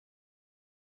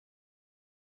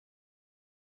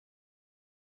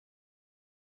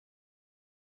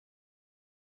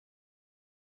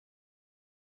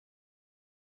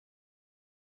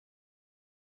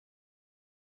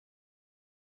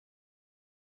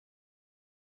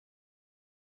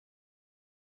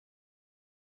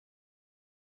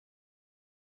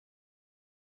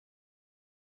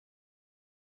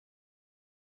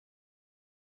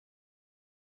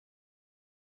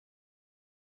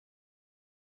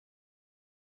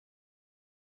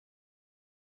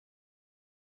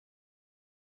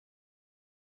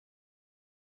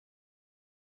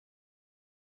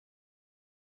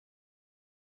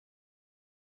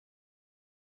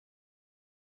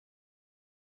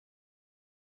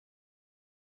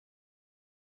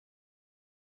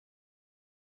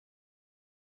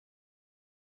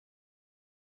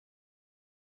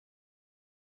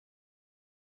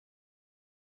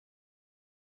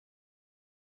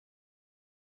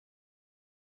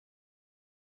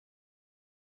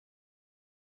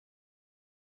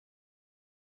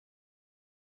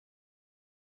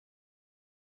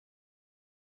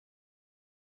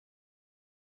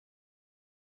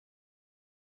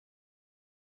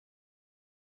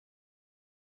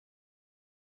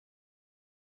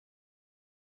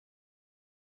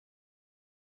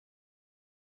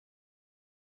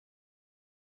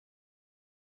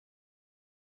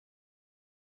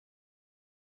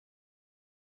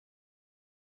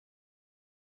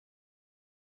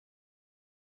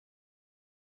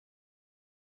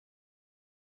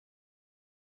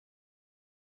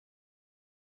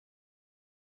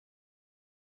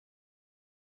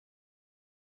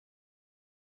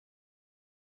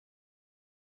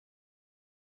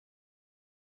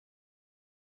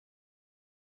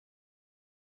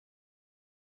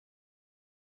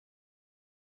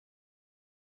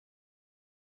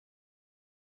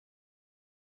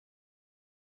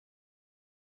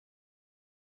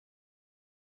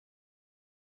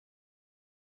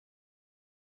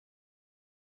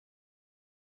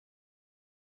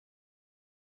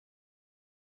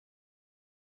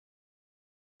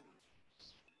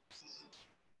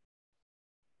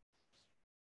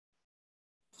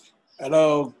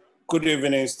Hello, good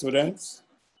evening, students.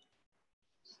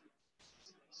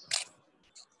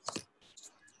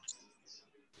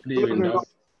 Good evening, Doc.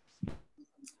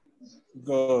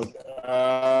 Good.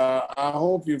 I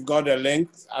hope you've got the link.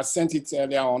 I sent it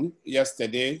earlier on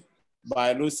yesterday,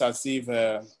 but it looks as if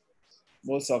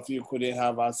most of you couldn't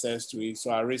have access to it,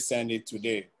 so I resend it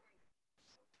today.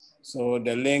 So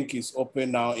the link is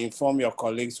open now. Inform your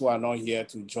colleagues who are not here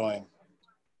to join.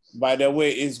 By the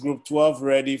way, is Group 12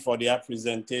 ready for their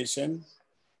presentation?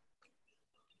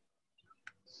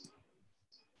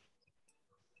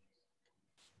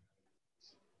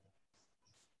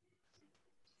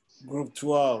 Group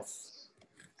 12.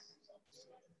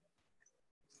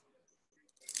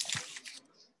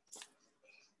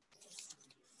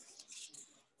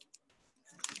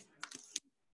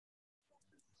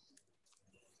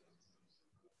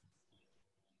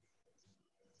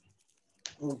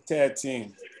 Group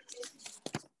 13.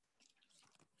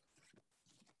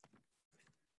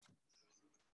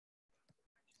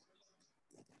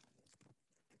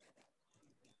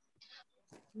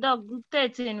 Doc, Group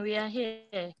 13, we are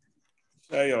here.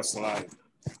 Share your slide.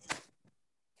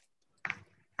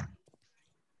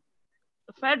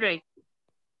 Frederick.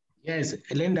 Yes,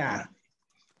 Linda.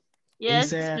 Yes,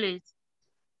 please.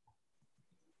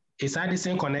 Is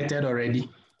Addison connected already?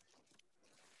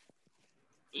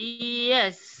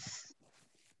 Yes.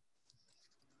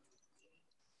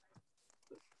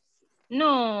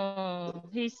 No,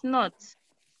 he's not.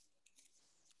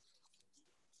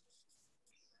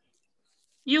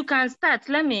 You can start.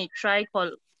 Let me try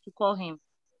to call him.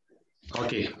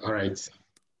 Okay, all right.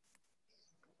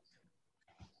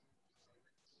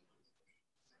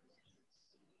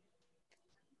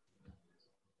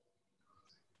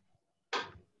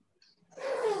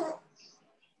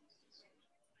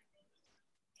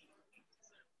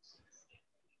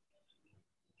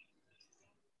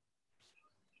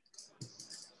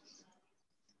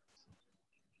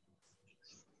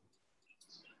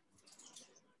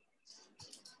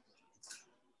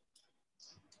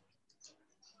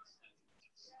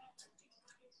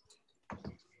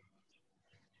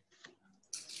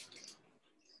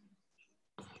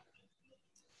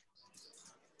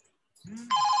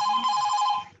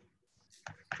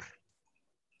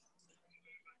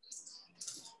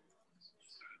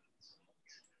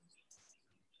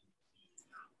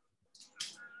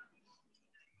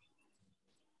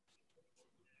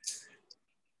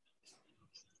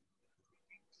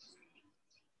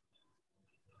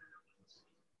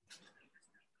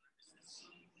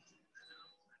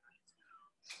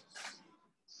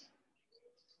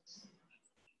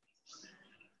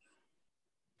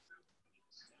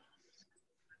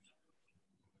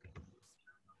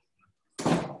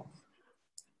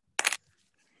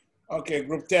 Okay,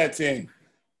 Group 13.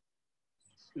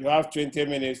 You have 20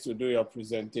 minutes to do your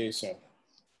presentation.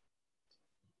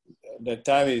 The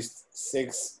time is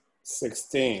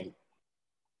 6:16.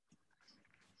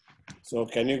 So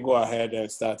can you go ahead and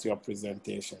start your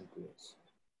presentation, please?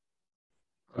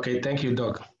 Okay, thank you,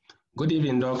 Doc. Good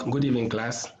evening, Doc. Good evening,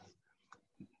 class.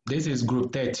 This is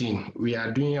Group 13. We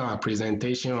are doing our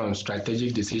presentation on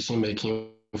strategic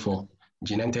decision-making for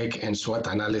genetic and SWOT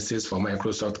analysis for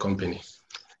Microsoft Company.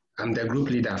 I'm the group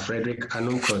leader, Frederick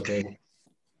Anum-Krote.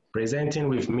 Presenting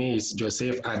with me is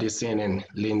Joseph Addison and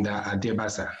Linda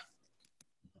Adebasa.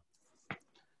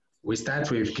 We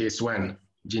start with case 1,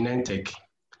 Genentech.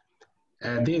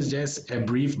 This is just a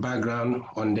brief background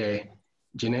on the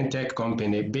Genentech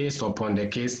company based upon the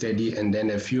case study and then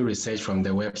a few research from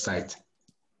the website.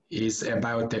 It's a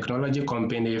biotechnology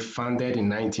company founded in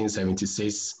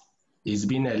 1976. It's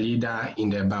been a leader in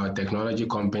the biotechnology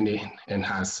company and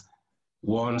has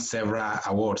won several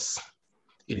awards.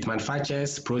 It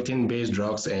manufactures protein-based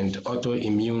drugs and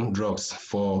autoimmune drugs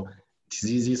for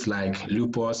diseases like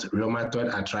lupus,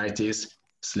 rheumatoid arthritis,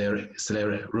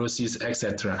 sclerosis,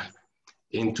 etc.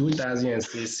 In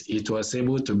 2006, it was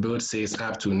able to build sales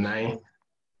up to $9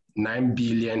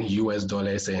 billion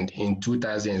US, and in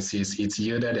 2006, it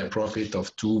yielded a profit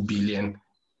of $2 billion.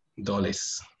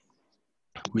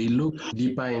 We look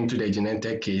deeper into the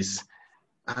Genentech case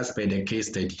as per the case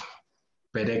study.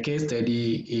 Per the case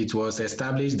study, it was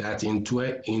established that in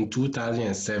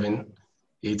 2007,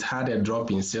 it had a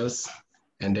drop in sales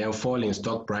and then fall in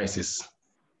stock prices.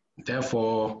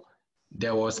 Therefore,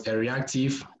 there was a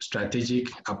reactive strategic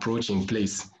approach in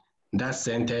place that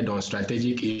centered on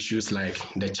strategic issues like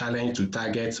the challenge to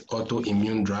target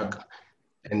autoimmune drug.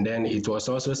 And then it was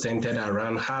also centered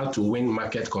around how to win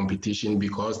market competition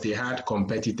because they had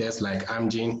competitors like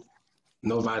Amgen,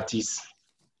 Novartis,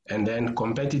 and then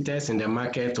competitors in the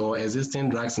market or existing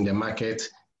drugs in the market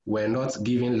were not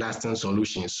giving lasting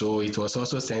solutions. So it was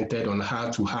also centered on how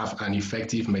to have an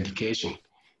effective medication.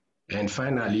 And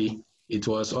finally, it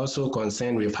was also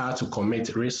concerned with how to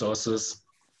commit resources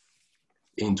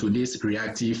into this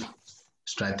reactive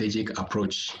strategic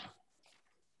approach.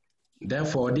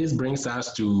 Therefore, this brings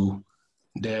us to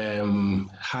the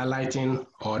highlighting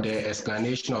or the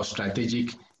explanation of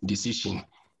strategic decision.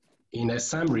 In a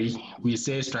summary, we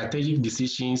say strategic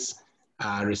decisions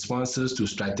are responses to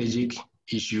strategic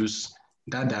issues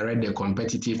that direct the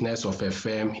competitiveness of a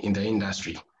firm in the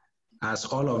industry. As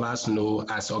all of us know,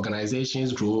 as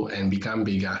organizations grow and become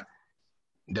bigger,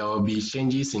 there will be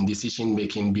changes in decision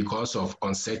making because of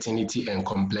uncertainty and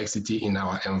complexity in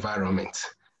our environment.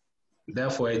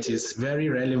 Therefore, it is very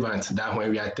relevant that when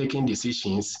we are taking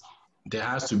decisions, there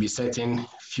has to be certain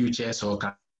features or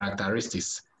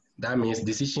characteristics. That means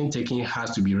decision taking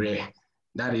has to be rare.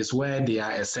 That is where they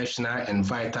are exceptional and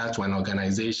vital to an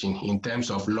organization in terms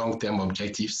of long-term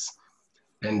objectives.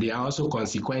 And they are also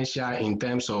consequential in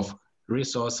terms of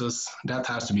resources that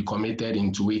has to be committed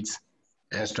into it.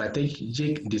 And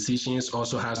strategic decisions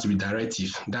also has to be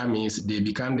directive. That means they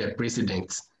become the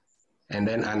precedent and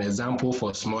then an example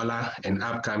for smaller and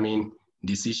upcoming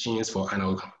decisions for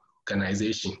an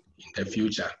organization in the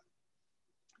future.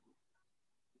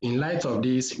 In light of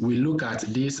this, we look at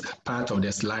this part of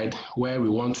the slide where we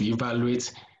want to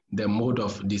evaluate the mode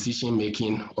of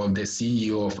decision-making of the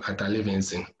CEO of Atta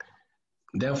Levinson.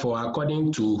 Therefore,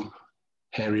 according to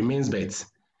Henry Minsbet,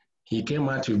 he came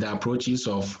out with the approaches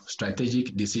of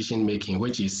strategic decision-making,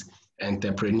 which is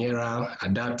entrepreneurial,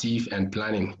 adaptive, and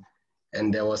planning.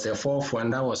 And there was a fourth one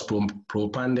that was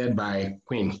propounded by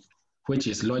Quinn, which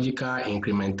is logical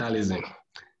incrementalism.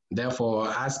 Therefore,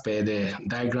 as per the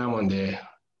diagram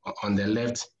on the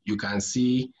left, you can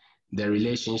see the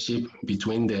relationship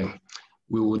between them.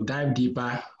 We will dive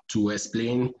deeper to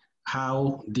explain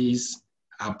how these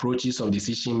approaches of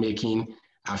decision-making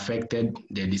affected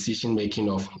the decision-making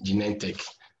of Genentech.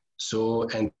 So,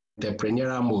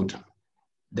 entrepreneurial mode.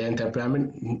 The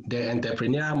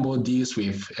entrepreneurial mode deals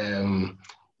with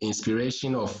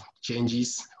inspiration of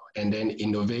changes and then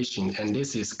innovation. And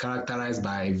this is characterized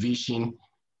by vision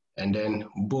and then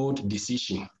bold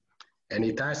decision. And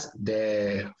it has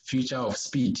the feature of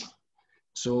speed.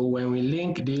 So when we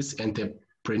link this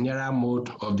entrepreneurial mode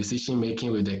of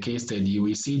decision-making with the case study,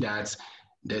 we see that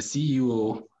the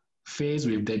CEO, faced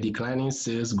with the declining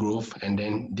sales growth and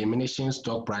then diminishing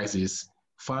stock prices,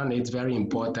 found it very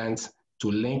important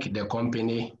to link the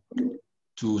company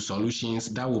to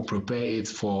solutions that will prepare it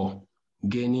for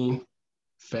gaining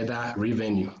further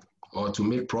revenue or to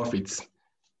make profits.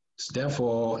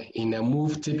 Therefore, in a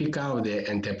move typical of the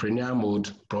entrepreneurial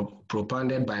mode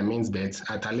propounded by Minsbet,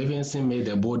 Atta Levinson made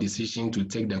the bold decision to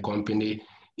take the company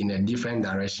in a different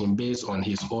direction based on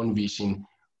his own vision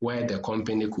where the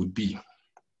company could be.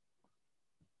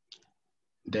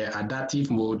 The adaptive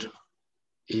mode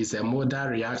is a mode that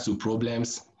reacts to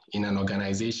problems in an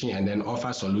organization and then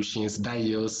offers solutions that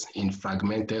yields in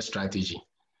fragmented strategy.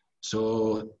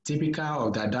 So typical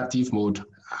of the adaptive mode,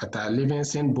 Atta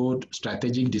Levinson bold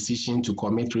strategic decision to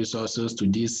commit resources to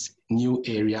this new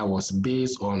area was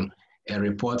based on a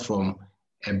report from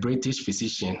a British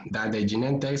physician that the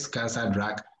Genentech's cancer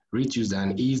drug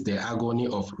Rituxan eased the agony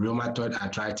of rheumatoid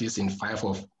arthritis in 5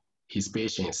 of his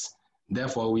patients.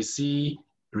 Therefore, we see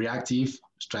reactive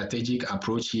strategic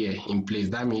approach here in place.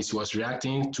 That means he was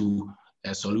reacting to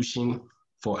a solution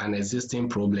for an existing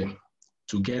problem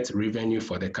to get revenue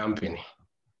for the company.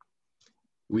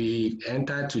 We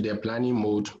enter to the planning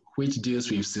mode, which deals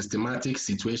with systematic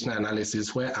situational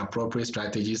analysis where appropriate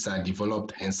strategies are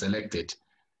developed and selected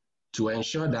to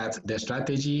ensure that the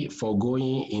strategy for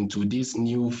going into this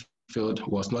new field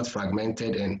was not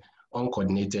fragmented and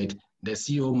uncoordinated. The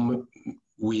CEO,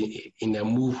 in a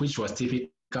move which was typical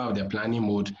of the planning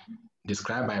mode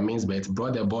described by Minsbet,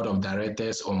 brought the board of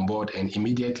directors on board and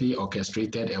immediately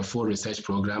orchestrated a full research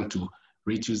program to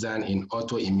Rituxan in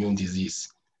autoimmune disease.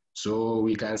 So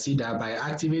we can see that by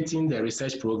activating the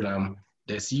research program,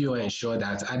 the CEO ensured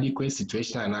that adequate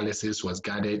situational analysis was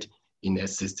gathered in a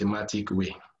systematic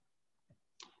way.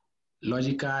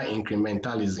 Logical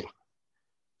incrementalism.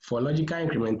 For logical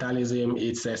incrementalism,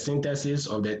 it's a synthesis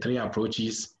of the 3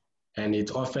 approaches and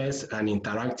it offers an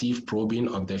interactive probing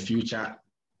of the future,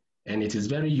 and it is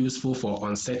very useful for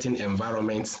uncertain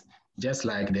environments, just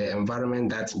like the environment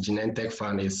that Genentech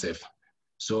found itself.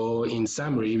 So in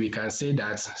summary, we can say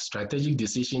that strategic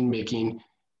decision-making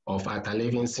of Atta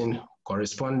Levinson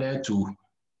corresponded to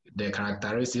the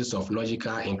characteristics of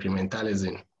logical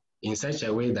incrementalism in such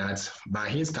a way that by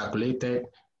his calculated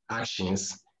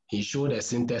actions, he showed a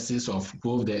synthesis of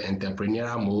both the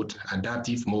entrepreneurial mode,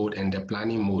 adaptive mode, and the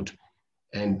planning mode.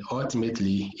 And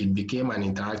ultimately, it became an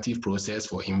interactive process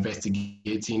for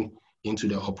investigating into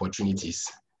the opportunities.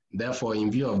 Therefore, in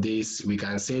view of this, we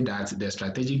can say that the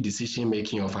strategic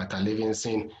decision-making of Arthur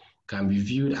Levinson can be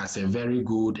viewed as a very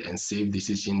good and safe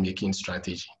decision-making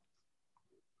strategy.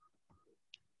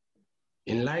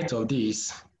 In light of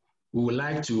this, we would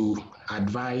like to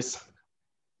advise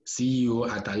CEO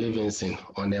Arthur Levinson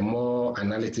on a more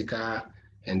analytical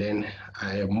and then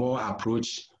a more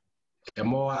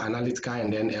analytical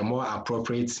and then a more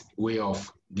appropriate way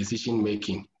of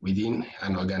decision-making within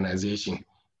an organization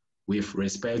with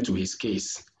respect to his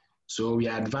case. So we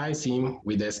advise him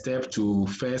with a step to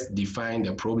first define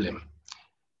the problem.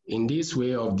 In this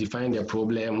way of defining the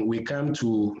problem, we come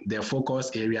to the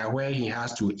focus area where he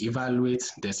has to evaluate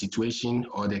the situation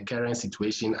or the current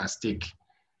situation at stake.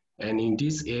 And in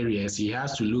these areas, he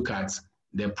has to look at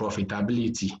the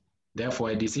profitability. Therefore,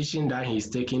 a decision that he's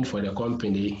taking for the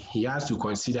company, he has to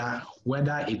consider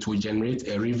whether it will generate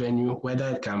a revenue, whether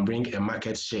it can bring a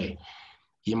market share.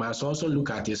 He must also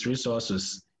look at his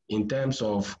resources in terms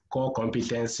of core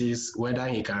competencies, whether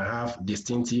he can have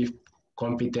distinctive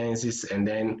competencies and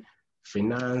then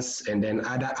finance and then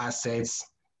other assets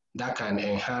that can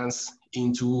enhance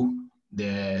into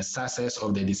the success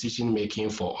of the decision-making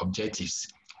for objectives.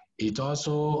 It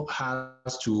also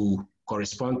has to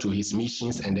correspond to his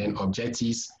missions and then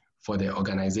objectives for the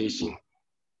organization.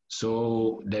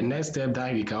 So the next step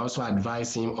that we can also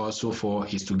advise him also for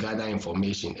is to gather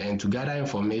information. And to gather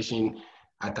information,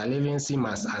 Arthur Levinson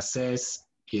must assess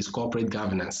his corporate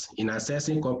governance. In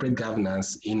assessing corporate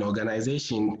governance in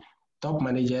organization, top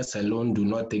managers alone do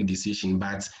not take decision,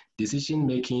 but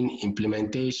decision-making,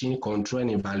 implementation, control,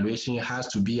 and evaluation has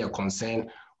to be a concern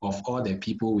of all the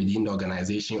people within the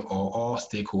organization or all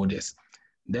stakeholders.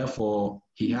 Therefore,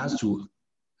 he has to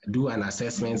do an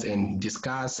assessment and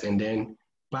discuss and then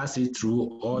pass it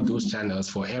through all those channels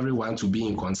for everyone to be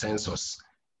in consensus.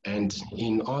 And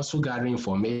in also gathering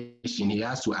information, he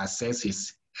has to assess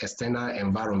his external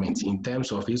environment in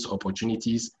terms of his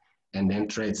opportunities and then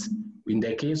threats. In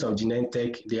the case of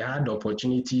Genentech, they had the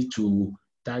opportunity to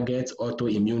target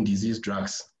autoimmune disease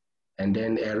drugs and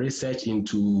then a research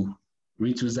into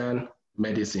Rituxan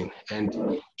medicine.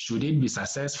 And should it be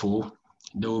successful,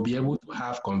 they will be able to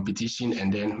have competition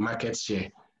and then market share.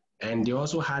 And they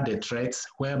also had a threat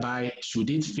whereby should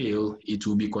it fail, it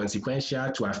will be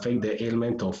consequential to affect the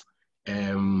ailment of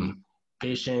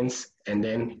patients, and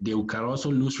then they can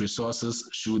also lose resources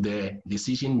should the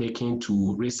decision-making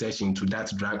to research into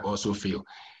that drug also fail.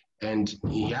 And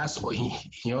he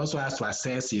also has to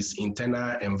assess his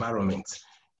internal environment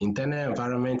in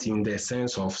the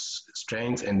sense of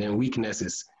strengths and then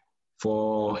weaknesses.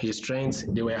 For his strengths,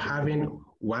 they were having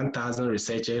 1,000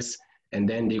 researchers, and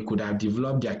then they could have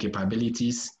developed their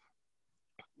capabilities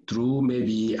through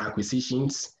maybe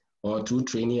acquisitions or through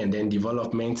training and then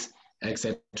development,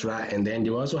 etc. And then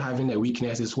they're also having a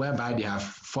weaknesses whereby they have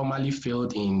formally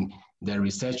failed in the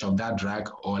research of that drug,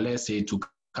 or let's say to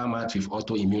come out with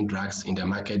autoimmune drugs in the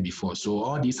market before. So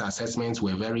all these assessments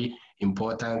were very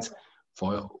important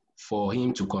for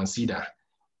him to consider.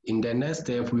 In the next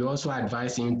step, we also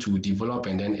advise him to develop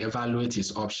and then evaluate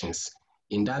his options.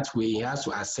 In that way, he has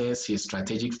to assess his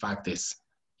strategic factors.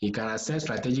 He can assess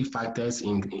strategic factors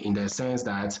in the sense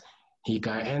that he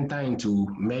can enter into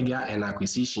merger and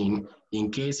acquisition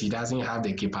in case he doesn't have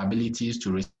the capabilities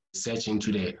to research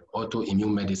into the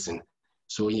autoimmune medicine.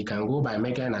 So he can go by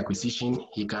merger and acquisition.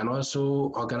 He can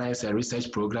also organize a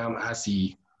research program as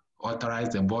he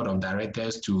authorized the board of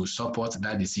directors to support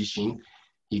that decision.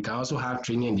 He can also have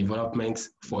training and development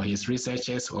for his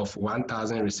researchers of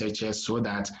 1,000 researchers so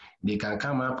that they can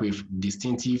come up with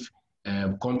distinctive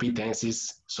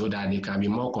competencies so that they can be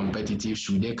more competitive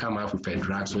should they come up with a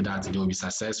drug so that they will be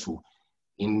successful.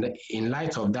 In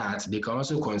light of that, they can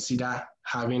also consider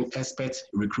having expert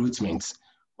recruitment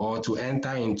or to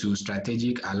enter into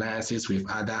strategic alliances with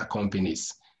other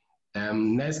companies.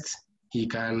 Next, he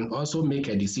can also make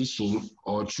a decision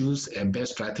or choose a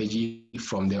best strategy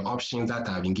from the options that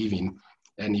have been given.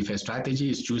 And if a strategy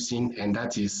is chosen and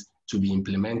that is to be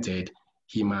implemented,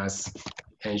 he must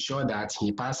ensure that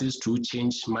he passes through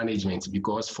change management,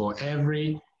 because for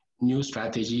every new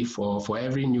strategy, for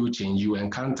every new change, you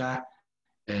encounter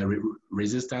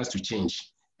resistance to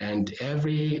change. And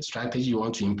every strategy you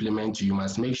want to implement, you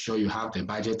must make sure you have the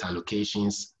budget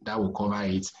allocations that will cover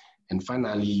it. And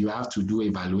finally, you have to do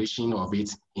evaluation of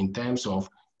it in terms of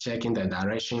checking the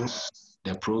direction,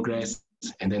 the progress,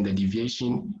 and then the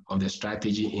deviation of the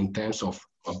strategy in terms of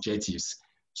objectives.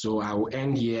 So I will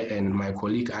end here, and my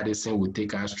colleague Addison will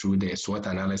take us through the SWOT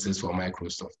analysis for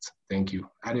Microsoft. Thank you.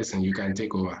 Addison, you can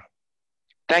take over.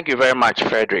 Thank you very much,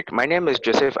 Frederick. My name is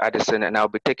Joseph Addison, and I'll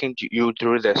be taking you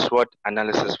through the SWOT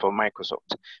analysis for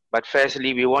Microsoft. But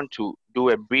firstly, we want to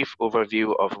do a brief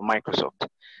overview of Microsoft.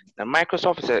 Now,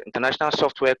 Microsoft is an international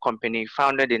software company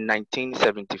founded in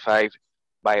 1975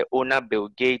 by owner Bill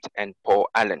Gates and Paul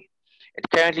Allen. It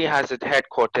currently has its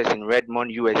headquarters in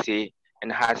Redmond, USA,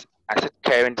 and has as its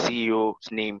current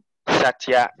CEO's name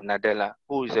Satya Nadella,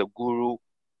 who is a guru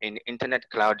in internet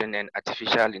clouding and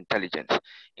artificial intelligence.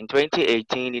 In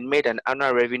 2018, it made an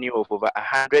annual revenue of over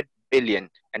 100 billion,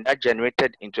 and that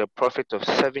generated into a profit of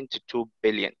 72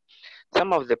 billion.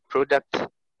 Some of the products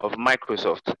of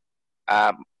Microsoft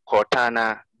are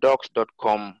Cortana,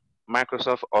 Docs.com,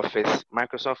 Microsoft Office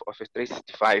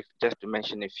 365, just to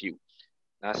mention a few.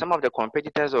 Now, some of the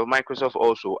competitors of Microsoft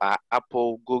also are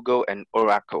Apple, Google, and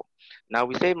Oracle. Now,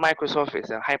 we say Microsoft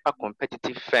is a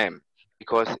hyper-competitive firm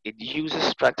because it uses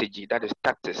strategy, that is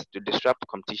tactics, to disrupt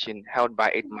competition held by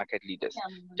its market leaders.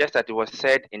 Just as it was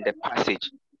said in the passage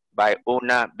by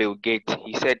owner Bill Gates,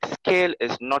 he said, scale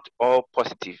is not all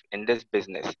positive in this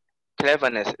business.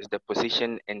 Cleverness is the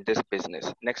position in this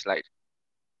business. Next slide.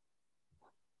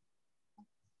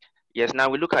 Yes, now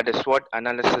we look at the SWOT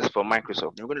analysis for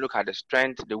Microsoft. We're going to look at the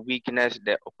strength, the weakness,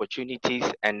 the opportunities,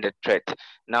 and the threat.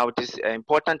 Now, it is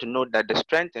important to note that the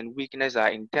strength and weakness are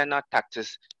internal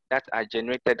tactics that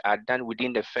are done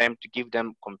within the firm to give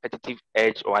them competitive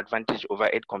edge or advantage over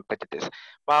its competitors,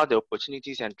 while the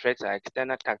opportunities and threats are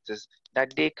external tactics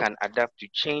that they can adapt to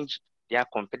change their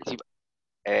competitive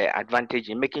advantage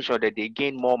in making sure that they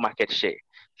gain more market share.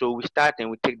 So we start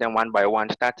and we take them one by one,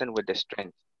 starting with the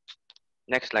strength.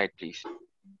 Next slide, please.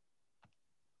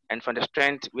 And for the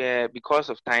strength, because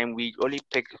of time, we only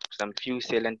pick some few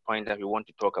salient points that we want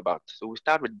to talk about. So we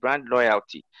start with brand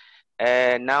loyalty.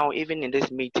 Now, even in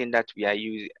this meeting that we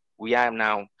are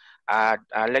now, our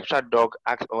lecturer Doug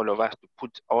asked all of us to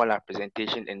put all our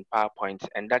presentation in PowerPoints,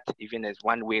 and that even is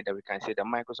one way that we can say that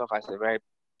Microsoft has a very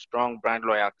strong brand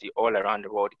loyalty all around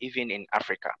the world, even in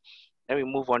Africa. Then we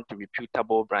move on to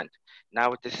reputable brand.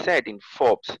 Now, it is said in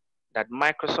Forbes that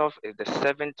Microsoft is the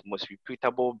 7th most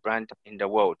reputable brand in the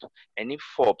world. And if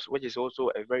Forbes, which is also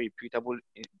a very reputable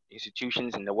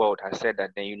institutions in the world, has said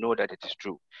that, then you know that it is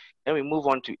true. Then we move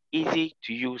on to easy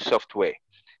to use software.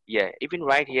 Yeah, even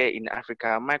right here in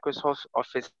Africa, Microsoft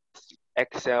Office,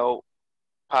 Excel,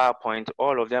 PowerPoint,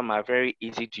 all of them are very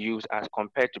easy to use as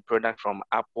compared to products from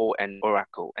Apple and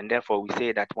Oracle. And therefore, we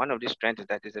say that one of the strengths is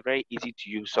that it's a very easy to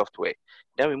use software.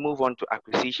 Then we move on to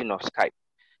acquisition of Skype.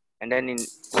 And then in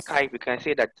Skype, we can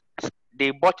say that they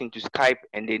bought into Skype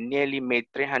and they nearly made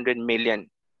 $300 million.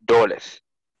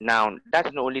 Now,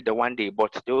 that's not only the one they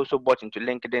bought, they also bought into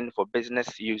LinkedIn for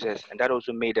business users, and that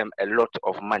also made them a lot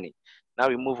of money. Now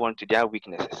we move on to their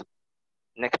weaknesses.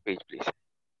 Next page, please.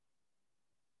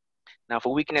 Now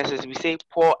for weaknesses, we say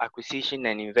poor acquisition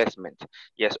and investment.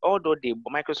 Yes, although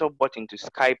Microsoft bought into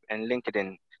Skype and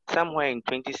LinkedIn, somewhere in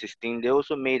 2016, they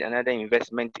also made another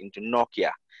investment into Nokia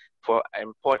for a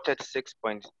reported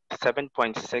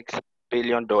 $7.6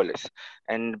 billion.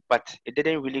 But it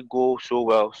didn't really go so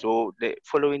well. So the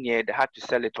following year, they had to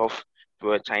sell it off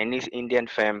to a Chinese Indian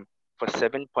firm for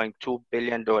 $7.2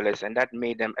 billion, and that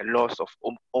made them a loss of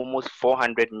almost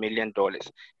 $400 million.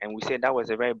 And we say that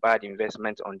was a very bad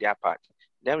investment on their part.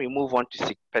 Then we move on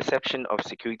to perception of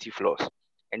security flaws.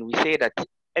 And we say that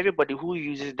everybody who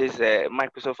uses this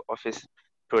Microsoft Office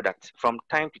product, from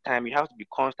time to time, you have to be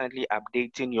constantly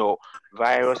updating your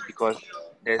virus because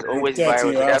there's always virus.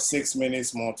 You have 6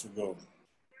 minutes more to go.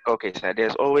 Okay, so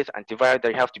there's always antivirus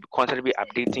that you have to be constantly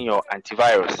updating your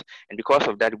antivirus. And because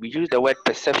of that, we use the word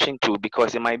perception too,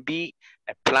 because it might be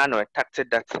a plan or a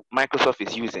tactic that Microsoft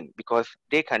is using, because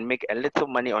they can make a little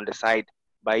money on the side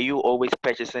by you always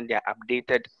purchasing their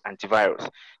updated antivirus.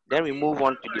 Then we move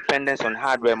on to dependence on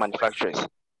hardware manufacturers.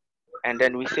 And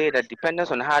then we say that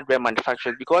dependence on hardware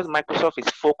manufacturers, because Microsoft is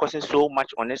focusing so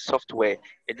much on its software,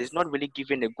 it is not really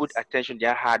giving a good attention to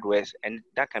their hardware, and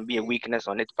that can be a weakness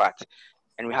on its part.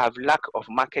 And we have lack of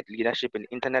market leadership in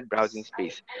internet browsing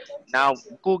space. Now,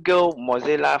 Google,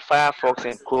 Mozilla, Firefox,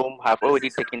 and Chrome have already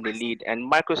taken the lead,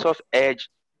 and Microsoft Edge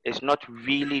is not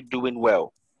really doing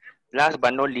well. Last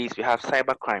but not least, we have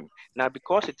cybercrime. Now,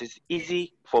 because it is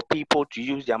easy for people to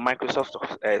use their Microsoft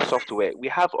software, we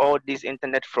have all these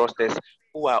internet fraudsters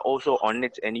who are also on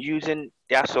it and using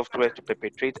their software to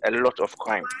perpetrate a lot of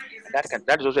crime. And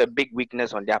that is also a big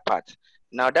weakness on their part.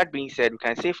 Now, that being said, we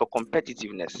can say for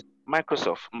competitiveness,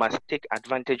 Microsoft must take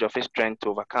advantage of its strength to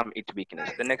overcome its weakness.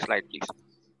 The next slide, please.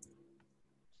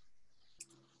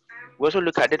 We also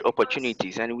look at it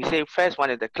opportunities, and we say first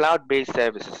one is the cloud-based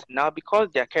services. Now, because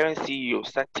their current CEO,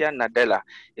 Satya Nadella,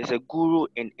 is a guru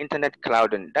in internet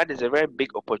clouding, that is a very big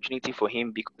opportunity for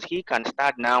him because he can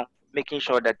start now making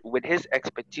sure that with his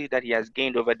expertise that he has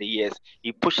gained over the years,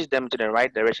 he pushes them to the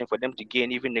right direction for them to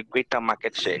gain even a greater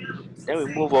market share. Then we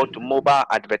move on to mobile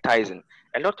advertising.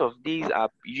 A lot of these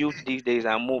are youth these days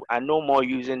are no more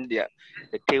using the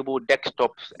table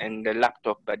desktops and the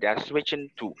laptop, but they are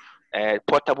switching to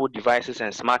portable devices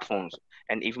and smartphones.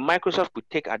 And if Microsoft could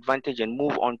take advantage and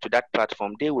move on to that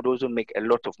platform, they would also make a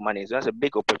lot of money. So that's a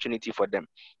big opportunity for them.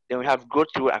 Then we have growth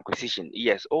through acquisition.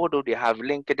 Yes, although they have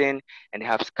LinkedIn and they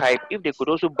have Skype, if they could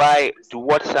also buy to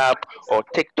WhatsApp or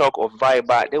TikTok or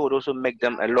Viber, they would also make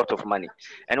them a lot of money.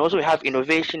 And also we have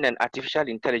innovation and artificial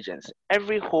intelligence.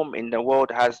 Every home in the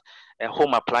world has a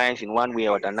home appliance in one way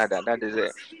or another. That is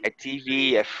a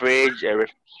TV, a fridge,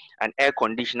 an air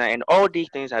conditioner, and all these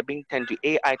things are being turned to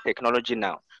AI technology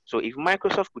now. So if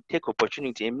Microsoft could take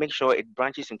opportunity and make sure it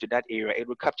branches into that area, it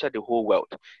will capture the whole world.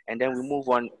 And then we move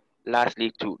on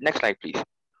lastly to, next slide please,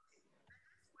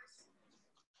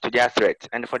 to their threat.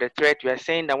 And for the threat, we are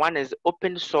saying that one is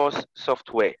open source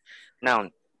software. Now,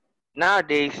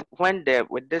 nowadays,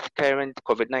 with this current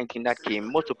COVID-19 that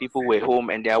came, most of people were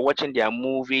home and they are watching their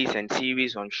movies and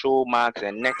series on Showmax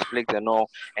and Netflix and all,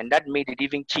 and that made it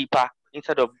even cheaper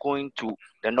instead of going to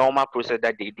the normal process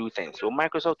that they do things. So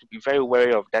Microsoft to be very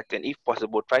wary of that, and if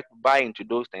possible, try to buy into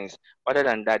those things. Other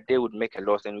than that, they would make a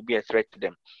loss and would be a threat to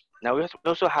them. Now we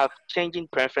also have changing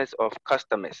preference of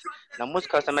customers. Now most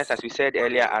customers, as we said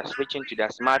earlier, are switching to their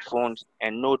smartphones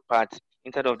and notepads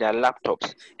instead of their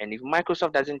laptops. And if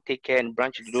Microsoft doesn't take care and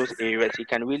branch into those areas, it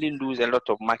can really lose a lot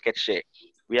of market share.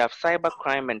 We have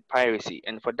cybercrime and piracy.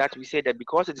 And for that, we say that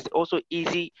because it is also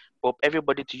easy for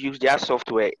everybody to use their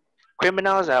software,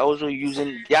 criminals are also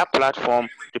using their platform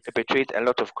to perpetrate a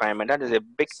lot of crime. And that is a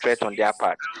big threat on their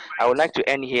part. I would like to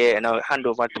end here and I'll hand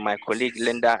over to my colleague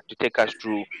Linda to take us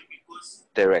through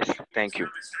the rest. Thank you.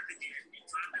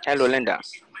 Hello, Linda.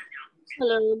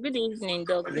 Hello, good evening,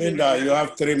 Doc. Linda, you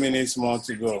have 3 minutes more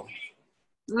to go.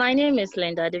 My name is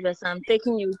Linda Davis. I'm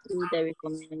taking you through the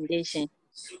recommendation.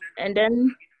 And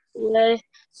then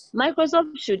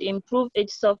Microsoft should improve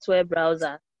its software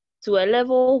browser to a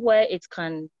level where it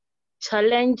can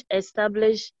challenge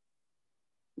established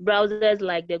browsers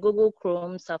like the Google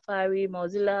Chrome, Safari,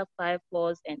 Mozilla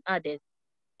Firefox, and others.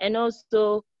 And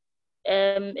also,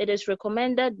 it is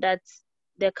recommended that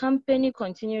the company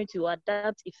continue to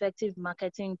adapt effective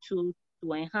marketing tools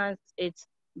to enhance its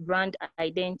brand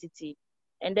identity.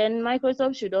 And then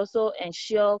Microsoft should also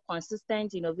ensure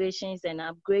consistent innovations and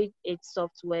upgrade its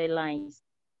software lines.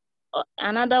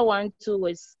 Another one too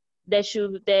is there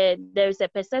is a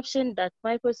perception that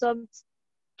Microsoft's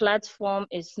platform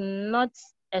is not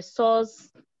a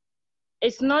source,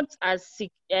 it's not as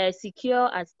secure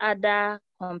as other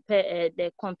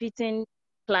the competing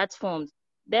platforms.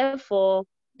 Therefore,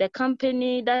 the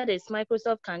company that is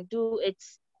Microsoft can do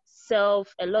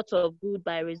itself a lot of good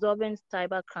by resolving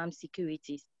cybercrime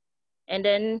securities. And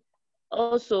then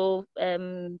also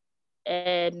from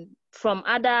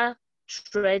other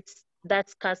threats that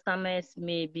customers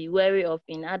may be wary of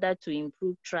in order to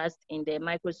improve trust in the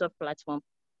Microsoft platform.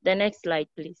 The next slide,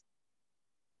 please.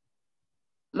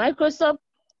 Microsoft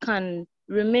can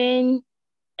remain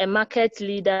a market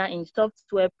leader in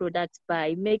software products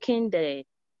by making the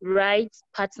right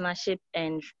partnership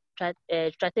and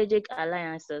strategic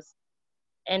alliances,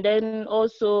 and then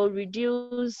also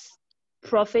reduce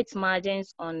profit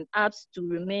margins on apps to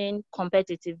remain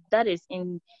competitive. That is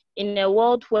in a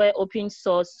world where open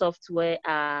source software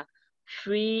are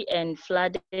free and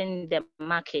flooding the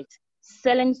market.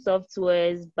 Selling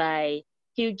softwares by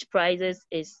huge prices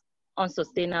is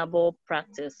unsustainable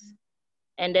practice.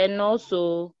 And then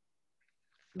also,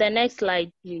 the next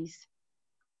slide, please.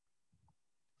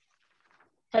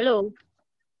 Hello.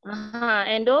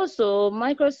 And also,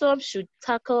 Microsoft should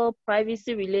tackle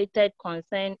privacy-related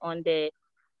concern on the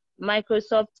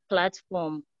Microsoft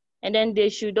platform. And then they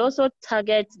should also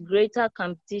target greater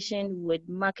competition with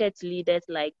market leaders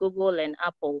like Google and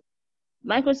Apple.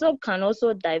 Microsoft can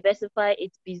also diversify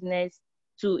its business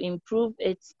to improve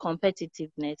its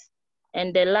competitiveness.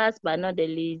 And the last but not the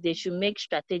least, they should make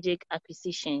strategic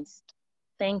acquisitions.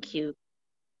 Thank you.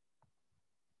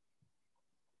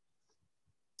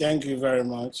 Thank you very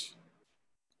much.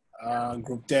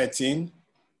 Group 13,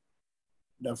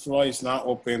 the floor is now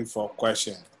open for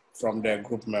questions from the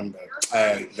group member,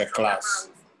 the class.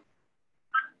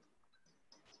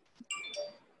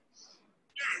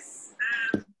 Yes,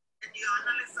 in your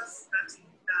analysis that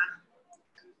you've done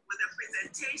with the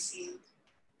presentation,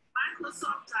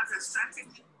 Microsoft has a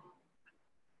strategy of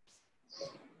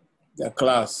The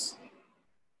class.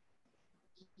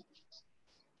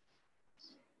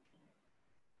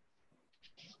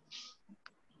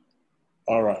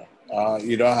 All right.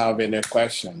 You don't have any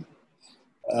question.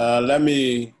 Let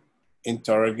me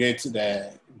interrogate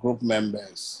the group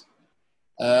members.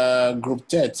 Group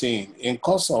 13, in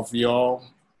course of your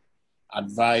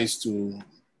advice to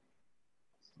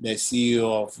the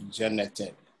CEO of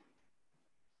Genetech,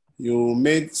 you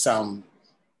made some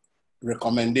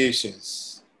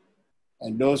recommendations,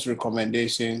 and those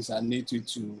recommendations, I need you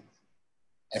to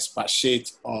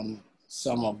expatiate on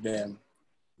some of them.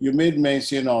 You made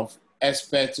mention of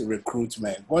expert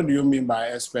recruitment. What do you mean by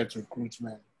expert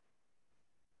recruitment?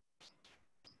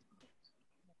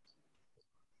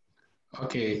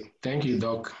 Okay, thank you,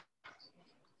 Doc.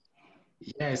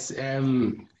 Yes,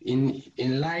 in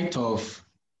light of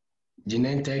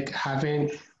Genentech having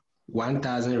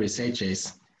 1,000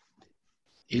 researchers,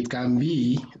 it can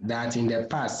be that in the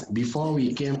past, before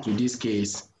we came to this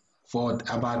case, for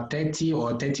about 30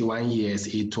 or 31 years,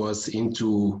 it was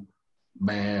into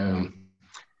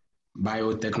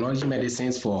biotechnology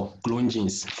medicines for clone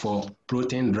genes, for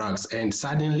protein drugs. And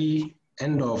suddenly,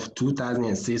 end of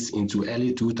 2006 into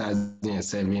early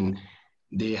 2007,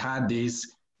 they had this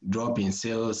drop in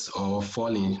sales or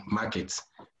fall in markets.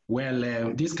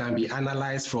 Well, this can be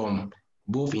analyzed from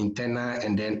both internal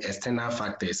and then external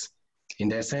factors, in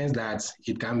the sense that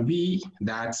it can be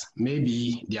that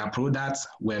maybe their products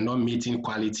were not meeting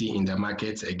quality in the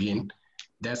market again,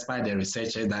 despite the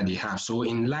researchers that they have. So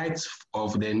in light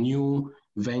of the new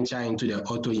venture into the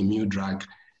autoimmune drug,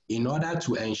 in order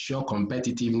to ensure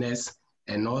competitiveness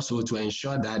and also to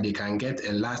ensure that they can get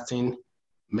a lasting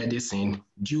medicine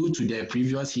due to the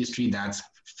previous history that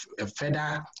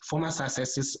further former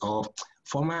successes or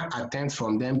former attempts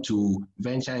from them to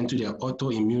venture into the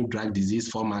autoimmune drug disease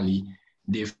formally,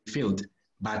 they failed.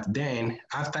 But then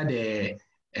after the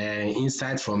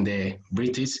insight from the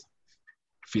British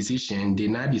physician, they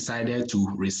now decided to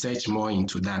research more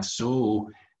into that. So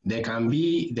there can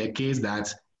be the case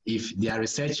that if their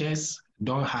researchers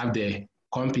don't have the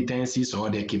competencies or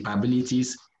the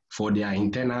capabilities for their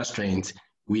internal strength,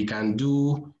 we can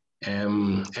do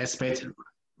expert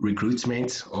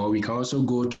recruitment, or we can also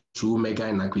go through merger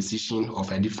and acquisition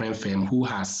of a different firm who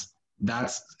has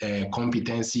that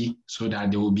competency, so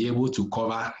that they will be able to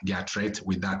cover their threat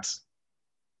with that.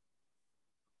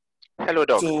 Hello,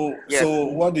 Doc. So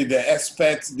what did the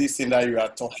expert, this thing that you are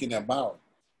talking about,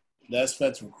 the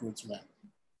expert recruitment?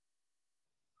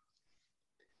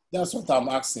 That's what I'm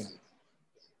asking.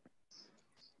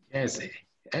 Yes,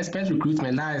 expert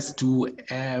recruitment allows to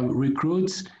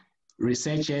recruit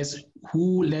researchers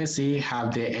who, let's say,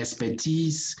 have the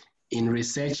expertise in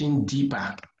researching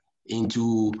deeper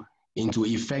into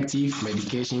effective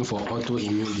medication for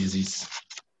autoimmune disease.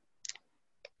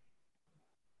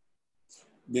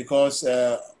 Because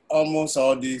almost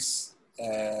all these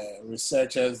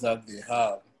researchers that they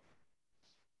have,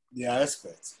 they are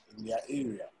experts in their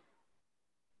area.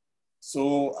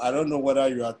 So I don't know whether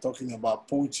you are talking about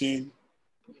poaching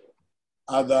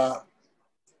other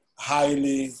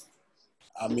highly,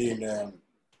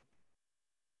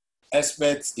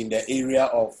 experts in the area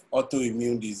of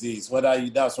autoimmune disease, whether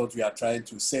that's what we are trying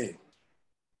to say.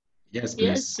 Yes, please.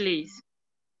 Yes, please.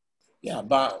 Yeah,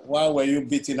 but why were you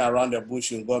beating around the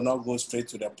bush and not go straight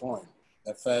to the point?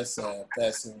 The first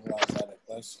person who answered the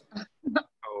question.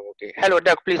 Okay. Hello,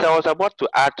 Doc. Please, I was about to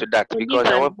add to that because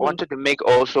I wanted to make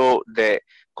also the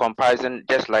comparison,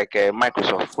 just like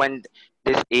Microsoft. When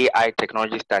this AI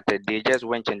technology started, they just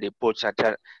went and they poached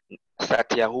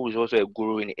Satya, who is also a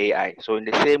guru in AI. So in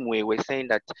the same way, we're saying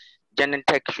that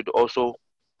Genentech should also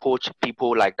poach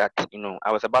people like that. You know,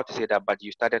 I was about to say that, but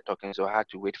you started talking, so I had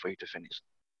to wait for you to finish.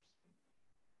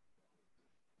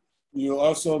 You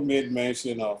also made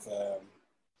mention of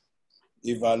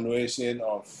evaluation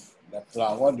of the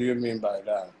plan. What do you mean by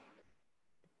that?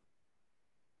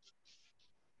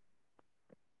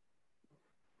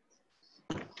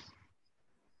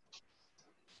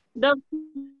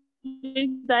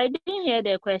 I didn't hear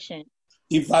the question.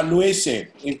 Evaluation.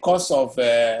 In course of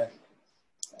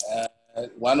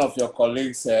one of your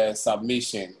colleagues'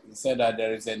 submission, he said that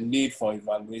there is a need for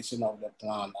evaluation of the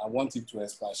plan. I want you to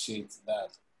expatiate that.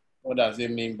 What does it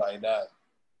mean by that?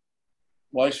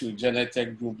 What should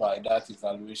Genetech do by that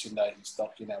evaluation that he's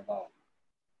talking about?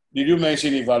 Did you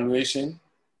mention evaluation?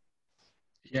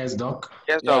 Yes, Doc.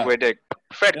 Yes, Doc, we're there.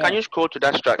 Fred, can you scroll to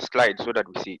that slide so that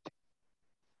we see it?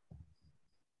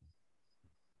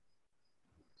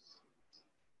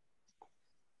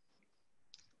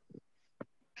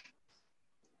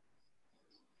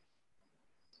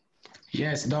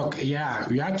 Yes, Doc. Yeah,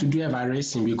 we have to do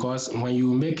evaluation because when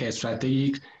you make a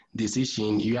strategic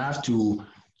decision, you have to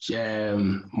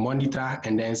monitor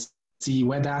and then see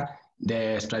whether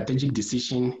the strategic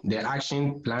decision, the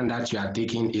action plan that you are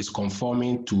taking is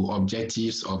conforming to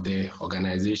objectives of the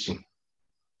organization.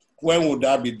 When would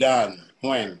that be done?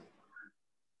 When?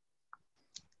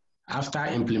 After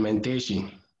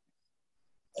implementation.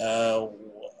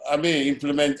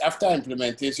 After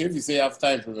implementation, if you say after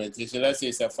implementation, let's say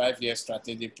it's a 5-year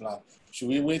strategic plan, should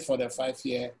we wait for the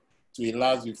 5-year to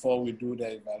elapse before we do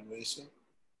the evaluation?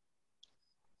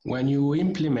 When you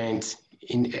implement,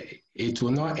 it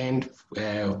will not end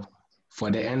for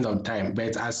the end of time,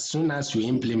 but as soon as you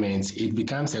implement, it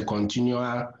becomes a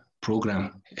continual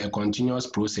program, a continuous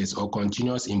process or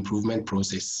continuous improvement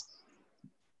process.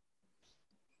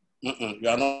 You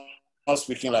are not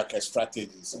speaking like a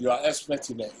strategist. You are expert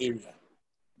in the area.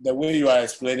 The way you are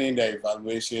explaining the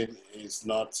evaluation is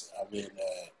not,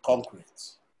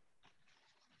 concrete.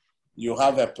 You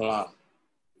have a plan.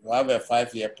 You have a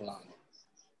 5-year plan.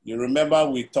 You remember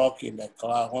we talked in the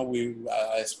class when we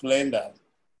explained that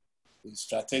the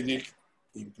strategic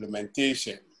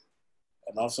implementation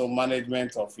and also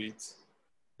management of it.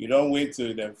 You don't wait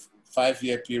till the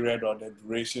 5-year period or the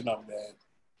duration of the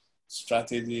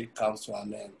strategy comes to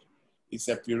an end. It's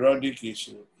a periodic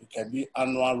issue. It can be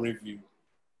annual review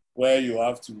where you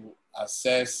have to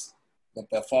assess the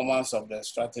performance of the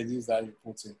strategies that you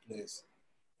put in place.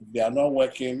 If they are not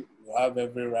working, you have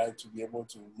every right to be able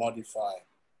to modify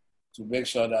to make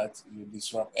sure that you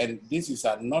disrupt. And this is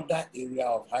another area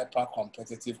of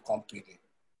hyper-competitive company,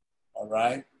 all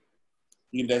right?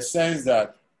 In the sense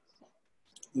that,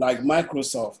 like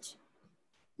Microsoft,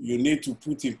 you need to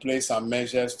put in place some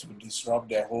measures to disrupt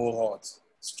the whole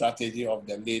strategy of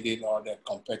the leading or the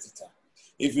competitor.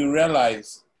 If you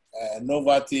realize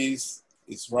Novartis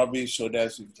is rubbing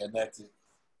shoulders with genetics,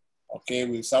 okay,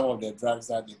 with some of the drugs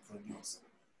that they produce.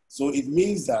 So it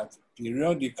means that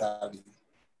periodically,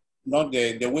 not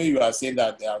the way you are saying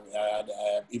that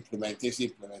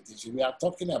implementation, we are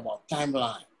talking about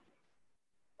timeline,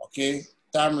 okay?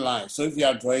 Timeline. So if you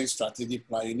are drawing strategic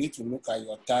plan, you need to look at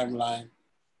your timeline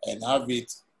and have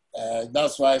it.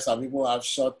 That's why some people have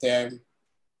short term,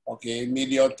 okay,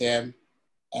 medium term,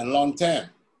 and long term,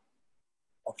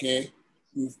 okay?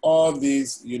 With all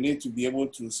these, you need to be able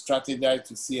to strategize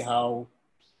to see how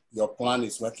your plan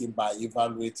is working by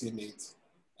evaluating it.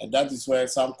 And that is where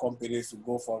some companies will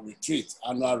go for retreat,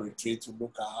 annual retreat, to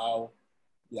look at how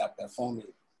they are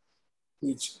performing,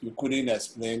 which you couldn't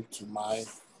explain to my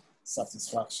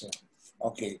satisfaction.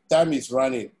 Okay, time is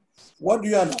running. What do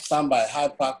you understand by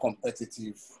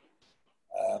hyper-competitive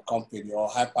company or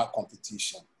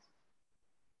hyper-competition?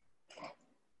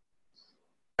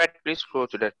 Please go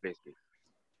to that place, please.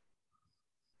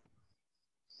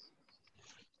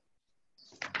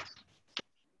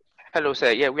 Hello,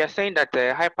 sir. Yeah, we are saying that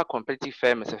a hyper-competitive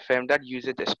firm is a firm that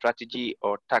uses a strategy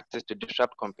or tactics to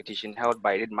disrupt competition held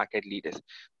by market leaders.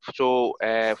 So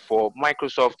for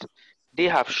Microsoft, they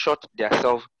have shot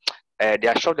themselves in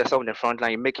the front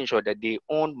line, making sure that they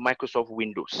own Microsoft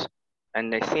Windows.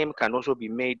 And the same can also be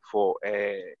made for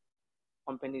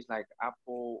companies like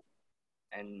Apple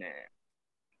and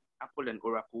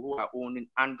Oracle, who are owning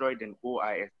Android and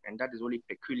OIS, and that is only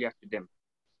peculiar to them.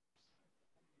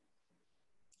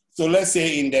 So let's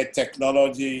say in the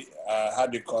technology,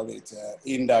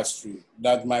 industry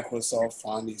that Microsoft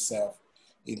found itself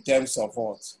in terms of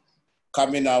what?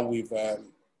 Coming out with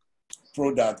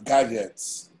product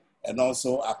gadgets and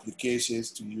also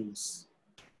applications to use.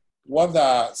 What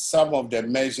are some of the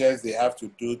measures they have to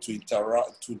do to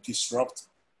disrupt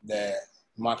the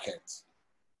market?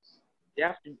 They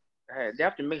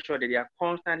have to make sure that they are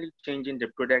constantly changing the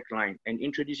product line and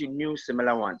introducing new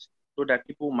similar ones so that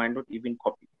people might not even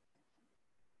copy.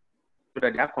 So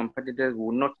that their competitors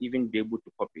will not even be able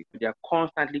to copy. So they are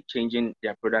constantly changing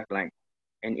their product line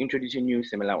and introducing new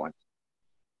similar ones.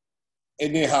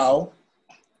 Anyhow,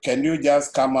 can you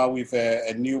just come out with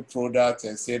a new product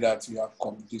and say that you are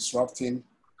disrupting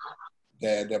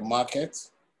the market?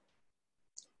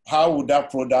 How would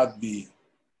that product be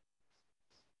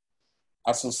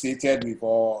associated with,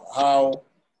 or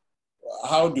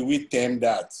how do we term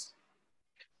that?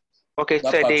 Okay,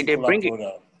 so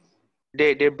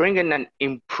they bring in an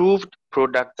improved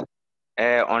product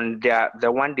on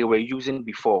the one they were using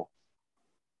before.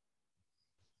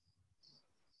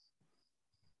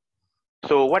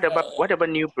 So whatever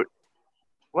new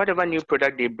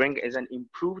product they bring is an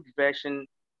improved version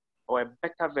or a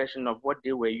better version of what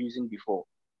they were using before.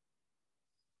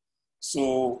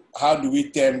 So how do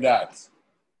we term that?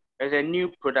 As a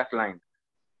new product line.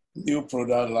 New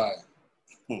product line.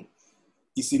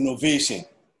 is innovation.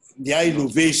 Their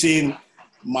innovation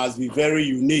must be very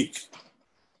unique.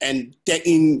 And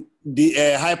in the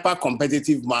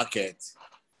hyper-competitive market,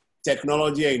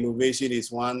 technology and innovation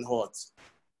is one hot,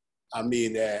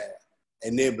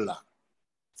 enabler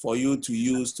for you to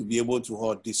use to be able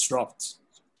to disrupt,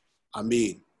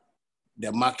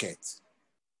 the market.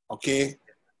 Okay?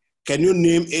 Can you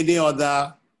name any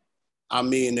other,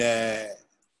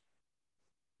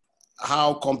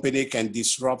 how company can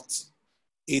disrupt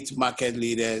its market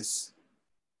leaders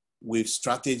with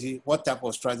strategy? What type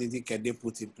of strategy can they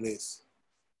put in place?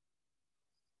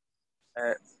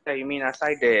 So you mean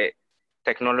aside the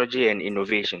technology and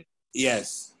innovation?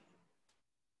 Yes.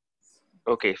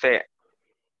 Okay, fair.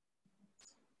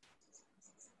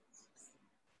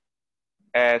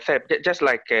 Just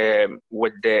like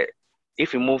with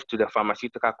if you move to the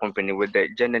pharmaceutical company with the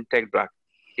Genentech drug,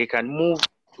 they can move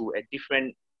to a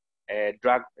different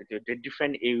drug, to a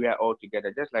different area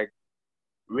altogether, just like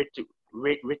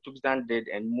Rituxan did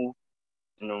and move,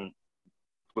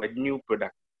 to a new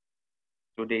product.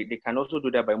 So they can also do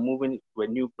that by moving to a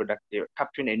new product. They're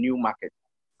capturing a new market,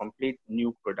 complete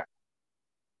new product.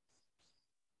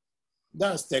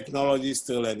 That's technology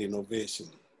still an innovation.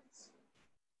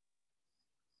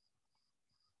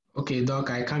 Okay, Doc,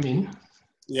 I come in.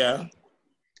 Yeah.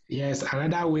 Yes,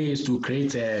 another way is to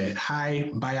create high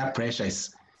buyer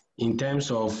pressures in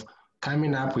terms of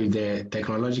coming up with the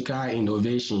technological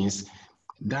innovations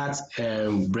that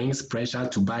brings pressure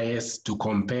to buyers to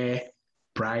compare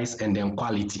price and then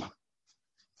quality.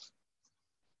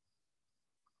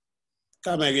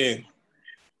 Come again.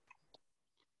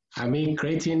 I mean,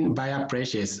 creating buyer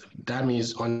pressures, that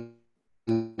means on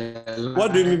the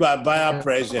what do you mean by buyer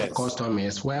pressures?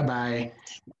 Customers, whereby,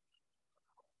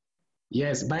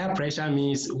 yes, buyer pressure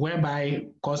means whereby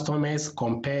customers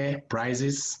compare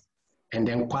prices and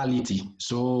then quality.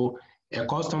 So a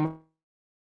customer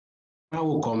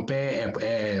will compare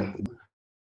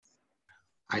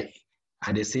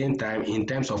at the same time in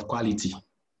terms of quality.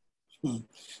 You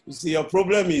see, your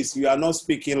problem is you are not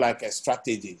speaking like a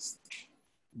strategist.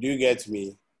 Do you get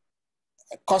me?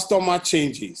 Customer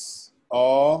changes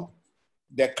or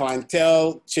the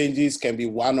clientele changes can be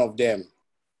one of them.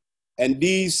 And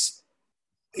this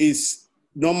is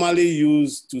normally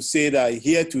used to say that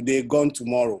here today, gone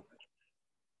tomorrow.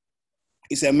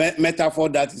 It's a metaphor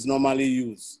that is normally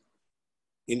used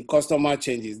in customer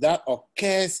changes that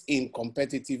occurs in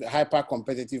competitive,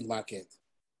 hyper-competitive market.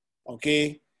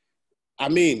 Okay?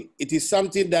 It is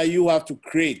something that you have to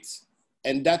create,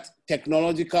 and that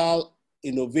technological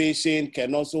innovation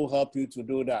can also help you to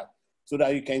do that so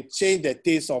that you can change the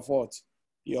taste of what?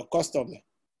 Your customer.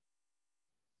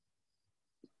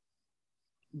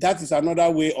 That is another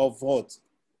way of what?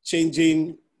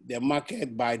 Changing the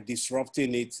market by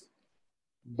disrupting it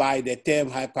by the term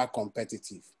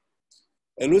hyper-competitive.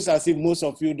 It looks as if most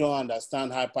of you don't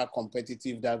understand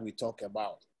hyper-competitive that we talk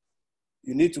about.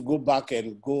 You need to go back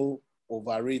and go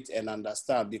over it and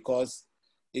understand, because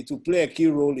it will play a key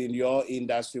role in your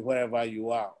industry wherever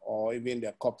you are, or even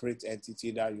the corporate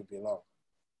entity that you belong.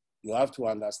 You have to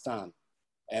understand.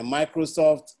 And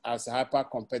Microsoft, as a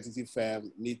hyper-competitive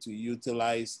firm, need to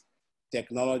utilize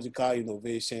technological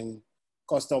innovation,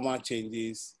 customer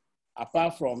changes.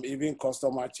 Apart from even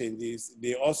customer changes,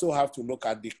 they also have to look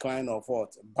at the kind of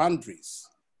what? Boundaries,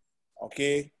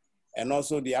 okay? And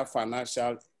also their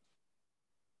financial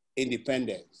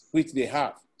independence, which they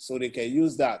have. So they can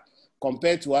use that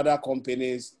compared to other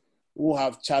companies who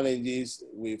have challenges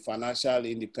with financial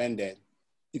independence.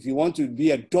 If you want to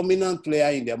be a dominant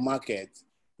player in the market,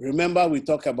 remember we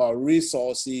talk about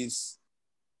resources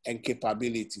and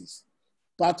capabilities.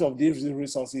 Part of these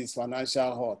resources is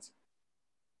financial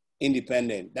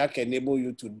independent. That can enable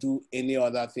you to do any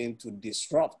other thing to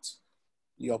disrupt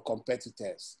your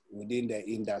competitors within the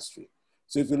industry.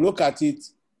 So if you look at it,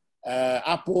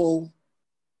 Apple,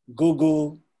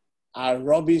 Google are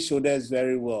rubbing shoulders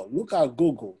very well. Look at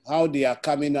Google, how they are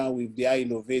coming out with their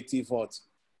innovative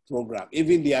program.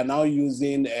 Even they are now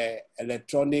using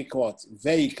electronic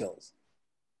vehicles.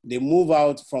 They move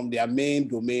out from their main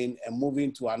domain and move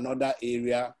into another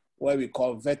area where we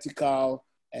call vertical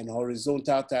and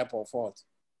horizontal type of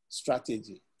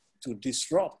strategy to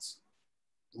disrupt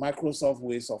Microsoft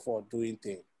ways of doing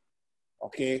things.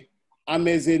 Okay?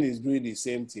 Amazon is doing the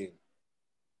same thing.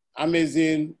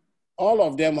 Amazon, all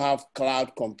of them have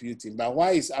cloud computing, but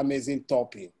why is Amazon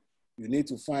topping? You need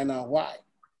to find out why.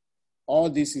 All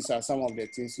these are some of the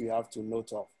things you have to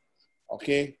note of,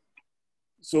 okay?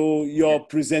 So your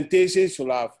presentation should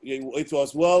have, it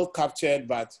was well captured,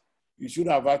 but you should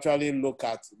have actually looked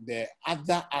at the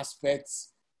other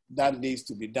aspects that needs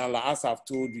to be done, like as I've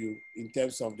told you, in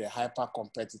terms of the hyper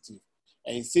competitive.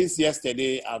 And since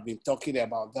yesterday, I've been talking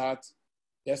about that,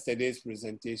 yesterday's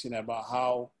presentation about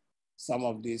how some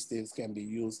of these things can be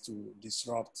used to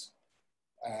disrupt,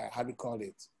 how do you call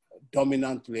it,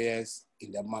 dominant players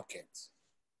in the market.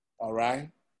 All right.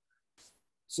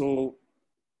 So,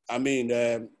 I mean,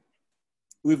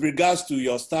 with regards to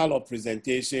your style of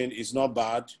presentation, it's not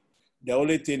bad. The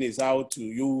only thing is how to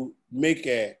you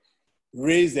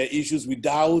raise the issues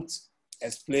without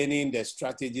explaining the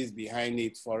strategies behind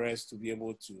it for us to be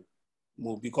able to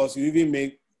move. Because you even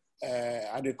make,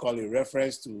 how do you call it,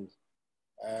 reference to,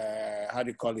 how do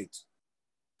you call it,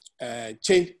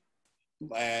 change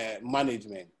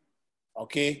management,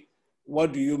 okay?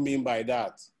 What do you mean by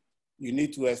that? You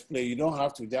need to explain. You don't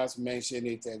have to just mention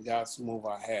it and just move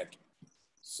ahead.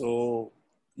 So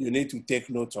you need to take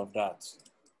note of that.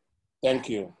 Thank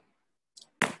you.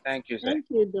 Thank you, sir. Thank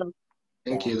you, Doc.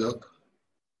 Thank you, Doc.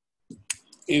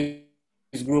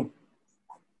 Is group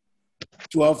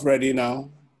 12 ready now?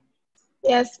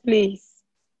 Yes, please.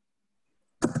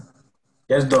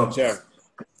 Yes, Doc.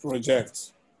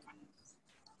 Project.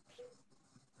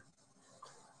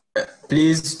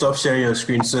 Please stop sharing your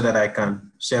screen so that I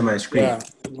can share my screen. Yeah,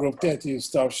 group 30,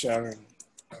 stop sharing.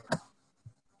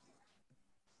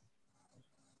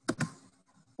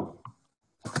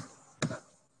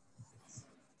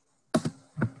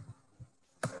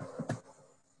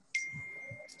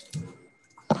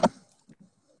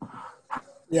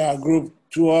 Yeah, group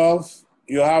 12,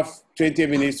 you have 20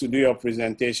 minutes to do your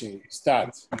presentation.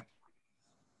 Start.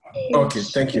 Okay,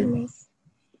 thank you.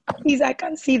 Please, I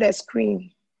can't see the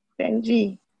screen.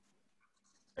 Benji,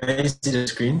 Can you see the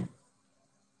screen?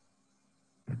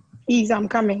 please, I'm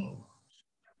coming.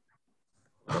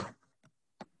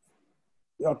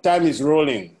 Your time is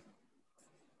rolling.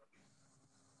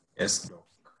 Yes, Doc.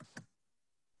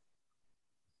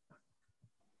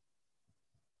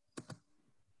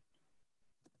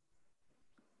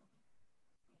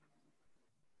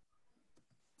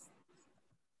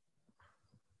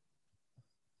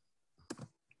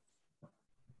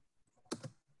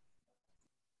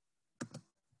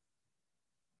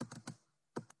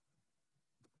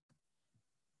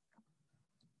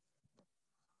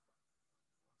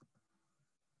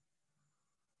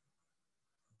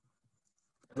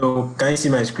 Hello, can you see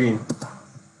my screen?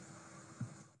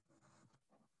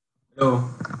 Hello?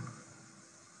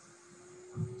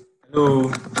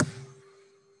 Hello?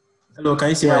 Hello, can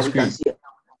you see my screen?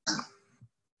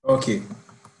 Okay.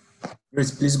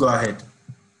 Ruth, please go ahead.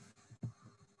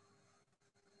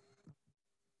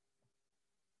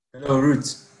 Hello,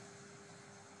 Ruth.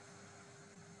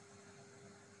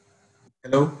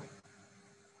 Hello?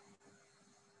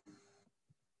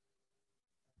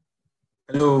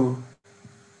 Hello?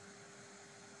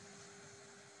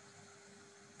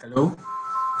 Hello?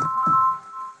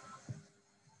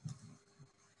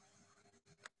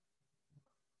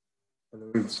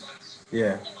 Hello, Ruth.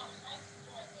 Yeah.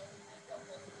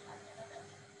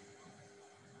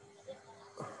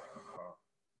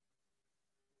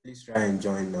 Please try and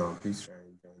join now. Please try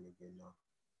and join again now.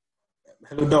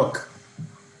 Hello, Doc.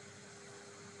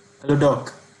 Hello,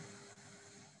 Doc.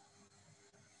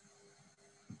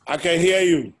 I can hear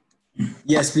you.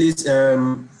 Yes, please.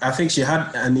 I think she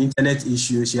had an internet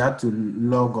issue. She had to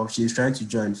log off. She's trying to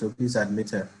join, so please admit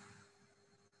her.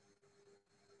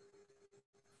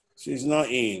 She's not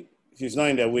in. She's not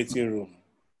in the waiting room.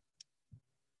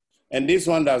 And this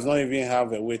one does not even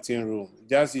have a waiting room.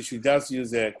 You should just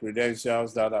use the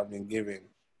credentials that have been given.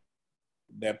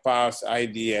 The pass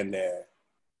ID and the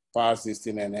pass this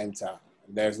thing and enter.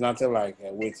 There's nothing like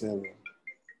a waiting room.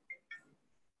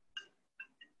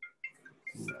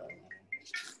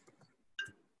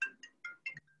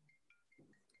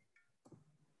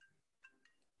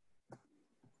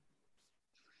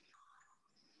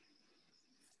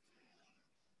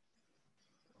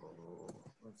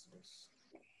 What's this?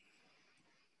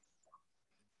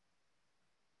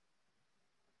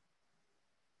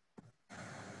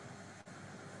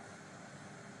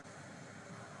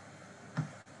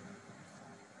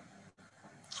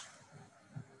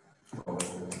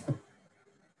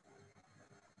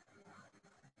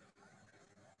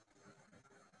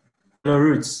 Hello,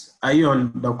 Roots. Are you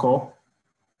on the call?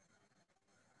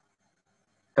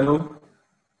 Hello?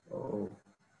 Oh.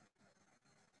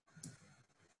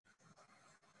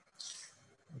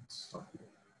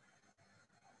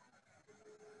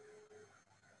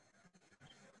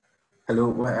 Hello,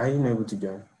 why are you not able to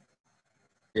join?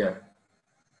 Yeah.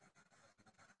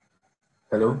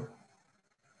 Hello?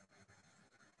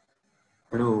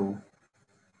 Hello?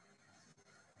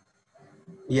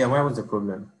 Yeah, why was the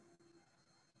problem?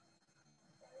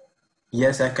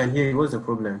 Yes, I can hear you. What's the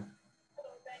problem?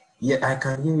 Yeah, I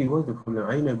can hear you. What's the problem?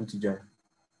 Are you not able to join?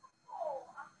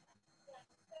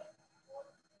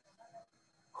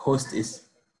 Host is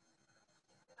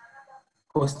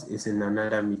in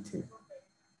another meeting.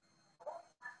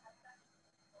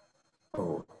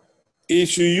 Oh. It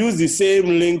should use the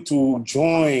same link to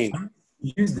join.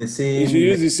 Use the same. You should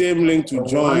use the same link to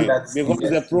join because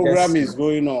the program is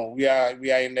going on. We are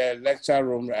in the lecture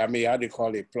room. I mean, how do you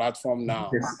call it? Platform now.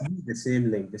 Use the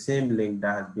same link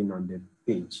that has been on the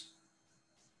page.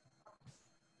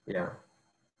 Yeah.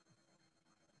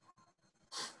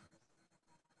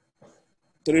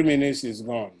 3 minutes is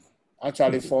gone.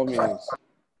 Actually, 4 minutes.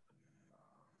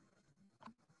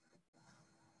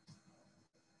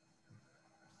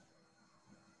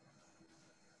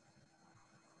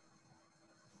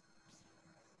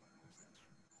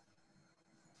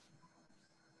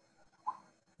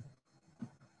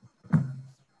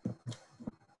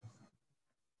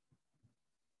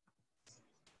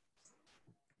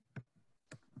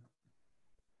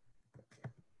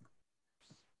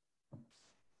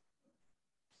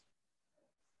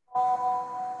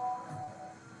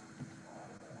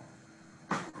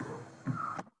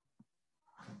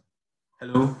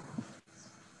 Hello.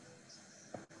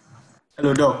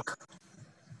 Hello, Doc.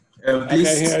 Please. I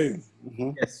can hear you. Mm-hmm.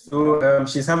 Yes. So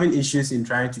she's having issues in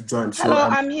trying to join. So, hello,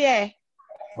 I'm here.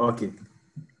 Okay.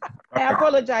 I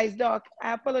apologize, Doc.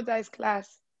 I apologize,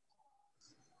 class.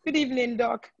 Good evening,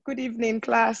 Doc. Good evening,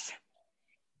 class.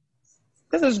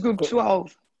 This is group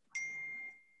 12.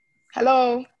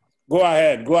 Hello. Go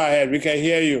ahead. Go ahead. We can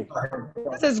hear you.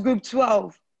 This is group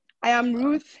 12. I am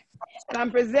Ruth, and I'm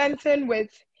presenting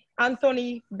with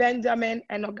Anthony, Benjamin,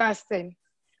 and Augustine.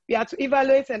 We are to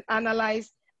evaluate and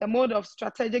analyze the mode of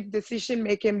strategic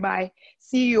decision-making by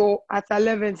CEO at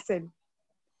Livingston.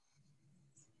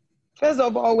 First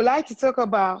of all, we'd like to talk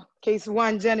about case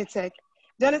 1, Genentech.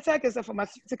 Genentech is a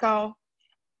pharmaceutical.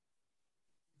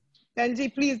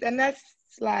 Benji, please, the next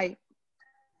slide.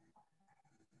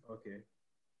 Okay.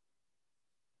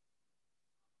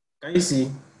 Can you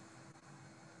see?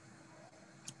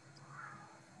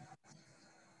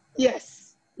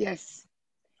 Yes, yes.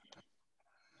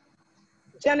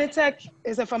 Genentech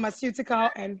is a pharmaceutical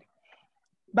and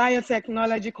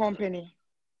biotechnology company,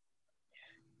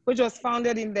 which was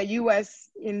founded in the US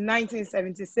in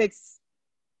 1976.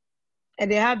 And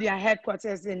they have their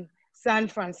headquarters in San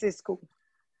Francisco.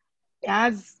 It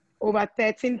has over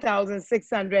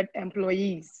 13,600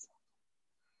 employees.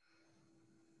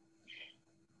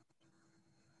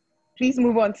 Please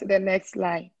move on to the next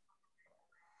slide.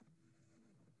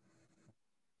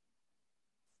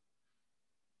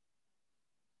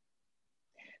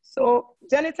 So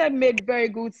Genentech made very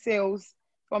good sales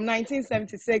from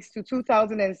 1976 to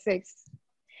 2006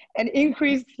 and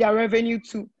increased their revenue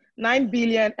to 9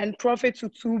 billion and profit to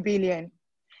 2 billion.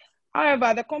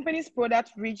 However, the company's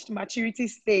product reached maturity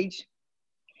stage,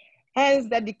 hence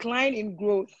the decline in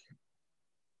growth,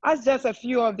 as just a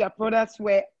few of their products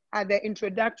were at the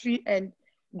introductory and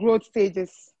growth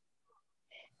stages.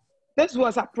 This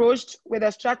was approached with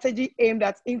a strategy aimed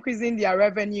at increasing their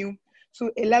revenue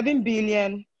to 11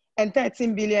 billion and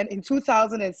 13 billion in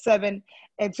 2007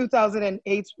 and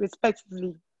 2008,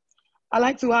 respectively. I'd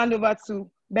like to hand over to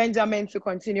Benjamin to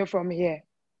continue from here.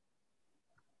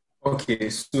 Okay,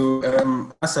 so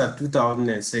as of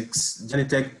 2006,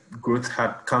 Genentech growth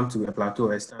had come to a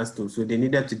plateau, a standstill. So they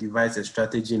needed to devise a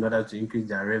strategy in order to increase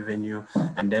their revenue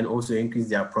and then also increase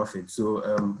their profit. So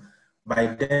by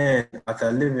then,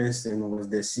 Arthur Livingston was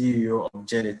the CEO of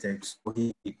Genentech. So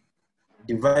he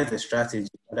devised a strategy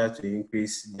in order to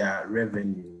increase their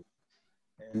revenue.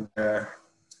 And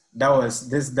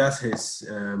that's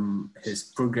his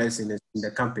progress in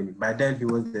the company. By then, he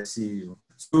was the CEO.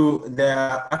 So there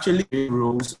are actually 3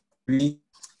 roles, 3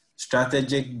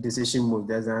 strategic decision modes.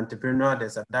 There's an entrepreneur,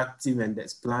 there's adaptive, and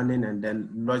there's planning, and then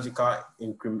logical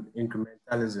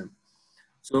incrementalism.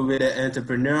 So with the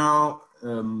entrepreneurial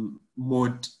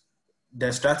mode,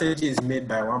 the strategy is made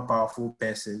by one powerful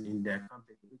person in the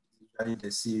company, which is usually the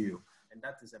CEO. And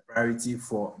that is a priority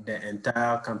for the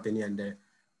entire company, and the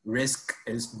risk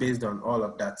is based on all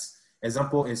of that.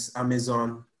 Example is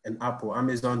Amazon and Apple.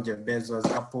 Amazon, Jeff Bezos,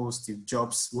 Apple, Steve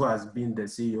Jobs, who has been the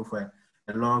CEO for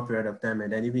a long period of time,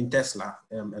 and then even Tesla,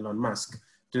 Elon Musk.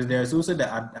 So there's also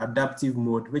the adaptive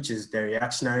mode, which is the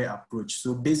reactionary approach.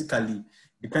 So basically,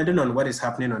 depending on what is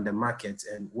happening on the market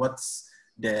and what's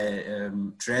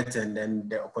the threat and then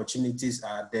the opportunities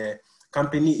are, the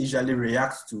company usually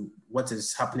reacts to what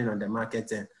is happening on the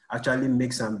market and actually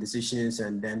make some decisions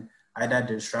and then either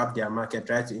disrupt their market,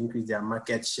 try to increase their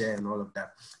market share and all of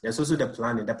that. There's also the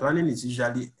planning. The planning is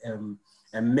usually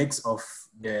a mix of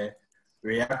the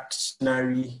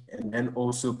reactionary and then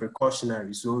also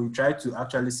precautionary. So we try to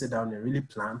actually sit down and really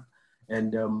plan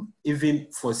and even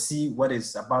foresee what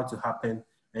is about to happen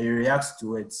and you react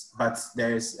to it. But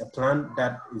there is a plan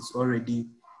that is already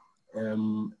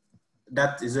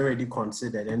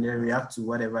considered, and then react to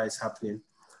whatever is happening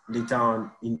later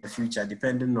on in the future,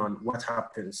 depending on what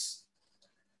happens.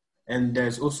 And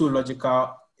there's also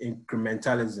logical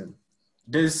incrementalism.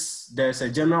 There's a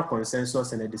general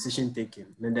consensus and a decision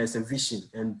taking, and there's a vision,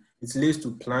 and it leads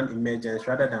to planned emergence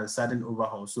rather than sudden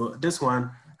overhaul. So this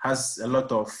one has a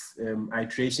lot of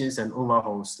iterations and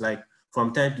overhauls, like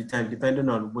from time to time, depending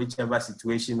on whichever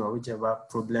situation or whichever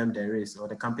problem there is, or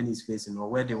the company is facing, or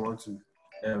where they want to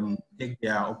take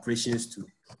their operations to.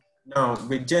 Now,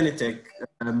 with Genetech,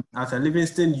 Arthur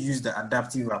Livingston used the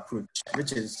adaptive approach,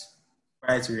 which is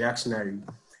quite reactionary.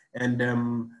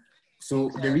 And so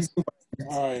the reason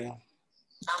why...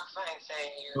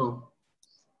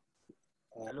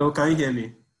 Hello, can you hear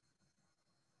me?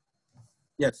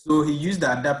 Yeah, so he used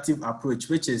the adaptive approach,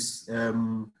 which is a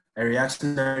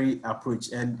reactionary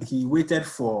approach, and he waited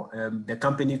for the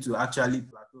company to actually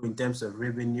plateau in terms of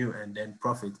revenue and then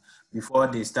profit before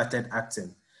they started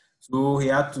acting. So he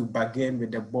had to bargain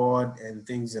with the board and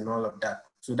things and all of that.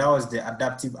 So that was the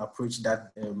adaptive approach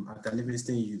that Arthur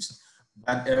Livingston used.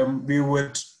 But we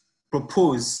would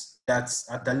propose that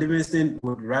Arthur Livingston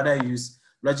would rather use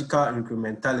logical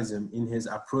incrementalism in his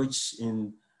approach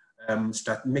in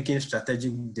making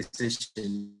strategic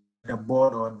decisions. The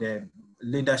board or the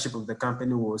leadership of the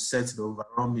company will set the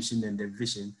overall mission and the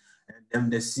vision, and then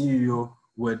the CEO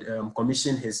would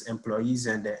commission his employees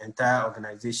and the entire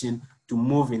organization to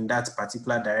move in that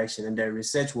particular direction. And the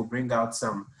research will bring out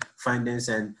some findings,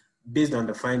 and based on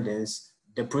the findings,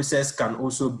 the process can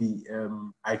also be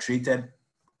iterated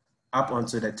up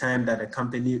until the time that the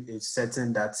company is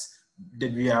certain that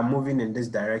we are moving in this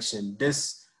direction.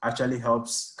 This actually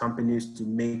helps companies to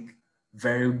make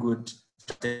very good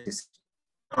strategies.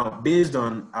 Now, based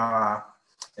on our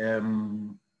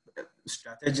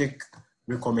strategic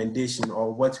recommendation,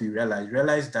 or what we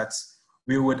realized that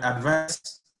we would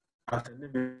advise Arthur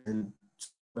Livingston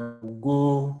to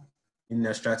go in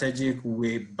a strategic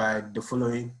way by the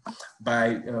following,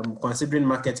 by considering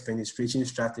market penetration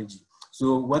strategy.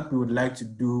 So what we would like to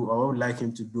do, or what we would like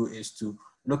him to do, is to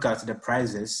look at the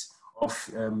prices of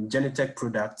Genetech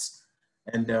products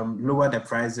and lower the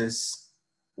prices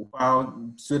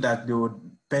so that they would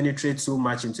penetrate so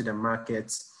much into the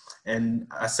market. And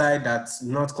aside that,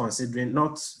 not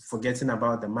forgetting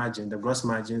about the margin, the gross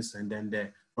margins, and then the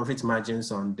profit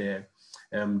margins on the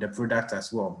product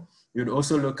as well. We would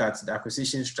also look at the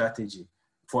acquisition strategy.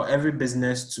 For every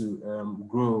business to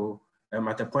grow,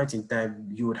 at a point in time,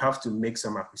 you would have to make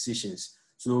some acquisitions.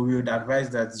 So we would advise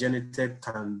that Genetech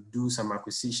can do some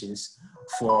acquisitions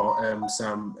for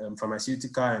some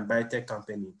pharmaceutical and biotech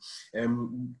company.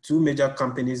 Two major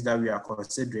companies that we are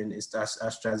considering is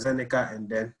AstraZeneca and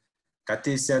then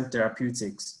Cartesian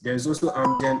Therapeutics. There's also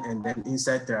Amgen and then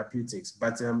Insight Therapeutics.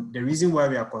 But the reason why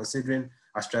we are considering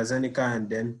AstraZeneca and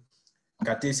then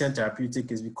Cartesian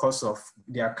Therapeutics is because of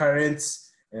their current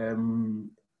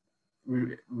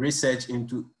research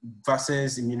into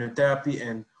vaccines, immunotherapy,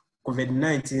 and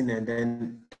COVID-19, and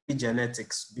then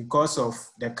epigenetics. Because of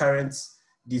the current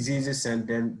diseases and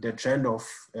then the trend of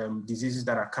diseases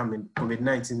that are coming,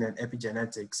 COVID-19 and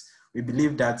epigenetics, we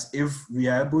believe that if we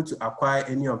are able to acquire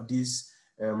any of these,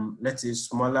 let's say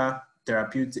smaller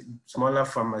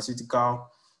pharmaceutical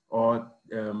or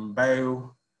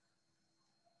bio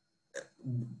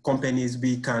companies,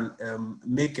 we can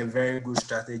make a very good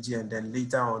strategy, and then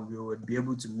later on we would be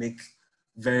able to make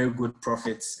very good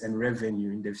profits and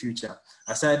revenue in the future.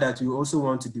 Aside that, we also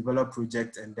want to develop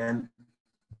projects and then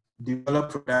develop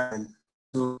products and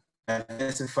so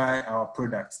diversify our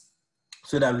products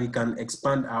so that we can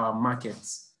expand our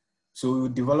markets. So we will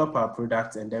develop our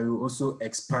products and then we will also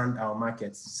expand our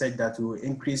markets, such that we will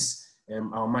increase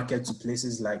our market to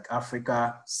places like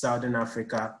Africa, Southern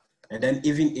Africa, and then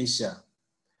even Asia.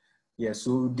 Yeah,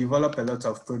 so we develop a lot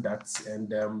of products,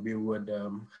 and we would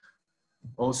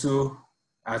also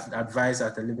advise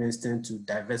Arthur Livingston to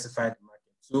diversify the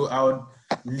market. So I would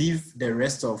leave the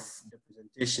rest of the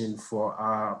presentation for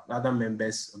our other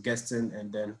members, Augustine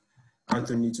and then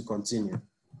Anthony, to continue.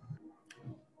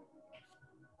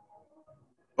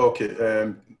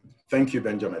 Okay, thank you,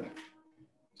 Benjamin.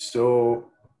 So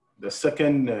the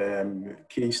second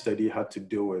case study had to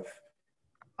do with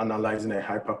analyzing a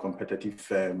hyper-competitive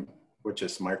firm, which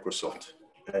is Microsoft.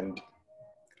 And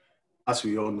as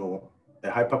we all know, a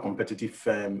hyper-competitive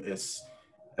firm is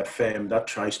a firm that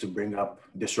tries to bring up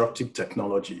disruptive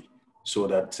technology so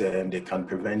that they can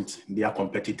prevent their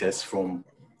competitors from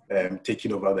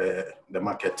taking over the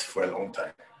market for a long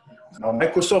time. Now,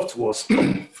 Microsoft was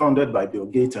founded by Bill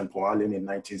Gates and Paul Allen in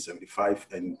 1975,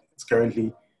 and it's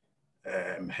currently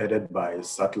headed by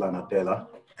Satya Nadella.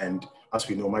 And as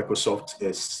we know, Microsoft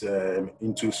is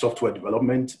into software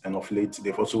development, and of late,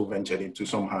 they've also ventured into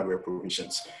some hardware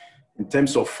provisions. In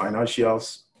terms of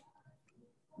financials,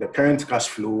 the current cash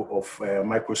flow of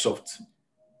Microsoft,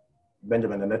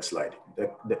 Benjamin, the next slide.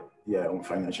 On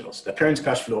financials. The current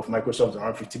cash flow of Microsoft is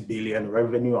around 50 billion,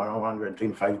 revenue around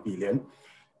 125 billion.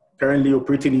 Currently,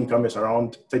 operating income is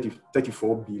around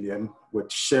 34 billion,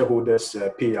 with shareholders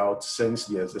payout since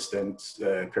the existence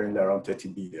currently around 30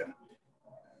 billion.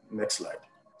 Next slide.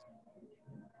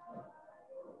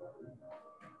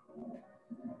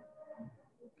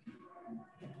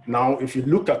 Now, if you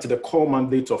look at the core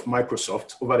mandate of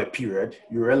Microsoft over the period,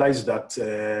 you realize that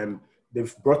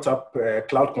they've brought up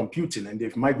cloud computing, and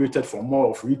they've migrated from more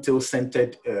of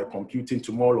retail-centered computing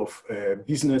to more of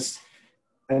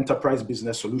enterprise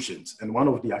business solutions. And one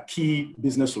of their key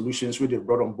business solutions which they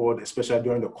brought on board, especially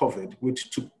during the COVID, which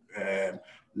took a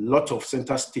lot of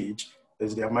center stage,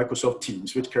 is their Microsoft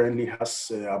Teams, which currently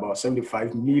has about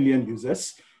 75 million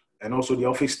users, and also the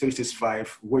Office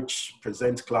 365, which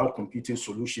presents cloud computing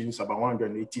solutions, about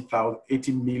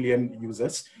 180 million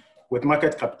users, with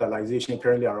market capitalization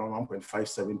currently around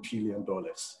 $1.57 trillion.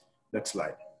 Next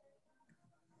slide.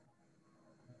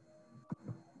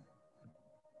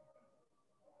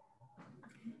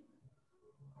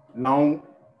 Now,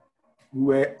 we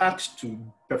were asked to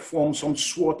perform some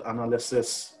SWOT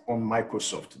analysis on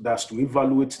Microsoft. That's to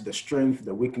evaluate the strength,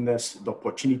 the weakness, the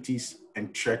opportunities,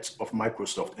 and threats of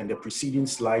Microsoft. And the preceding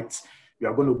slides, we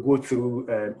are going to go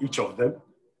through each of them.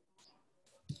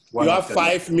 You have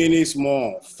 5 minutes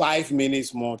more, 5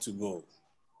 minutes more to go.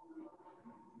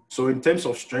 So in terms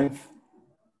of strength,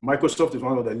 Microsoft is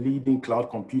one of the leading cloud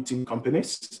computing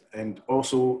companies, and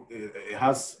also it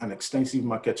has an extensive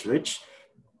market reach.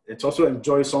 It also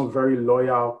enjoys some very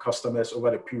loyal customers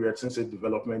over the period since its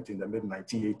development in the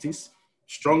mid-1980s,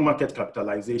 strong market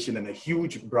capitalization, and a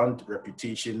huge brand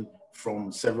reputation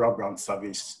from several brand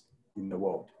surveys in the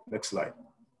world. Next slide.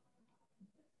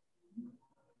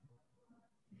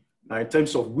 Now, in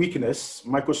terms of weakness,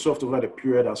 Microsoft over the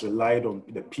period has relied on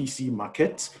the PC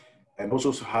market, and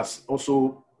also has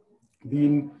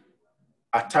been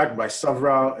attacked by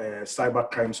several cyber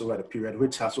crimes over the period,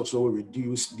 which has also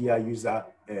reduced their user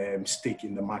stake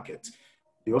in the market.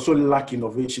 They also lack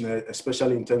innovation,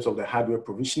 especially in terms of the hardware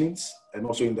provisionings and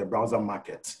also in the browser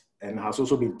market, and has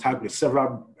also been tagged with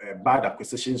several bad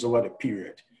acquisitions over the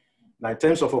period. Now, in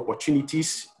terms of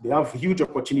opportunities, they have huge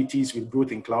opportunities with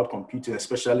growth in cloud computing,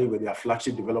 especially with their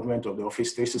flagship development of the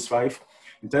Office 365.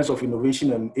 In terms of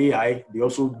innovation and AI, they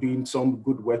also doing some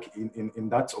good work in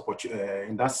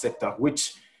that sector,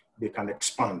 which they can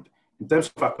expand. In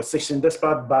terms of acquisition,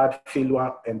 despite bad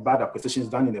failure and bad acquisitions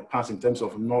done in the past in terms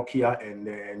of Nokia and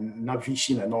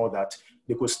Navision and all that,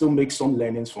 they could still make some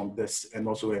learnings from this and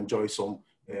also enjoy some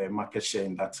market share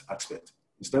in that aspect.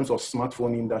 In terms of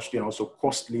smartphone industry and also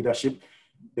cost leadership,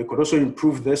 they could also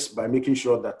improve this by making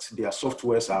sure that their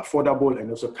softwares are affordable and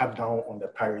also cut down on the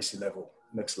piracy level.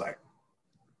 Next slide.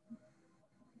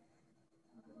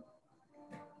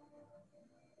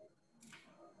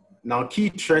 Now, key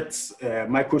threats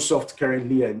Microsoft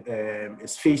currently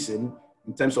is facing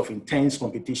in terms of intense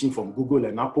competition from Google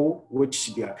and Apple,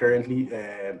 which they are currently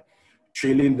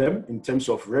trailing them in terms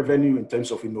of revenue, in terms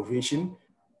of innovation.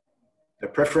 The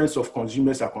preference of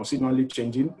consumers are constantly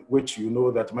changing, which you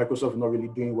know that Microsoft is not really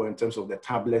doing well in terms of the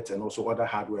tablet and also other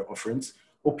hardware offerings.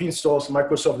 Open source,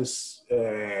 Microsoft is,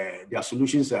 their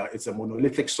solutions it's a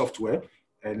monolithic software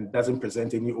and doesn't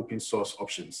present any open source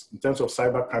options. In terms of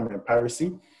cybercrime and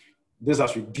piracy, this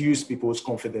has reduced people's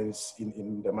confidence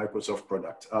in the Microsoft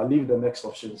product. I'll leave the next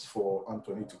options for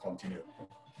Anthony to continue.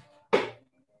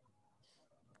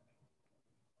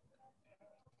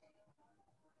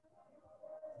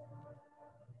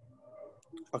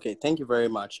 Okay, thank you very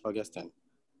much, Augustine.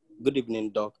 Good evening,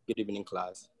 Doc. Good evening,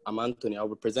 class. I'm Anthony. I'll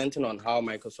be presenting on how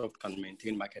Microsoft can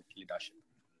maintain market leadership.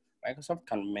 Microsoft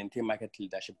can maintain market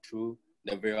leadership through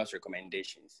the various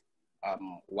recommendations.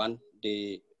 One,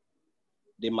 they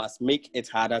must make it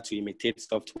harder to imitate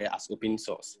software as open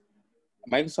source.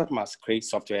 Microsoft must create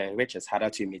software which is harder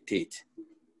to imitate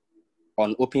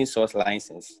on open source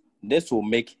license. This will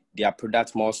make their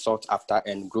product more sought after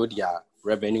and grow their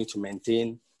revenue to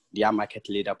maintain their market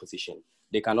leader position.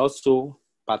 They can also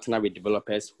partner with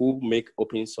developers who make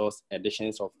open source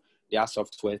editions of their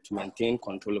software to maintain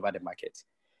control over the market.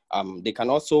 They can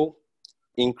also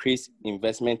increase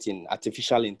investment in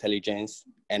artificial intelligence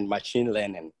and machine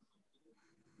learning.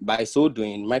 By so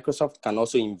doing, Microsoft can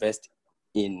also invest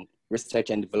in research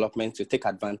and development to take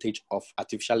advantage of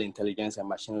artificial intelligence and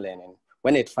machine learning.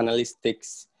 When it finally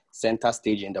takes center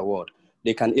stage in the world,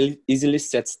 they can easily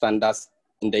set standards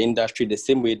in the industry the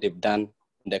same way they've done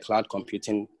in the cloud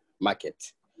computing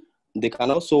market. They can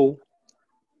also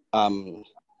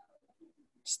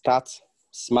start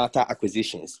smarter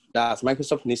acquisitions. Thus,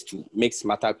 Microsoft needs to make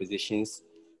smarter acquisitions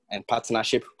and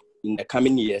partnership in the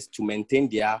coming years to maintain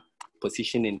their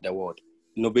position in the world.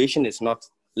 Innovation is not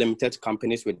limited to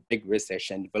companies with big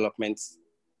research and development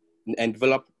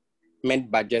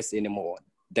budgets anymore.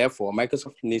 Therefore,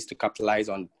 Microsoft needs to capitalize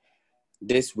on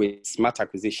this with smart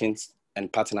acquisitions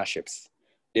and partnerships.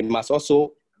 They must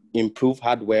also improve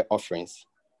hardware offerings.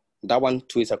 That one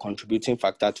too is a contributing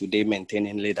factor to their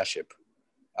maintaining leadership.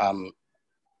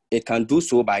 It can do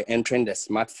so by entering the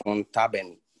smartphone,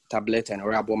 tablet, and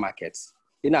wearable markets.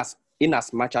 In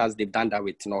as much as they've done that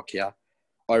with Nokia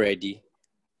already,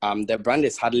 the brand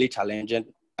is hardly challenged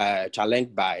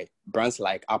by brands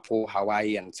like Apple,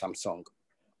 Huawei, and Samsung.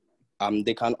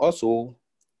 They can also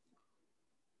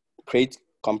create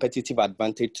competitive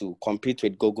advantage to compete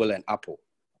with Google and Apple.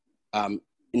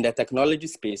 In the technology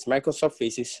space, Microsoft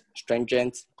faces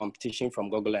stringent competition from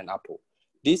Google and Apple.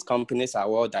 These companies are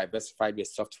well diversified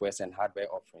with softwares and hardware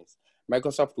offerings.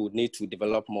 Microsoft would need to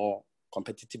develop more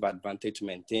competitive advantage to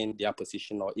maintain their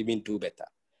position or even do better.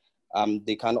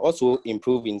 They can also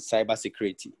improve in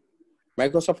cybersecurity.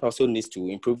 Microsoft also needs to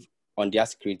improve on their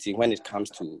security when it comes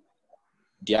to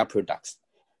their products.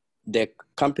 The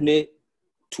company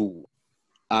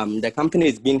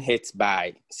is being hit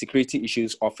by security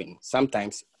issues often.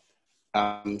 Sometimes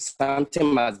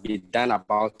something must be done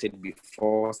about it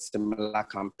before similar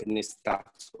companies start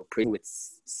operating with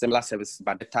similar services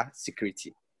but better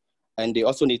security. And they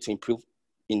also need to improve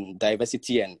in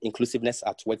diversity and inclusiveness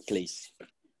at workplace.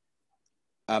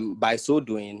 By so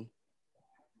doing,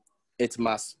 it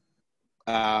must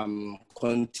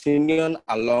continue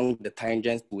along the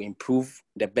tangents to improve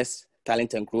the best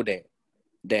talent and grow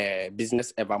the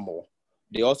business evermore.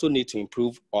 They also need to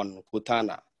improve on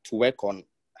Cortana to work on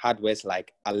hardwares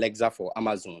like Alexa for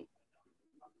Amazon.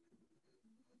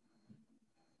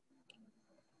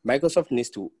 Microsoft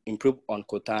needs to improve on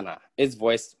Cortana, its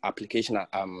voice application,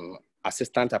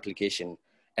 assistant application,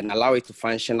 and allow it to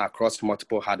function across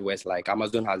multiple hardwares like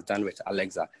Amazon has done with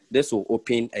Alexa. This will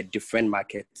open a different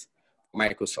market for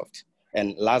Microsoft.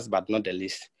 And last but not the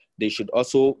least, they should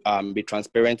also be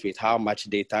transparent with how much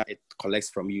data it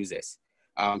collects from users.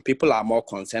 People are more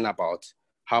concerned about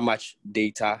how much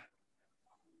data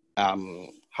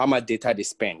they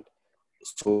spend.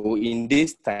 So in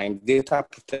this time, data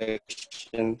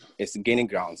protection is gaining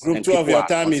grounds. Group 12, your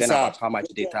time is up. How much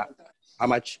data,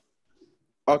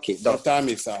 okay. Your time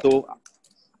is up. So,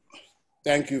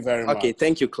 thank you very much. Okay,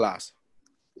 thank you, class.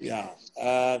 Yeah,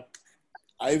 I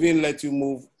even let you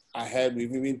move ahead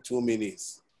with even 2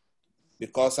 minutes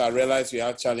because I realized you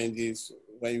had challenges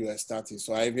when you were starting.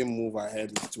 So I even move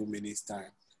ahead with 2 minutes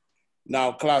time.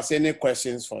 Now, class, any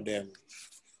questions for them?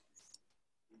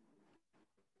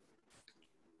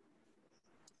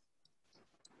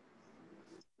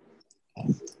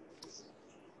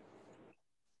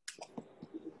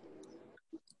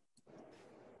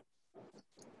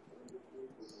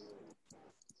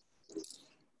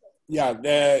 Yeah,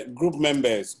 the group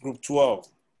members, group 12.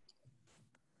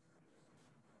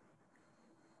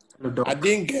 I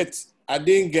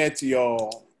didn't get your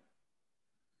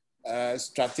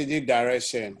strategic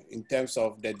direction in terms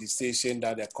of the decision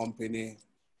that the company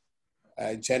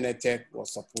Genetech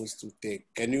was supposed to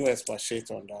take. Can you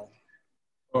expatiate on that?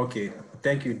 Okay,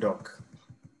 thank you, Doc.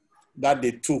 That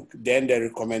they took, then the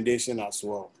recommendation as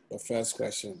well. The first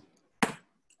question.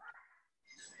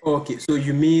 Okay, so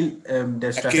you mean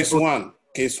the strategy?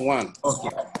 Case one.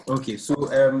 Okay. So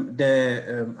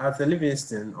Arthur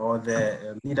Livingston or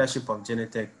the leadership of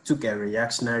Genetech took a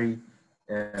reactionary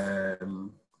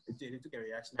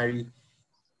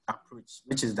approach,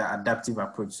 which is the adaptive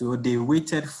approach. So they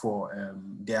waited for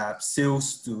their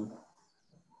sales to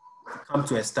come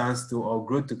to a standstill or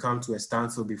growth to come to a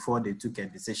standstill before they took a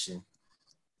decision.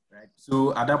 Right.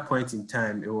 So at that point in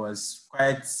time, it was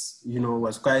quite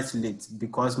late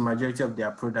because majority of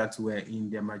their products were in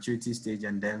their maturity stage,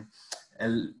 and then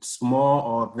a small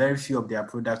or very few of their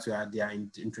products were at their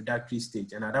introductory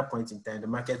stage. And at that point in time, the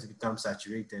market becomes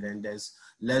saturated and there's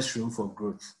less room for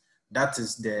growth. That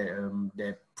is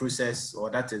the process, or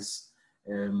that is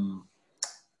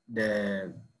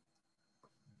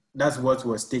that's what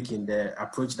was taken, the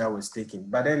approach that was taken.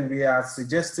 But then we are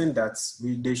suggesting that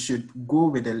they should go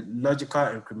with a logical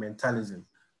incrementalism.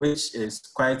 which is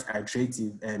quite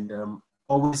iterative and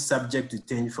always subject to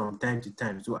change from time to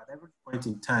time. So at every point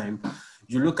in time,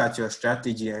 you look at your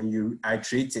strategy and you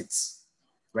iterate it,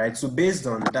 right? So based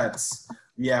on that,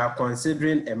 we are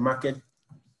considering a market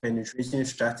penetration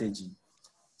strategy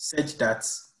such that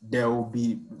there will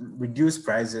be reduced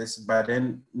prices, but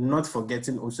then not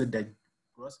forgetting also the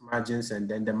gross margins and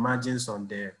then the margins on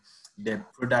the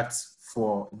products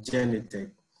for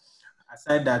Genetech.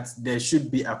 Aside that, there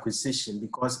should be acquisition,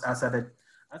 because as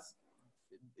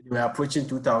we are approaching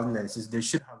 2006, they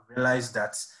should have realized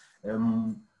that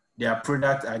their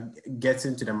product are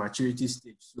getting to the maturity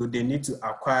stage. So they need to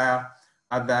acquire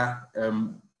other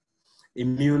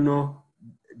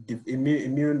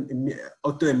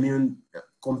autoimmune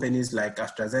companies like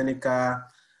AstraZeneca,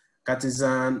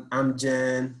 Catizan,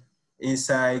 Amgen,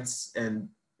 Insights, and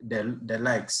the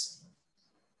likes.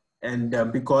 And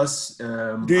because...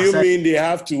 do you mean they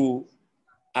have to,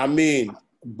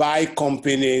 buy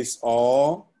companies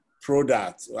or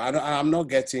products? I'm not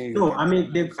getting you. No, I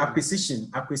mean the acquisition,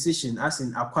 as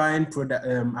in acquiring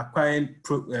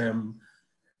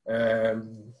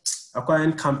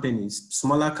acquiring companies,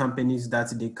 smaller companies that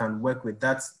they can work with,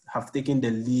 that have taken the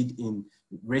lead in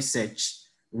research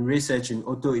in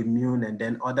autoimmune and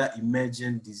then other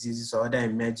emerging diseases or other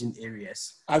emerging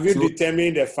areas. Have you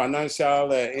determined the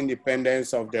financial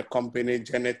independence of the company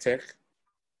Genetech?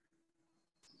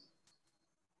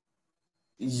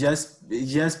 Yes,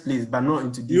 please, but not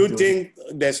into detail. You think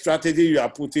the strategy you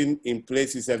are putting in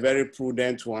place is a very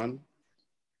prudent one?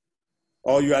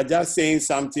 Or you are just saying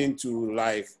something to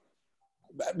like,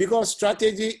 because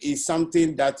strategy is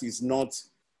something that is not,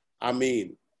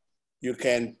 you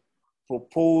can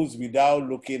propose without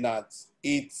looking at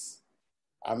its,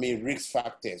 risk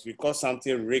factors, because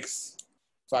something risk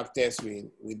factors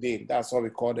within. That's what we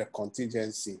call the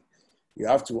contingency. You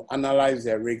have to analyze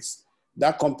the risks.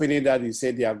 That company that you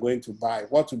said they are going to buy,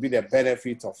 what will be the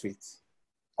benefit of it?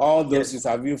 All those things,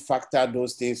 have you factored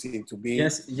those things into being?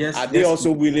 Yes. Are they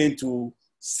also willing to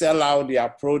sell out their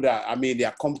product,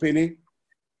 their company?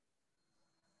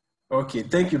 Okay,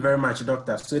 thank you very much,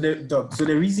 Doctor. So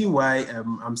the reason why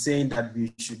I'm saying that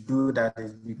we should do that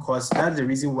is because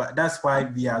that's why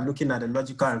we are looking at the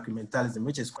logical incrementalism,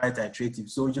 which is quite iterative.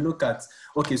 So you look at,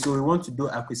 okay, so we want to do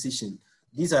acquisition.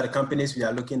 These are the companies we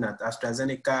are looking at: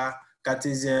 AstraZeneca,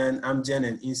 Catizan, Amgen,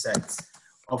 and Insights.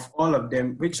 Of all of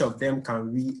them, which of them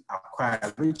can we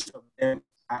acquire? Which of them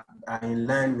are in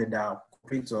line with our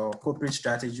corporate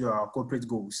strategy or our corporate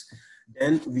goals?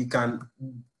 Then we can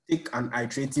take an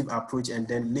iterative approach and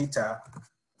then later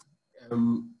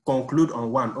conclude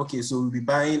on one. Okay, so we'll be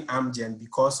buying Amgen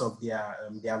because of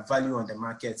their value on the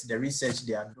market, the research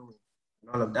they are doing, and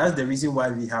all of that. That's the reason why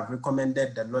we have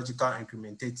recommended the logical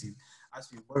incrementative, as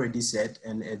we've already said,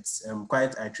 and it's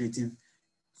quite iterative.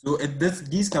 So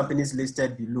these companies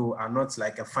listed below are not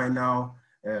like a final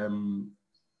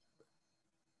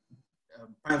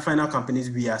companies.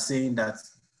 We are saying that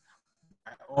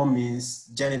by all means,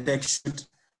 Genetech should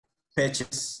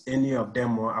purchase any of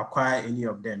them or acquire any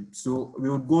of them. So we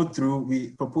would go through,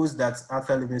 we propose that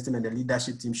Arthur Livingston and the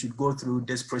leadership team should go through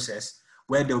this process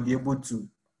where they'll be able to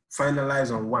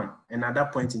finalize on one. And at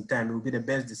that point in time, it will be the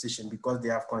best decision because they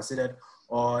have considered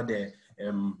all the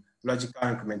logical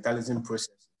incrementalism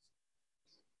process.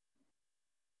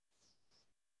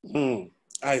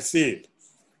 I see.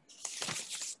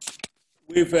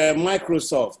 With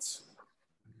Microsoft,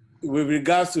 with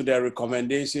regards to the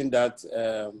recommendation that,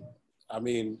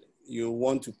 you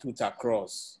want to put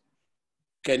across,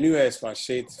 can you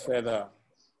expatiate further?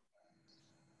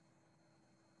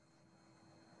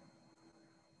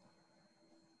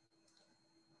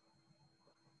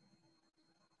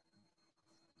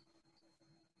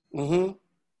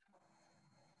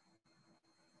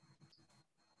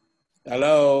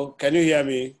 Hello, can you hear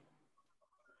me?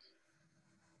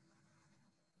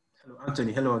 Hello,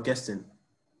 Anthony. Hello, Augustine.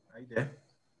 Are you there?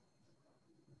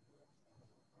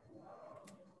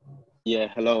 Yeah,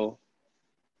 hello.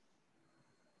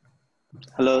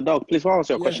 Hello, Doc. Please, what was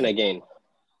your question again?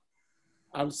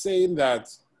 I'm saying that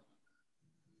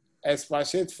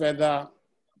expatiate further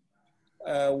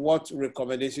what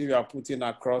recommendation you are putting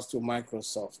across to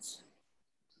Microsoft.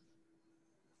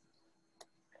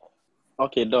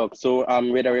 Okay, Doc. So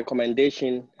with a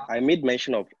recommendation, I made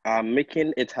mention of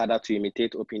making it harder to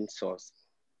imitate open source.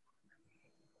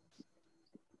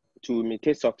 To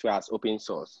imitate software as open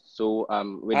source. So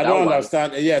with I don't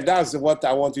understand. Yeah, that's what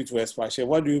I want you to expatiate.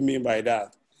 What do you mean by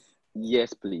that?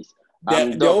 Yes, please.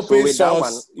 The Doc, open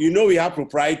source, we have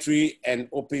proprietary and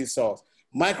open source.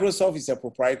 Microsoft is a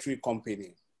proprietary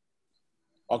company.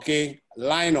 Okay,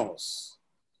 Linux.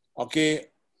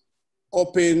 Okay,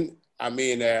 open,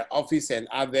 Office and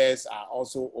others are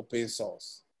also open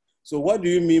source. So what do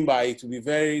you mean by it will be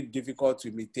very difficult to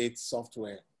imitate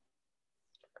software?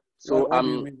 So, what do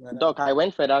you mean by that? Doc, I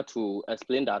went further to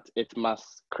explain that it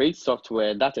must create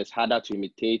software that is harder to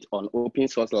imitate on open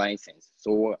source license.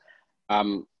 So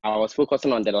I was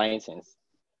focusing on the license.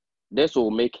 This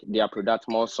will make their product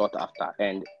more sought after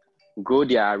and grow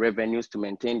their revenues to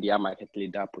maintain their market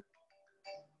leader.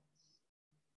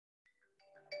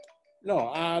 No,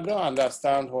 I don't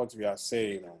understand what we are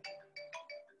saying.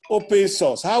 Open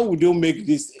source, how would you make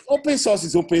this? Open source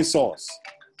is open source.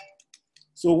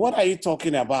 So what are you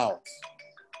talking about?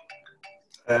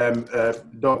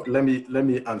 Doc, let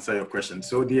me answer your question.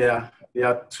 So there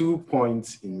are 2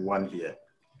 points in one here.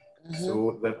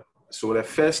 So the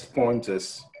first point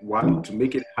is, one, to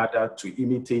make it harder to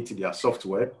imitate their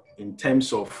software in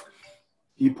terms of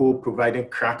people providing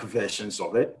crack versions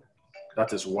of it.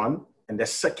 That is one. And the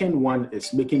second one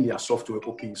is making their software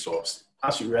open source.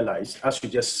 As you realize, as you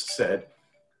just said,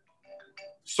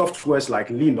 softwares like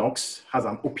Linux has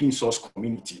an open source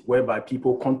community whereby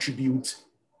people contribute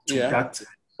to that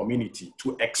community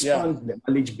to expand the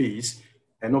knowledge base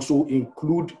and also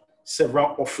include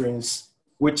several offerings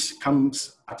which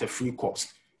comes at a free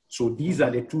cost. So these are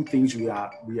the two things we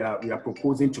are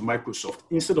proposing to Microsoft.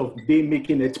 Instead of they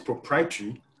making it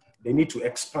proprietary, they need to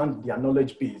expand their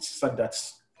knowledge base so that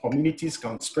communities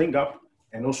can spring up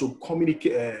and also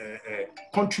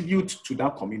contribute to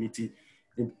that community,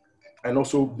 and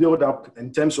also build up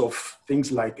in terms of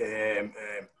things like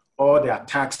all the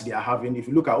attacks they are having. If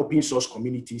you look at open source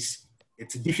communities,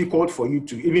 it's difficult for you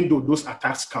to, even though those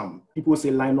attacks come, people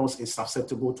say Linux is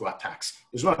susceptible to attacks.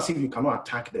 It's not as if you cannot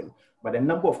attack them, but the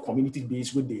number of community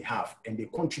base which they have and they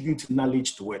contribute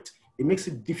knowledge to it, it makes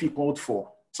it difficult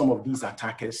for some of these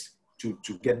attackers to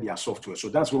get their software. So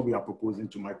that's what we are proposing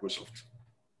to Microsoft.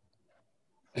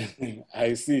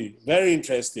 I see. Very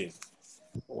interesting.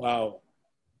 Wow.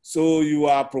 So you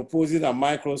are proposing that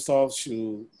Microsoft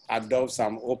should adopt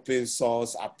some open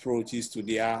source approaches to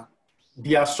their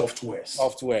software.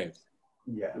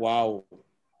 Yeah. Wow.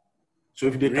 So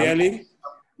if they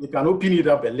can open it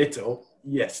up a little,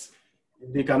 yes.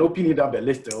 If they can open it up a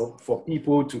little for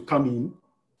people to come in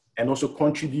and also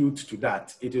contribute to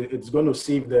that, it's going to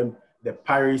save them the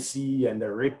piracy and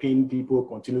the ripping people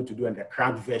continue to do and the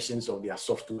cracked versions of their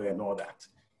software and all that.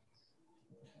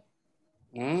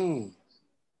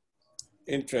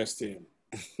 Interesting.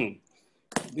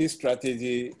 This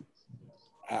strategy,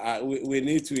 we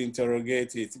need to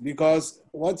interrogate it, because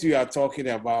what you are talking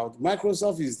about,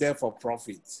 Microsoft is there for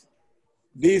profit.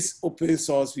 These open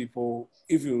source people,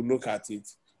 if you look at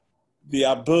it, they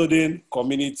are building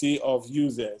community of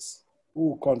users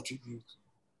who contribute.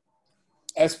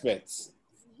 Experts.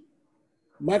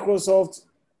 Microsoft's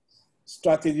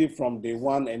strategy from day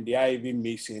one and the IV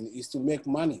mission is to make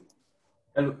money.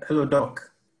 Hello, Doc.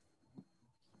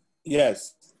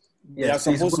 Yes. They are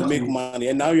supposed to make money.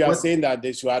 And now you are saying that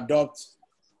they should adopt,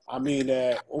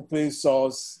 open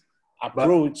source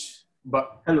approach.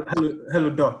 But hello,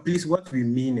 Doc. Please, what we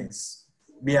mean is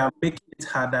we are making it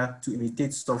harder to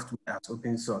imitate software as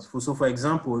open source. So, for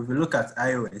example, if you look at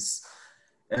iOS,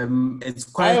 it's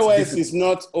quite iOS difficult. is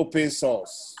not open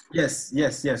source. Yes,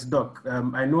 Doc.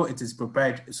 I know it is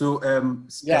proprietary. So,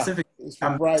 specifically, it's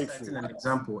proprietary. I'm citing an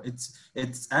example.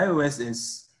 It's iOS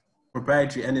is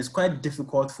proprietary, and it's quite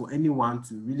difficult for anyone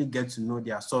to really get to know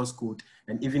their source code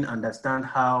and even understand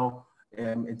how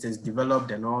it is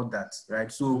developed and all that,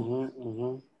 right? So,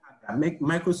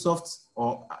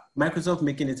 Microsoft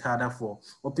making it harder for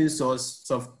open source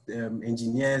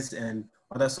engineers and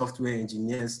other software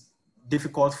engineers,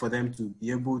 difficult for them to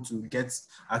be able to get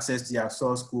access to their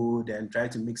source code and try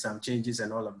to make some changes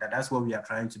and all of that. That's what we are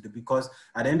trying to do, because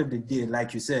at the end of the day,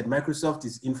 like you said, Microsoft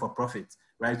is in for profit,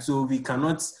 right? So we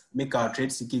cannot make our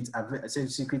trade secrets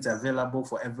available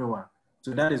for everyone.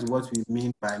 So that is what we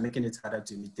mean by making it harder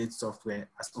to imitate software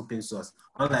as open source.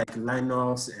 Unlike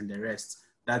Linux and the rest,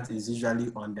 that is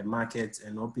usually on the market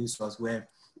and open source where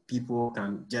people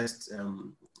can just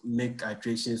make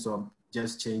iterations or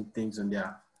just change things on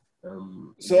their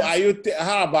So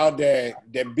how about the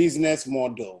business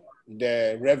model,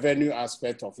 the revenue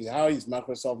aspect of it? How is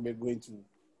Microsoft going to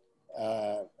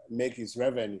make its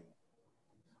revenue?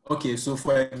 Okay, so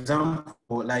for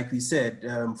example, like we said,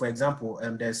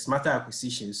 there's smarter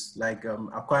acquisitions, like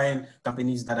acquiring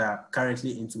companies that are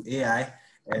currently into AI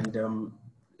and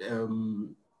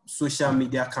social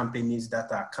media companies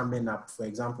that are coming up, for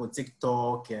example,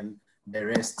 TikTok and the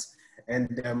rest.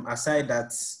 And aside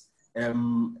that,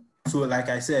 so like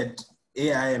I said,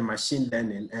 AI and machine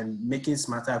learning and making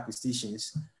smarter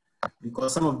acquisitions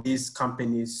because some of these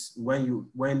companies, when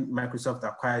Microsoft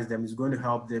acquires them, is going to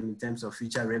help them in terms of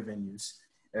future revenues.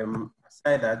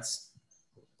 Aside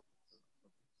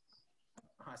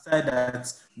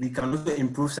that, we can also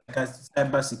improve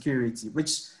cyber security,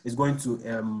 which is going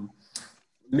to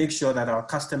make sure that our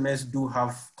customers do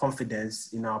have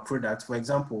confidence in our product. For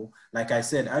example, like I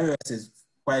said, iOS is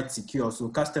quite secure, so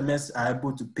customers are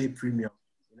able to pay premium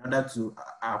in order to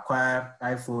acquire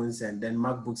iPhones and then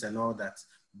MacBooks and all that.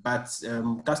 But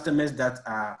customers that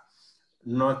are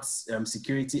not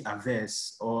security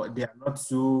averse, or they are not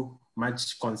so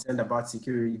much concerned about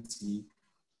security,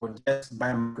 or just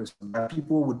buy Microsoft, but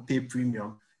people would pay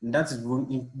premium, and that is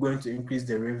going to increase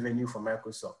the revenue for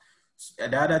Microsoft.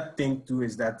 The other thing too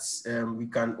is that we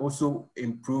can also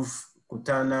improve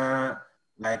Cortana,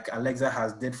 like Alexa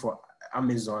has did for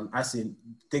Amazon, as in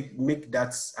make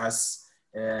that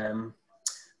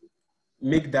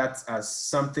as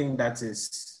something that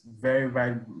is very,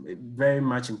 very, very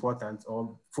much important,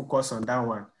 or focus on that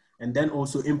one. And then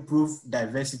also improve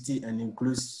diversity and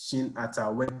inclusion at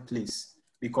our workplace.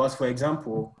 Because, for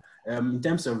example, in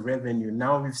terms of revenue,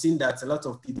 now we've seen that a lot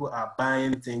of people are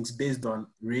buying things based on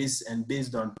race and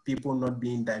based on people not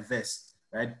being diverse,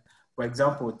 right? For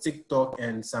example, TikTok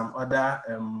and some other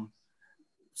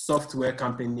software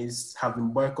companies have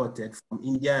been boycotted from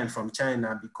India and from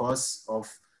China because of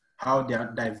how they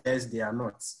are diverse they are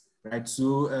not, right?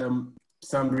 So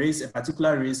some race, a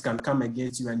particular race can come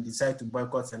against you and decide to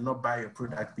boycott and not buy your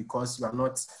product because you are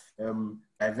not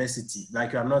diversity,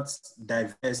 like you are not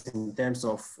diverse in terms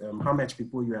of how much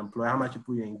people you employ, how much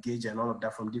people you engage, and all of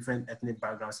that from different ethnic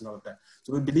backgrounds and all of that.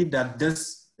 So we believe that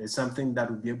this is something that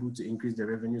will be able to increase the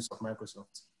revenues of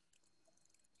Microsoft.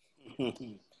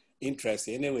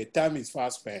 Interesting. Anyway, time is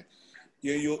fast spent.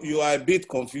 You are a bit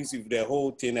confused with the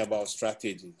whole thing about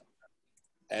strategy.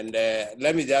 And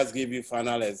let me just give you a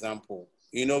final example.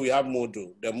 You know, we have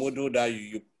Moodle. The Moodle that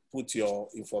you put your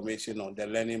information on, the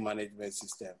learning management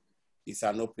system, is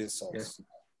an open source. Yes.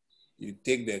 You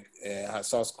take the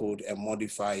source code and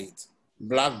modify it.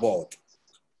 Blackboard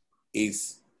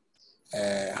is,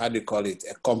 how do you call it,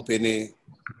 a company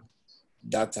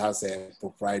that has a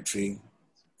proprietary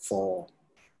for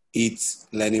its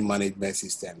learning management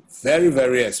system. Very,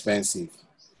 very expensive.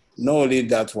 Not only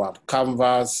that one,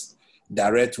 Canvas,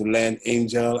 Direct to Learn,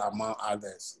 Angel, among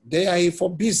others. They are in for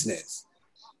business.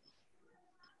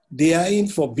 They are in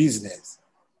for business.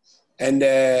 And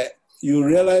you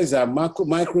realize that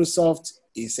Microsoft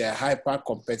is a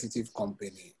hyper-competitive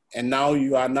company. And now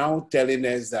you are now telling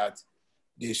us that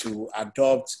they should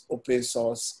adopt open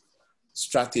source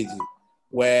strategy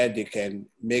where they can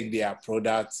make their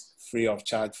products free of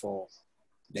charge for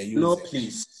the users. No,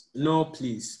 please. No,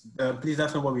 please. Please,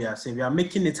 that's not what we are saying. We are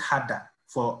making it harder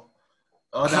for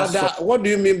others. Harder? What do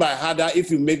you mean by harder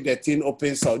if you make the thing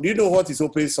open source? Do you know what is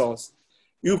open source?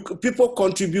 People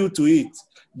contribute to it.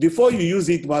 Before you use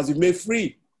it, it must be made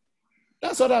free.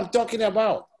 That's what I'm talking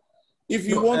about. If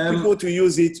you want people to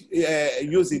use it,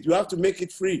 you have to make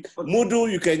it free.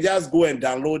 Moodle, you can just go and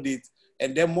download it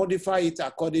and then modify it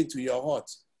according to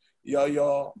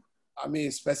your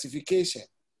specification.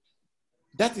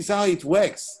 That is how it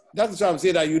works. That's why I'm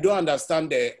saying that you don't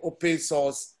understand the open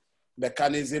source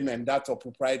mechanism and that of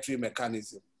proprietary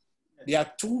mechanism. They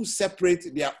are two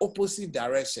separate, they are opposite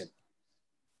direction.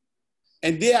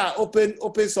 And they are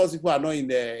open source people are not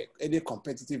in any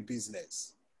competitive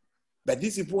business. But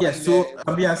these people are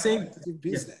in we are saying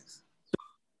business.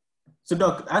 So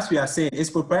Doc, as we are saying, it's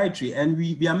proprietary and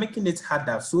we are making it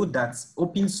harder so that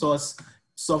open source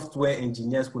software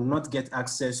engineers will not get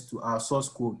access to our source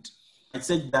code. I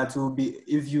said that will be,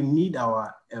 if you need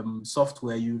our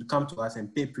software, you would come to us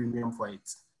and pay premium for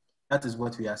it. That is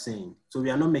what we are saying. So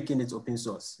we are not making it open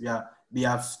source. We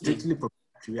are strictly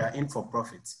proprietary. We are in for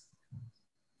profit.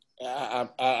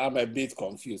 I'm a bit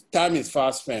confused. Time is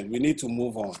fast spent. We need to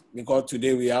move on because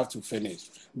today we have to finish.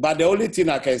 But the only thing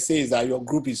I can say is that your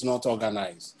group is not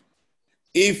organized.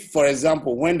 If, for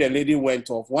example, when the lady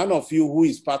went off, one of you who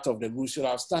is part of the group should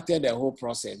have started the whole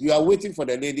process. You are waiting for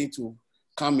the lady to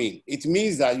come in. It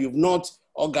means that you've not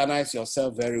organized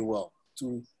yourself very well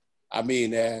to,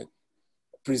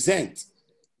 present.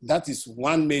 That is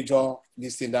one major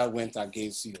thing that went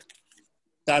against you.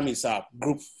 Time is up.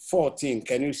 Group 14,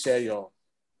 can you share your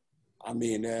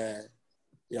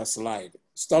slide?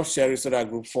 Stop sharing so that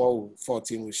group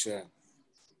 14 will share.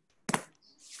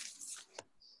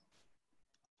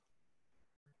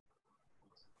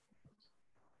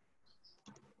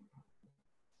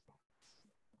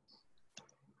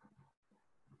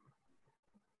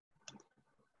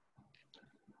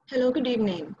 Hello, good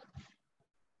evening.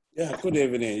 Yeah, good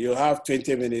evening. You have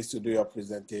 20 minutes to do your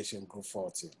presentation, Group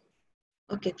 14.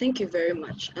 Okay, thank you very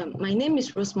much. My name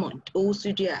is Rosemont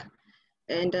Owusudia,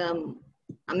 and I'm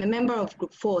a member of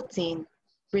Group 14.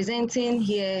 Presenting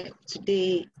here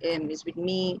today is with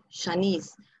me,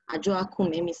 Shanice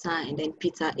Ajoakum Emisa, and then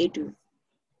Peter Edu.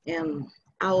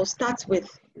 I'll start with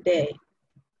the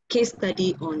case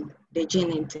study on the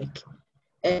Genentech.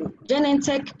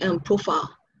 Genentech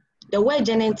profile. The word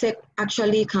Genentech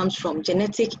actually comes from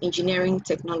genetic engineering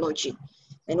technology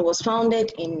and was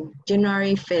founded in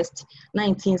January 1st,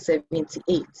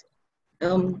 1978.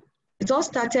 It all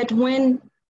started when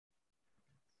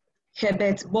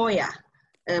Herbert Boyer,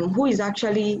 who is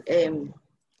actually a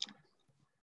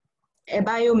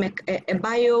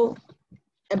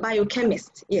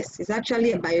biochemist, yes, he's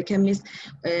actually a biochemist,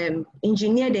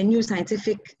 engineered a new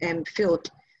scientific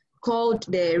field called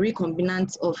the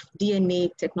recombinant of DNA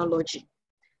technology.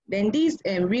 Then these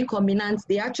recombinants,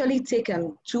 they actually take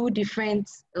two different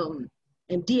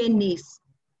DNAs,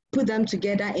 put them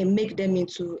together and make them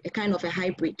into a kind of a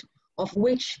hybrid, of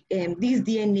which these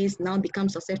DNAs now become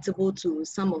susceptible to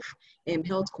some of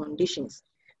health conditions.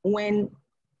 When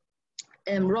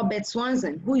Robert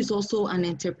Swanson, who is also an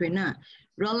entrepreneur,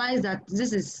 realized that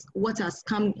this is what has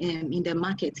come in the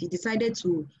market, he decided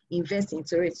to invest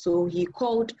into it. So he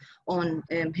called on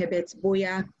Herbert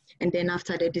Boyer, and then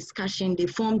after the discussion, they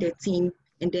formed a team,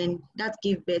 and then that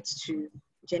gave birth to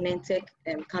Genentech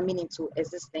coming into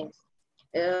existence.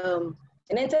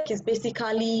 Genentech is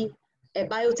basically a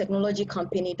biotechnology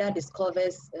company that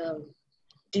discovers,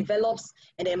 develops,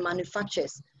 and then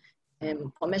manufactures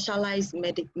commercialized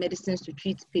medicines to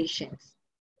treat patients.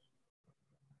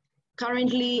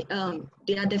 Currently,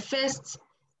 they are the first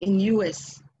in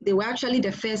US. They were actually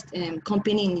the first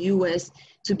company in US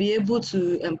to be able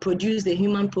to produce the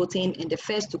human protein and the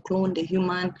first to clone the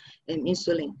human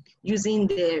insulin using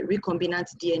the recombinant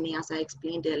DNA, as I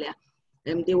explained earlier.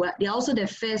 They are also the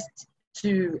first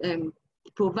to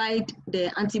provide the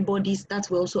antibodies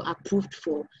that were also approved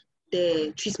for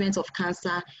the treatment of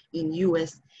cancer in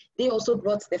US. They also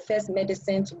brought the first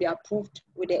medicine to be approved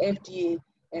with the FDA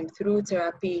through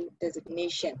therapy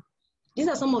designation. These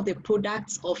are some of the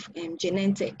products of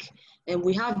Genentech. And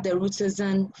we have the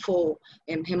Rutazan for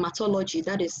hematology,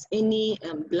 that is any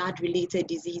blood-related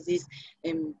diseases.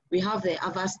 We have the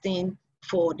Avastin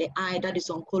for the eye, that is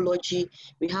oncology.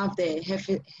 We have the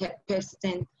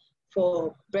Herceptin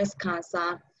for breast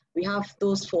cancer. We have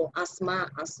those for asthma,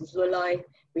 as Zoloi.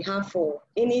 We have for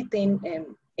anything,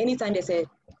 anytime there's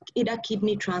either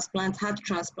kidney transplant, heart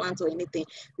transplant, or anything,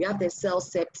 we have the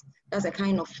Cellcept. That's a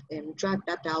kind of drug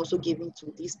that are also given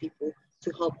to these people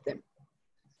to help them.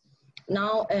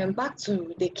 Now, back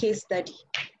to the case study.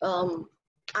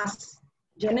 As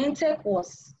Genentech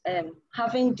was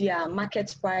having their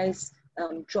market price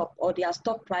drop, or their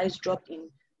stock price drop in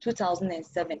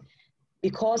 2007,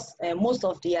 because most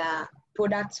of their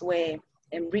products were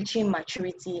reaching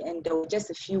maturity and there were just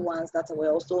a few ones that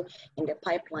were also in the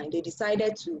pipeline, they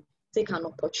decided to take an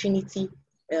opportunity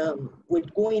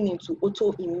with going into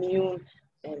autoimmune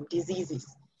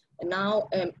diseases. And now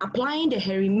applying the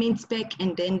Harry-Mint-Beck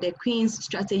and then the Queen's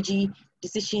strategy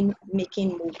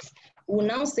decision-making moves. We'll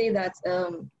now say that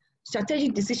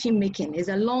strategic decision-making is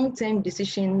a long-term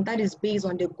decision that is based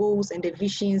on the goals and the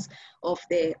visions of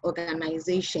the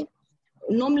organization.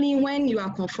 Normally, when you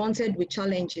are confronted with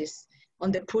challenges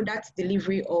on the product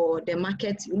delivery or the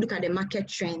market, you look at the market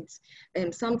trends,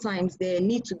 sometimes there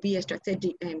needs to be a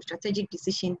strategic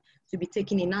decision to be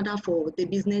taken in order for the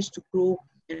business to grow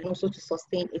and also to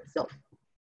sustain itself.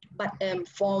 But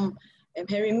from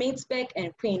Harry-Mint-Beck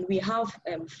and Queen, we have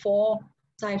 4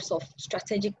 types of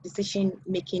strategic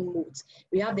decision-making modes.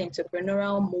 We have the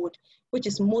entrepreneurial mode, which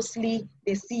is mostly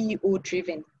the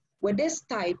CEO-driven. With this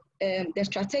type, the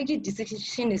strategic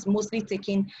decision is mostly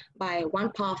taken by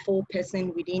one powerful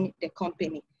person within the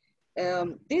company.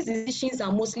 These decisions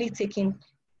are mostly taken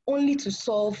only to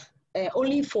solve,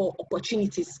 only for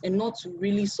opportunities and not to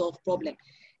really solve problems.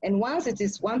 And once it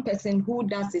is one person who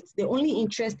does it, the only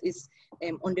interest is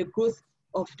on the growth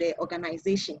of the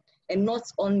organization and not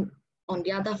on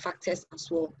the other factors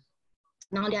as well.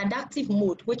 Now the adaptive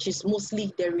mode, which is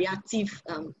mostly the reactive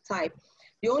type,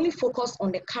 they only focus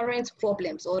on the current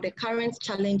problems or the current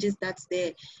challenges that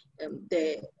the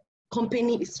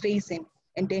company is facing,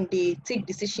 and then they take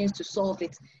decisions to solve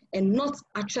it and not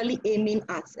actually aiming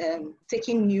at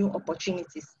taking new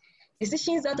opportunities.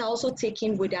 Decisions that are also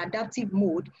taken with the adaptive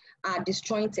mode are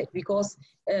disjointed because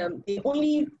they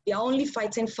are only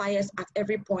fighting fires at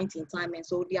every point in time, and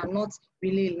so they are not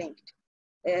really linked.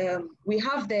 We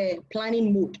have the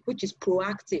planning mode, which is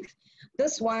proactive.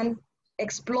 This one,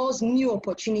 explores new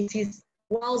opportunities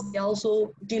whilst they're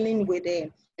also dealing with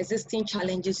the existing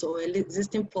challenges or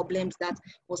existing problems that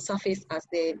will surface as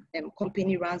the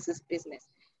company runs its business.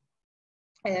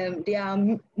 They are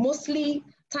mostly,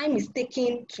 time is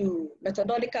taken to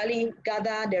methodically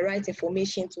gather the right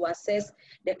information to assess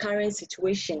the current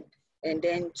situation, and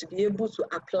then to be able to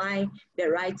apply the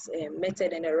right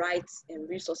method and the right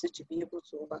resources to be able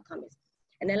to overcome it.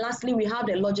 And then lastly, we have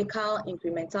the logical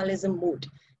incrementalism mode.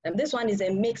 And this one is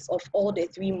a mix of all the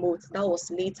three modes that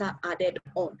was later added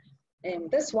on.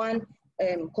 And this one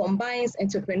combines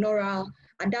entrepreneurial,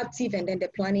 adaptive, and then the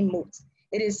planning modes.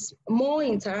 It is more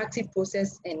interactive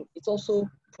process, and it also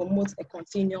promotes a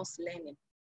continuous learning.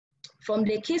 From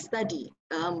the case study,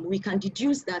 we can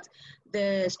deduce that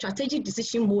the strategic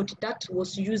decision mode that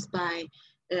was used by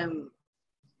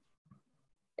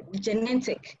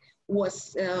Genentech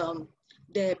was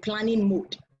the planning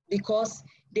mode, because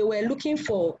they were looking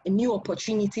for new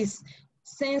opportunities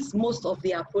since most of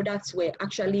their products were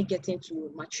actually getting to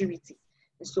maturity.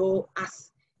 So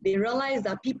as they realized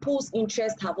that people's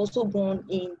interests have also gone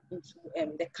into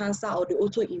the cancer or the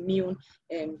autoimmune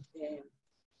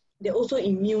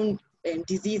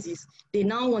diseases, they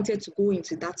now wanted to go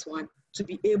into that one to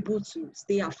be able to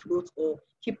stay afloat or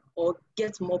keep or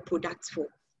get more products for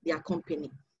their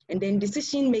company. And then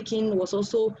decision making was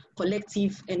also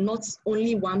collective and not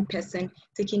only one person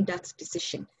taking that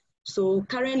decision. So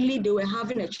currently they were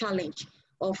having a challenge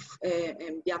of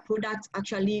their product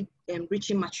actually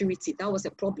reaching maturity. That was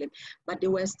a problem, but they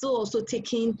were still also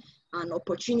taking an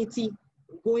opportunity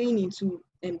going into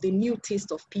the new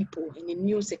taste of people and the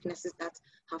new sicknesses that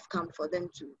have come for them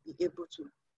to be able to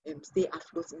stay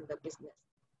afloat in the business.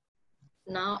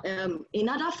 Now, in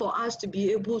order for us to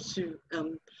be able to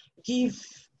give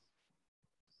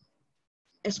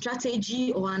a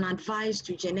strategy or an advice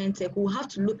to Genentech, we'll have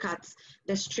to look at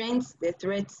the strengths, the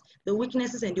threats, the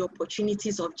weaknesses, and the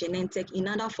opportunities of Genentech in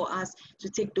order for us to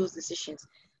take those decisions.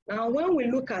 Now, when we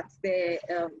look at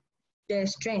their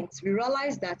strengths, we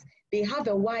realize that they have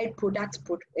a wide product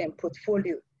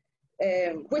portfolio,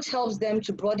 which helps them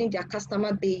to broaden their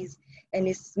customer base, and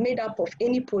is made up of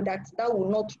any product that will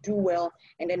not do well,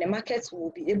 and then the markets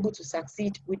will be able to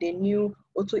succeed with the new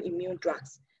autoimmune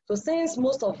drugs. So since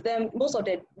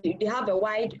they have a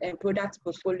wide product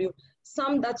portfolio,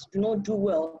 some that do not do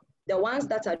well, the ones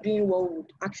that are doing well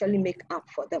would actually make up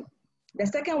for them. The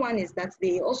second one is that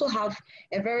they also have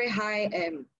a very high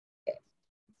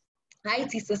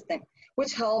IT system,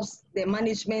 which helps the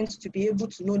management to be able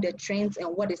to know the trends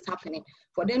and what is happening,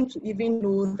 for them to even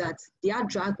know that their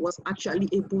drug was actually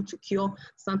able to cure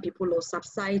some people or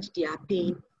subside their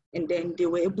pain, and then they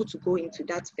were able to go into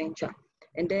that venture.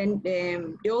 And then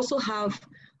they also have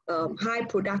high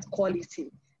product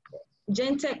quality.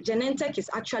 Genentech is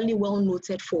actually well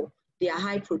noted for their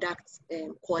high product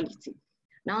quality.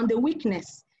 Now the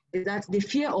weakness is that the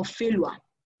fear of failure,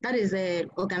 that is an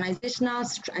organizational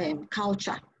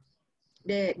culture.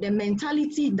 The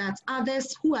mentality that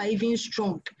others who are even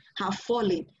strong have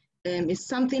fallen is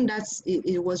something that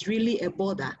it was really a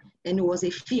bother, and it was a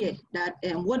fear that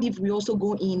what if we also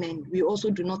go in and we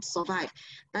also do not survive?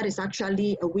 That is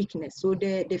actually a weakness. So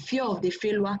the fear of the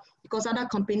failure, because other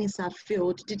companies have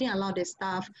failed, didn't allow the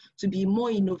staff to be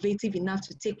more innovative enough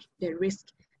to take the risk,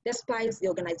 despite the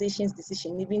organization's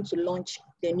decision even to launch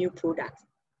the new product.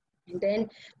 And then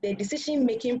the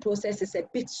decision-making process is a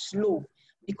bit slow,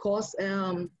 because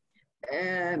the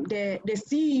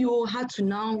CEO had to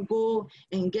now go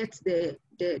and get the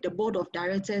board of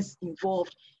directors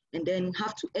involved, and then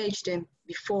have to urge them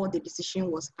before the decision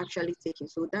was actually taken.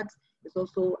 So that is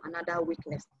also another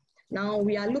weakness. Now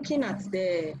we are looking at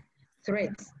the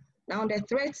threats. Now the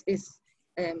threat is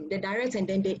the direct and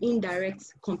then the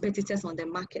indirect competitors on the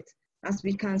market. As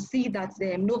we can see that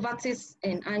the Novartis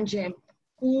and Amgen,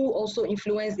 who also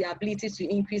influence the ability to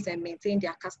increase and maintain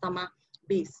their customer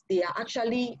base, they are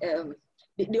actually,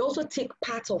 they also take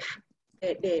part of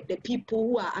the people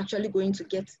who are actually going to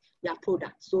get their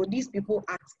product. So these people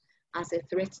act as a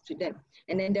threat to them.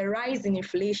 And then the rise in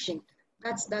inflation,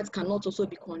 that cannot also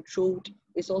be controlled,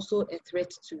 is also a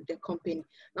threat to the company.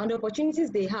 Now the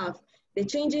opportunities they have, the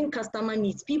changing customer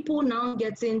needs, people now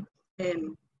getting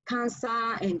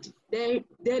cancer, and there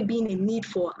being a need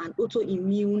for an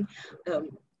autoimmune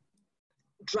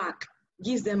drug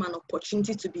gives them an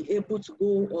opportunity to be able to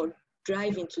go or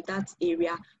drive into that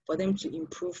area for them to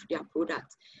improve their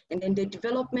product. And then the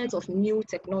development of new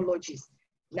technologies.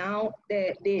 Now,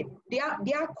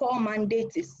 their core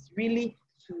mandate is really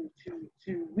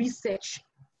to research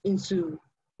into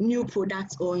new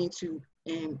products or into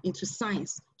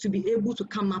science, to be able to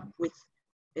come up with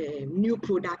new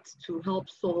products to help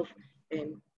solve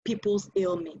people's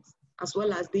ailments, as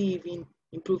well as they even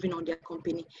improving on their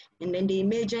company. And then the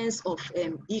emergence of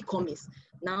e-commerce.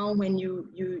 Now, when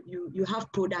you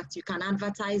have products, you can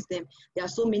advertise them. There are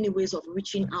so many ways of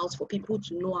reaching out for people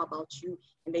to know about you,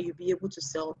 and then you'll be able to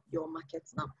sell your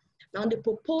markets now. Now, the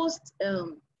proposed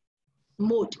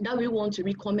mode that we want to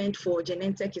recommend for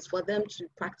Genentech is for them to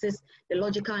practice the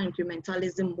logical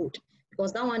incrementalism mode,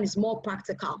 because that one is more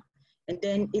practical. And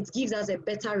then it gives us a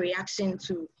better reaction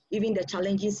to even the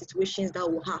challenging situations that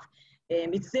we'll have.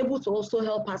 It's able to also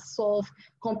help us solve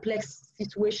complex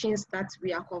situations that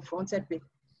we are confronted with.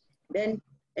 Then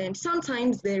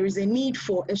sometimes there is a need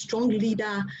for a strong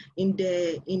leader in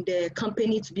the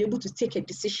company to be able to take a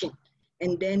decision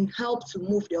and then help to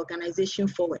move the organization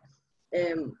forward.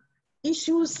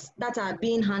 Issues that are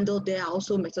being handled there are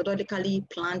also methodically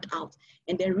planned out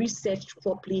and then researched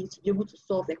properly to be able to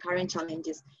solve the current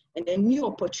challenges. And then new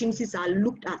opportunities are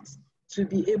looked at to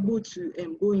be able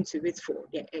to go into it for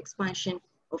the expansion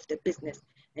of the business.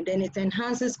 And then it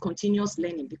enhances continuous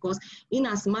learning, because in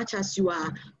as much as you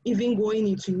are even going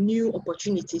into new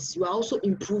opportunities, you are also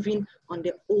improving on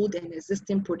the old and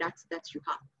existing products that you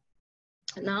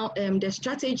have. Now, the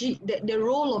strategy, the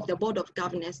role of the board of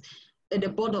governors, the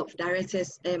board of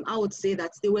directors, I would say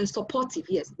that they were supportive.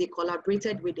 Yes, they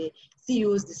collaborated with the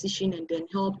CEO's decision and then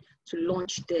helped to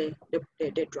launch the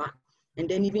drug. And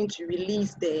then even to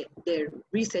release the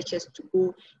researchers to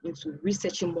go into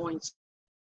researching more into.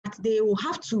 They will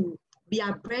have to be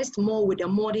abreast more with the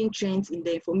modern trends in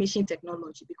the information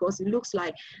technology, because it looks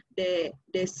like the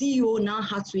CEO now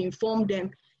had to inform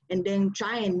them and then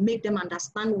try and make them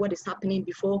understand what is happening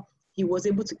before he was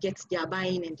able to get their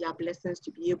buy-in and their blessings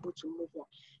to be able to move on.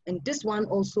 And this one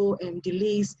also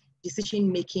delays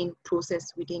decision-making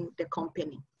process within the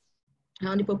company.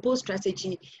 Now, the proposed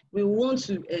strategy, we want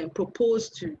to propose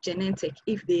to Genentech,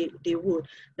 if they would,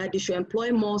 that they should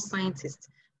employ more scientists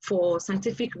for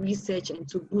scientific research and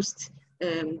to boost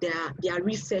their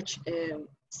research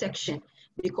section.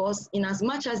 Because in as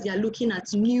much as they are looking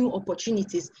at new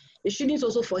opportunities, they shouldn't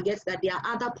also forget that there are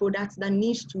other products that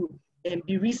needs to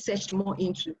be researched more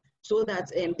into, so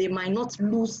that they might not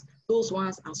lose those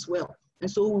ones as well.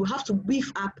 And so we'll have to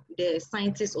beef up the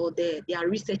scientists or their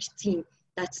research team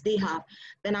that they have.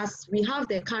 Then as we have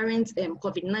the current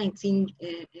COVID-19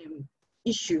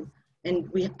 issue,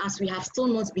 and as we have still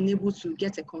not been able to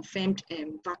get a confirmed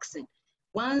vaccine,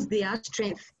 once their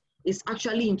strength is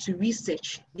actually into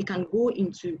research, they can go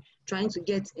into trying to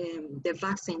get the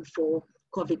vaccine for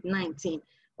COVID-19.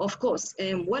 Of course,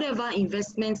 whatever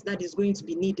investment that is going to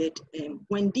be needed,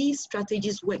 when these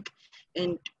strategies work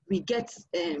and we get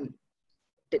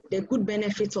the good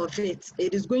benefits of it,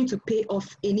 it is going to pay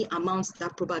off any amounts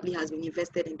that probably has been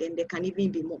invested, and then there can even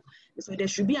be more. So there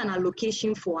should be an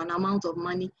allocation for an amount of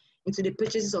money into the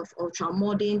purchases of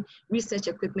ultra-modern research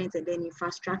equipment and then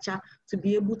infrastructure to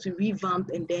be able to revamp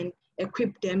and then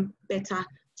equip them better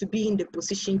to be in the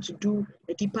position to do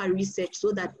a deeper research,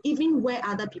 so that even where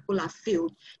other people have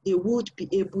failed, they would be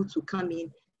able to come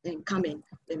in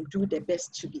and do their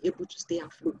best to be able to stay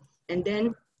afloat. And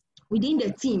then within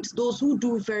the teams, those who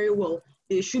do very well,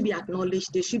 they should be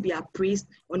acknowledged, they should be appraised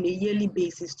on a yearly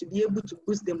basis to be able to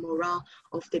boost the morale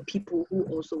of the people who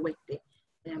also work there.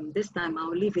 This time I'll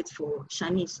leave it for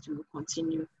Shanice to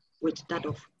continue with that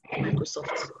of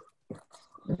Microsoft.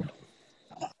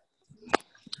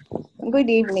 Good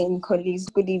evening, colleagues.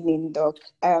 Good evening, Doc.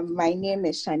 My name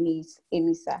is Shanice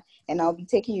Emisa, and I'll be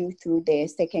taking you through the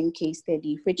second case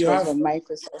study, which was on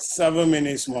Microsoft. 7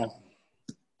 minutes more.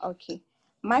 Okay.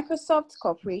 Microsoft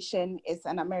Corporation is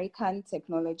an American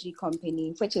technology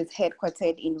company which is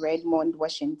headquartered in Redmond,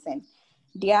 Washington.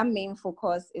 Their main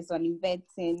focus is on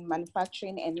inventing,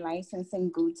 manufacturing, and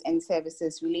licensing goods and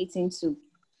services relating to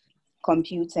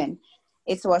computing.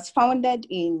 It was founded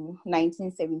in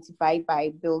 1975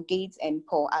 by Bill Gates and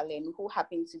Paul Allen, who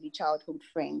happen to be childhood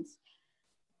friends.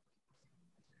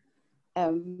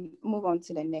 Move on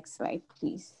to the next slide,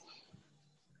 please.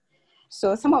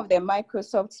 So some of the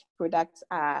Microsoft products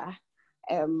are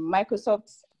the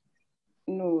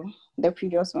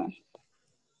previous one.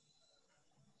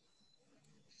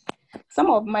 Some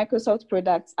of Microsoft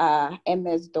products are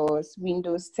MS-DOS,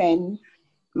 Windows 10,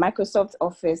 Microsoft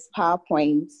Office,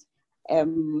 PowerPoint.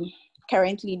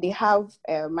 Currently, they have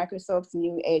Microsoft's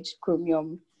new Edge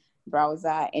Chromium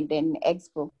browser and then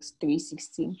Xbox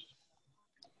 360.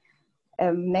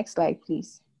 Next slide,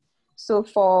 please. So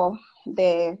for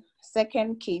the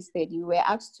second case study, we were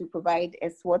asked to provide a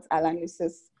SWOT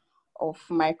analysis of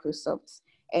Microsoft.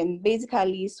 And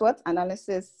basically, SWOT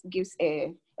analysis gives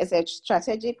is a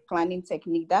strategic planning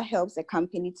technique that helps a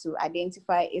company to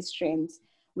identify its strengths,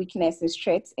 weaknesses,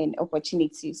 threats, and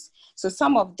opportunities. So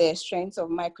some of the strengths of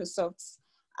Microsoft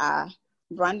are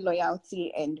brand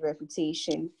loyalty and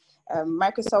reputation.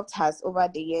 Microsoft has over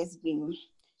the years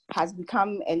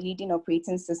become a leading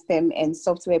operating system and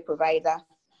software provider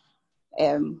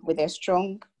with a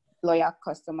strong, loyal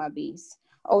customer base.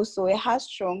 Also, it has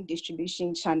strong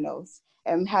distribution channels,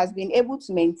 has been able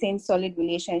to maintain solid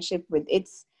relationship with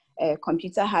its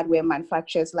computer hardware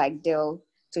manufacturers like Dell,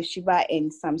 Toshiba,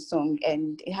 and Samsung,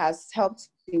 and it has helped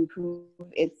improve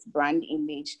its brand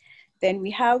image. Then we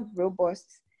have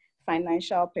robust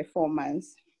financial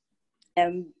performance.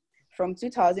 From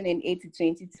 2008 to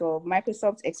 2012,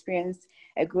 Microsoft experienced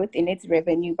a growth in its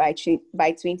revenue by 20%,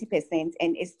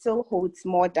 and it still holds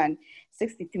more than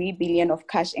 63 billion of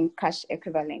cash and cash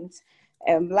equivalents.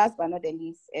 Last but not the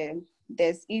least,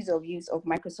 there's ease of use of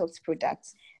Microsoft's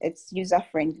products. It's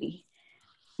user-friendly.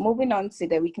 Moving on to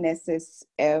the weaknesses,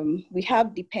 we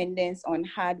have dependence on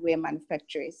hardware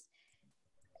manufacturers.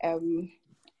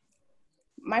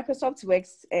 Microsoft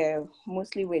works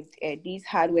mostly with these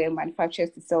hardware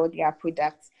manufacturers to sell their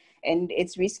products, and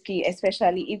it's risky,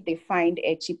 especially if they find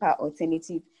a cheaper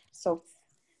alternative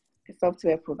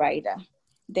software provider.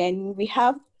 Then we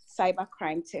have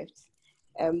cybercrime theft.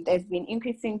 There's been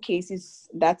increasing cases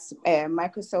that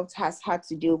Microsoft has had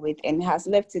to deal with and has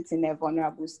left it in a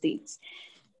vulnerable state.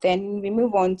 Then we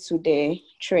move on to the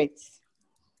threats.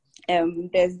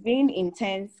 There's been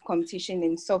intense competition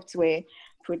in software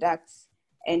products,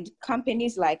 and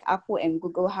companies like Apple and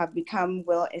Google have become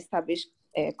well-established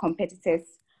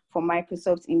competitors for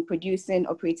Microsoft in producing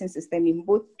operating systems in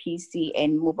both PC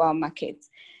and mobile markets.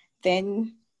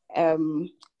 Then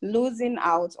losing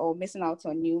out or missing out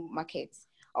on new markets.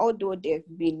 Although there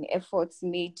have been efforts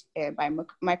made by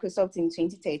Microsoft in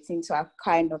 2013 to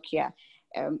acquire Nokia,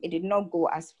 it did not go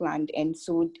as planned, and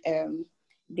so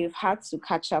they've had to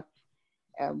catch up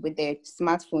with the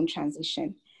smartphone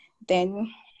transition.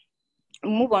 Then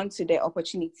move on to the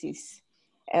opportunities.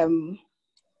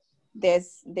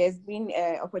 There's been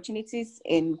opportunities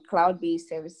in cloud-based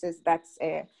services that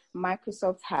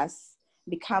Microsoft has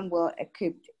become well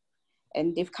equipped,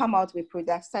 and they've come out with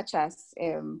products such as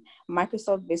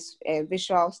Microsoft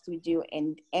Visual Studio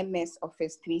and MS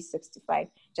Office 365,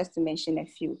 just to mention a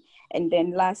few. And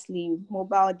then lastly,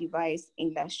 mobile device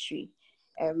industry.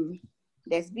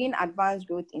 There's been advanced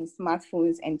growth in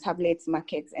smartphones and tablets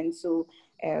markets, and so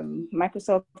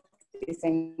Microsoft is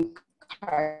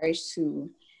encouraged to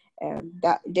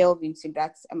delve into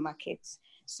that market.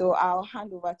 So I'll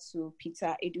hand over to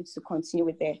Peter Edu to continue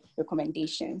with the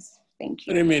recommendations. Thank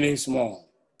you. 3 minutes more.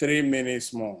 3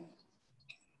 minutes more.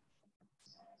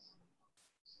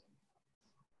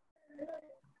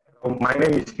 My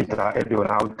name is Peter Edu,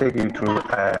 and I'll take you through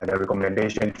the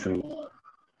recommendation for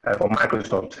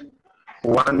Microsoft.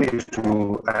 One is to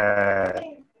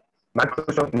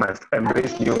Microsoft must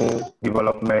embrace new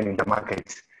development in the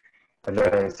market. And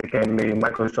then secondly,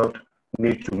 Microsoft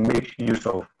needs to make use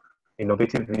of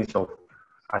innovative means of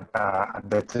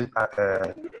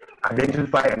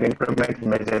identify and implement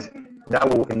measures that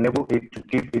will enable it to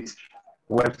keep its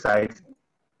website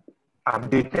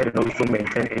updated and also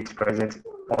maintain its presence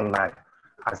online.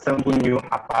 Assemble new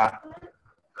upper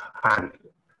hand.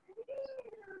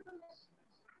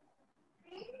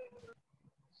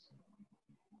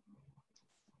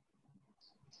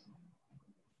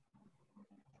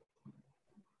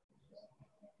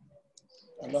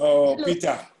 Hello,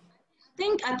 Peter.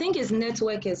 I think his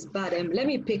network is bad. Let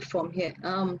me pick from here.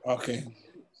 Okay.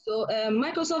 So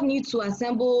Microsoft needs to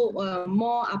assemble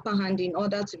more upper hand in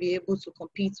order to be able to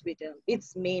compete with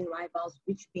its main rivals,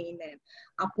 which being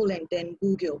Apple and then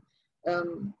Google.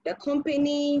 The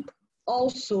company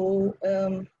also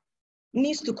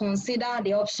needs to consider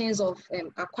the options of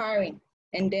acquiring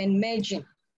and then merging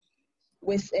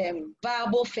with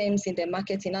viable firms in the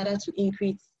market in order to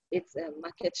increase its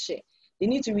market share. They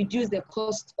need to reduce the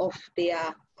cost of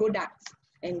their products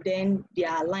and then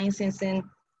their licensing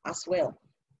as well,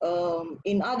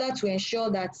 in order to ensure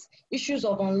that issues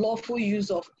of unlawful use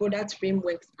of product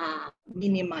frameworks are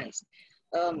minimized.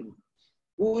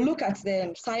 We'll look at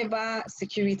the cyber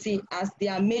security as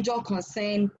their major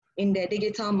concern in the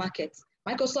digital market.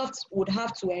 Microsoft would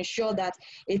have to ensure that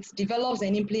it develops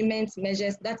and implements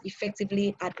measures that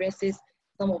effectively addresses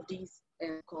some of these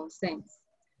concerns.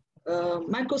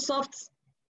 Microsoft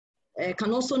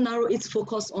can also narrow its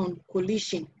focus on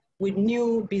coalition with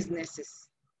new businesses.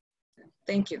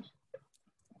 Thank you.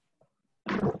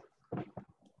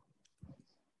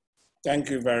 Thank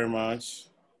you very much.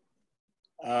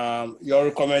 Your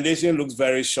recommendation looks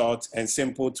very short and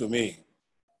simple to me,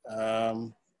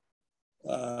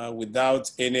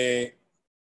 without any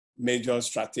major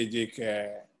strategic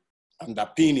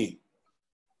underpinning,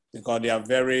 because they are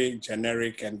very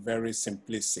generic and very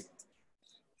simplistic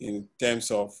in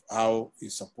terms of how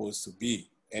it's supposed to be.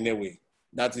 Anyway,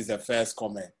 that is the first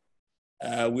comment.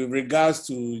 With regards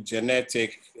to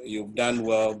genetic, you've done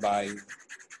well by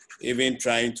even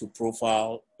trying to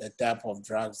profile the type of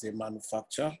drugs they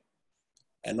manufacture,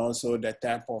 and also the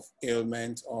type of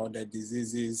ailment or the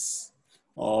diseases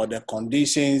or the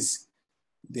conditions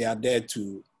they are there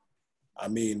to,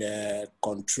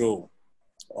 control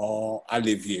or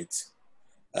alleviate.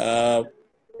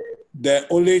 The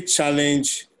only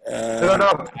challenge...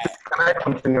 no, can I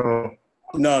continue?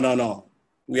 No,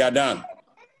 we are done.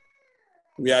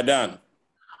 We are done.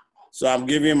 So I'm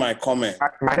giving my comment.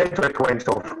 My network went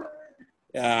off.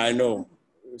 Yeah, I know.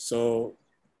 So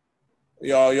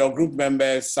your group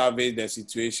members surveyed the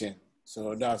situation,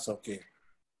 so that's okay.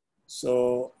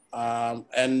 So,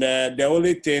 and the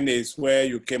only thing is where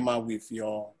you came up with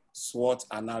your SWOT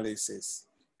analysis.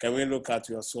 Can we look at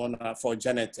your SWOT for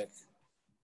genetic?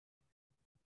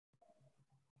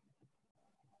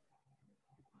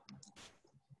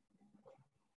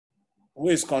 Who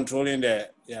is controlling the,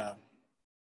 yeah.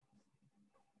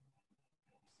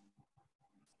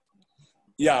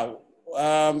 Yeah,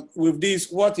 with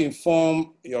this, what informed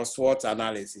your SWOT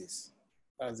analysis?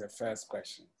 That's the first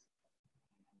question.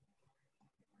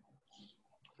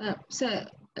 Sir,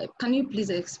 can you please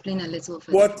explain a little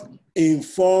further? What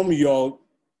informed your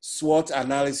SWOT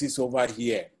analysis over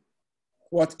here?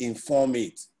 What informed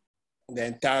it, the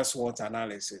entire SWOT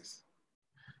analysis?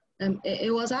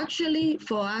 It was actually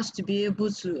for us to be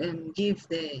able to give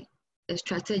a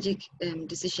strategic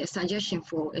decision, a suggestion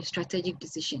for a strategic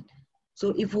decision.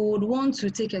 So if we would want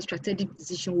to take a strategic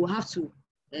decision, we'll have to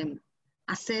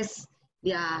assess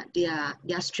their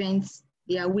strengths,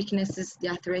 their weaknesses,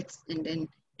 their threats, and then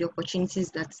the opportunities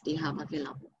that they have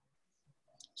available.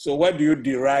 So where do you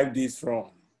derive this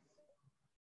from?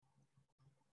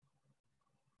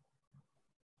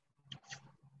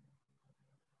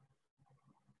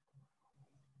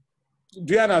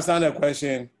 Do you understand the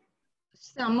question?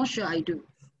 I'm not sure I do.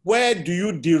 Where do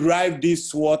you derive this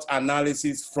SWOT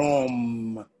analysis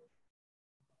from?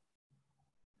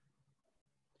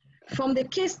 From the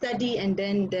case study and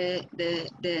then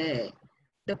the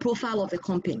profile of the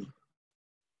company.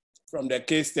 From the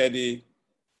case study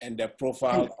and the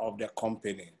profile of the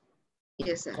company.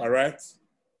 Yes, sir. Correct?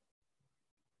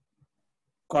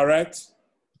 Correct?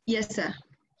 Yes, sir.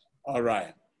 All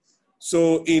right.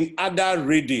 So in other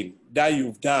reading that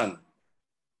you've done,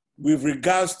 with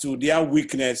regards to their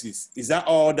weaknesses, is that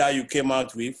all that you came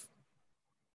out with?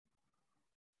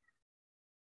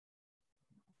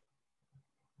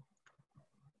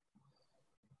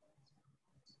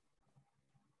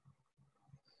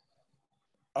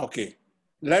 Okay,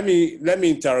 let me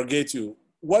interrogate you.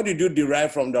 What did you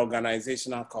derive from the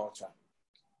organizational culture?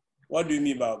 What do you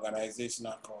mean by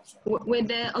organizational culture? With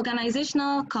the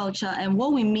organizational culture, and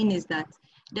what we mean is that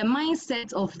the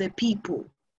mindset of the people,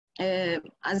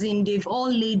 as in they've all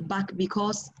laid back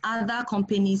because other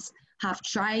companies have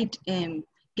tried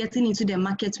getting into the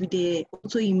market with the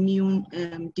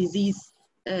autoimmune disease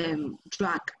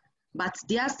drug, but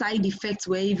their side effects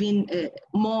were even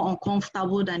more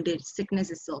uncomfortable than the sickness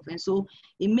itself. And so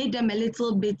it made them a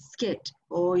little bit scared,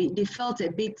 or they felt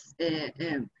a bit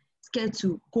scared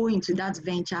to go into that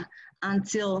venture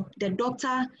until the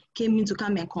doctor came in to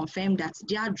come and confirm that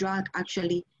their drug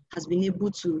actually has been able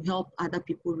to help other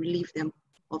people relieve them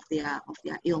of their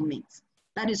ailments.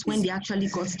 That is when they actually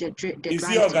got the drug. Is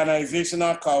the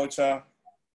organizational culture?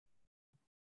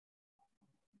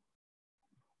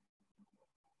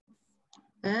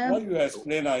 What you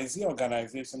explain now is the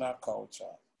organizational culture.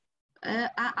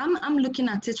 I'm looking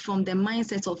at it from the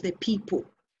mindset of the people,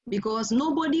 because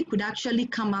nobody could actually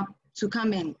come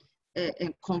and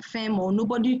confirm, or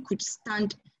nobody could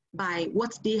stand by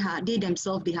what they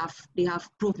themselves have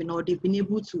proven, or they've been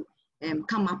able to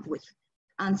come up with,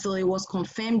 until it was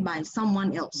confirmed by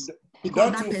someone else.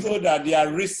 Don't you feel that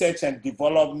their research and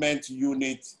development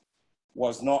unit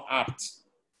was not apt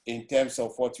in terms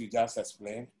of what you just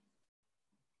explained?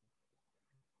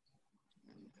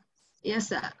 Yes,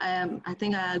 sir. I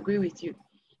think I agree with you.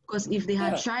 Because if they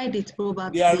had tried it,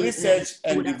 probably... Their research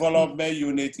and development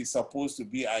unit is supposed to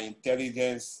be an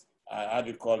intelligence, how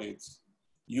do you call it,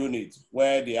 unit,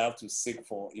 where they have to seek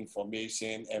for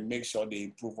information and make sure they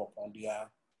improve upon their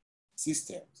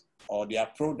systems or their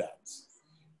products.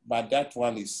 But that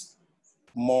one is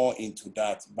more into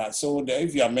that. But so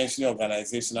if you are mentioning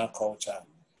organizational culture,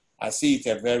 I see it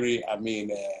a very,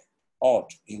 odd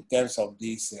in terms of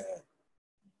this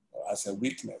as a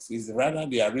weakness. It's rather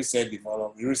their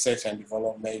research and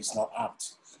development is not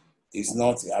apt. It's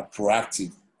not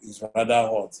proactive. It's rather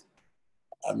what?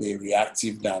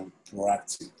 Reactive than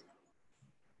proactive.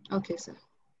 Okay, sir.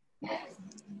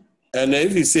 And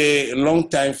if you say long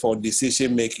time for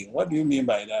decision making, what do you mean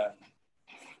by that?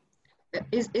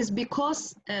 It's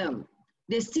because the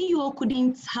CEO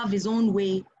couldn't have his own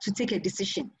way to take a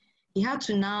decision. He had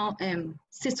to now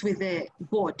sit with the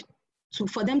board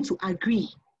for them to agree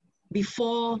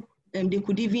before they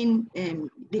could even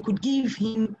they could give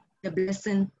him the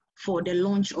blessing for the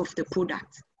launch of the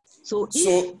product. So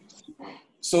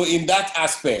in that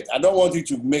aspect, I don't want you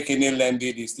to make any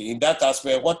lengthy this thing. In that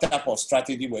aspect, what type of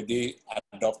strategy were they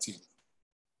adopting?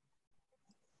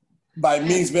 By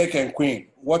means make and queen,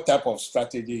 what type of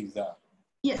strategy is that?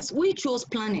 Yes, we chose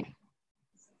planning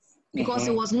because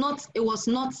it was not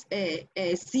a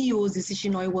CEO's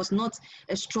decision, or it was not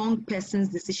a strong person's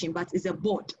decision, but it's a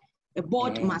board. A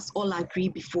board must all agree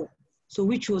before. So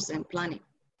we chose planning.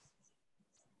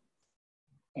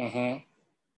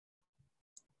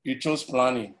 You chose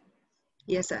planning?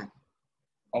 Yes, sir.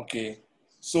 Okay.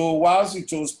 So whilst you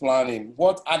chose planning,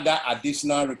 what other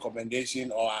additional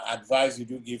recommendation or advice did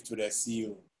you give to the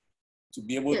CEO to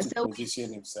be able to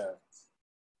position himself?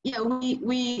 Yeah,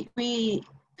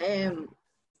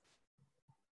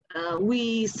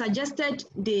 we suggested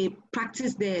they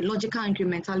practice the logical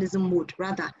incrementalism mode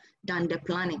rather than the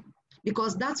planning,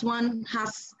 because that one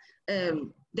has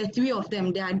the three of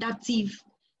them, the adaptive,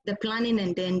 the planning,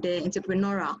 and then the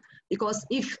entrepreneurial. Because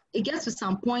if it gets to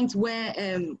some point where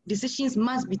decisions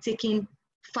must be taken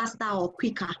faster or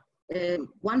quicker,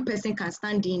 one person can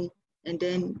stand in and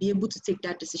then be able to take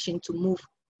that decision to move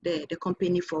the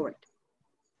company forward.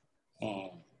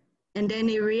 And then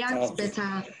it reacts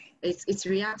better, it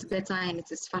reacts better, and it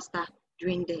is faster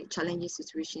during the challenging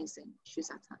situations and issues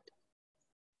at hand.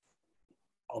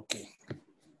 Okay.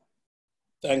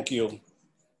 Thank you.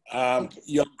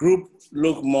 Your group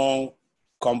looked more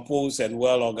composed and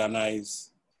well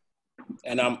organized.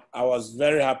 And I was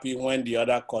very happy when the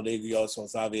other colleague yours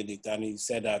was having it and he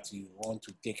said that you want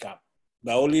to take up.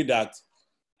 But only that,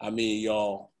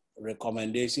 your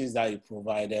recommendations that you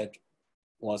provided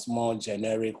was more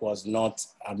generic, was not,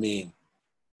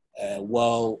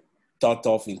 well thought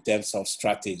of in terms of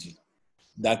strategy.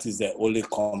 That is the only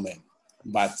comment.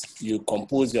 But you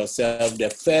compose yourself. The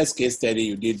first case study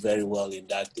you did very well in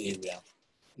that area.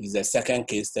 Is the second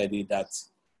case study that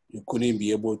you couldn't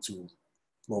be able to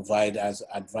provide as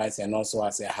advice, and also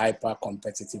as a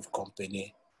hyper-competitive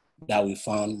company that we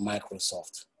found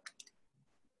Microsoft.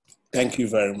 Thank you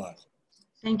very much.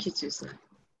 Thank you too, sir.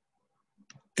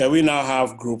 Can we now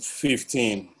have group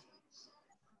 15?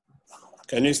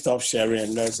 Can you stop sharing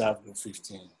and let's have group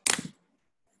 15?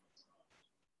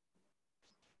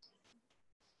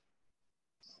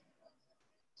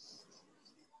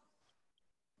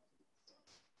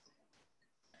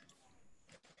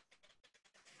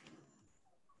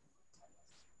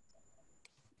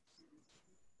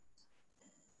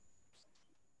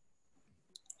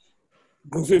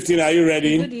 Group 15, are you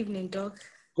ready? Good evening, Doc.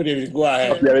 Good evening, go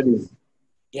ahead. Ready.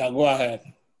 Yeah, go ahead.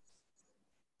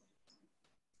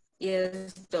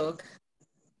 Yes, Doc.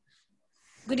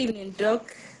 Good evening,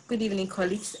 Doc. Good evening,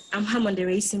 colleagues. I'm Hammond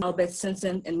Racing, Albert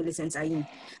Simpson, and Millicent Ayim.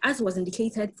 As was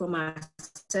indicated from our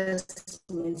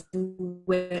assessment, we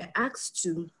were asked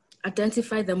to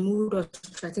identify the mood or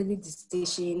strategic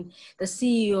decision the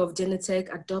CEO of Genetech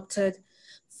adopted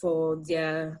for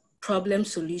their problem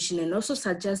solution, and also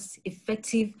suggest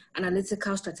effective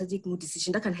analytical strategic mood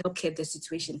decision that can help care the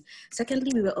situation.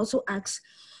 Secondly, we were also asked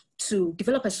to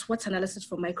develop a SWOT analysis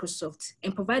for Microsoft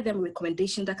and provide them a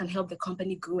recommendation that can help the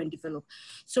company grow and develop.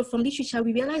 So from literature,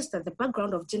 we realized that the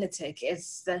background of Genetech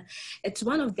is it's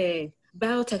one of the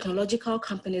biotechnological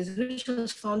companies which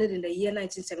was founded in the year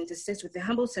 1976 with a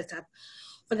humble setup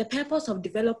for the purpose of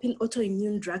developing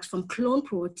autoimmune drugs from clone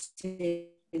protein,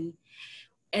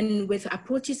 and with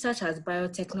approaches such as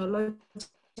biotechnological,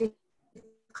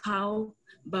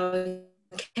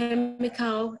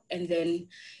 biochemical, and then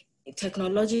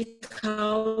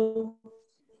technological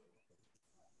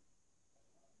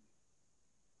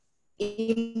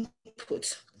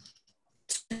input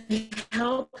to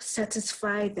help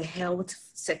satisfy the health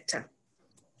sector.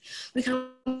 We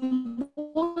can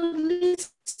boldly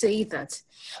say that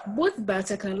both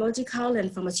biotechnological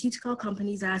and pharmaceutical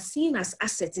companies are seen as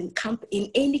assets in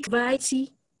any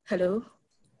variety. Hello?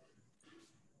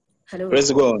 Hello?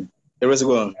 Let's go on. Let's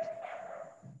go on.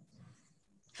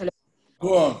 Hello?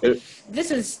 Go on. This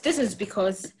is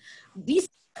because these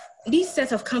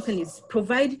set of companies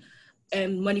provide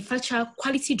manufacture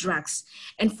quality drugs.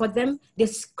 And for them, they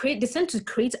tend to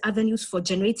create avenues for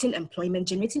generating employment,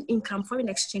 generating income, foreign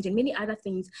exchange, and many other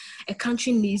things a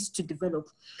country needs to develop.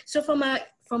 So from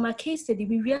our case study,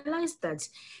 we realized that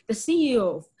the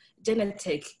CEO of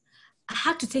Genentech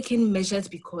had to take in measures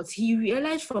because he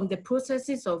realized from the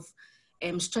processes of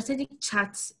strategic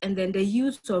charts and then the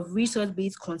use of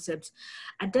resource-based concepts,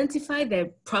 identify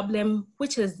the problem,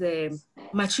 which is the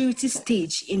maturity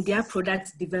stage in their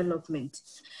product development.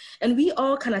 And we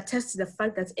all can attest to the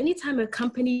fact that anytime a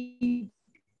company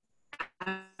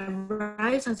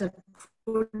arrives at a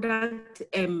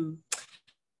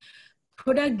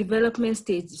product development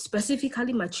stage,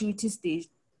 specifically maturity stage,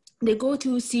 they go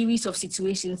through a series of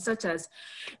situations such as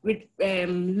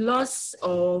loss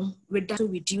or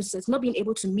reduction, reduces, not being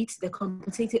able to meet the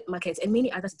competitive market, and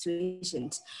many other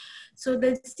situations. So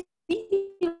the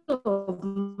CEO of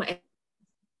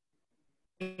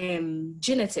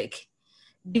Genentech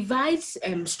divides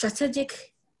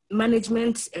strategic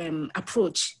management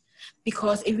approach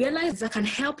because it realized that can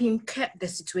help him curb the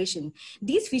situation.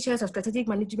 These features of strategic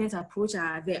management approach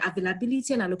are the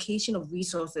availability and allocation of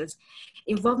resources,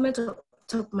 involvement of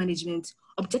top management,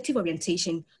 objective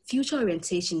orientation, future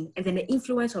orientation, and then the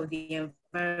influence of the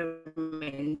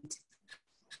environment.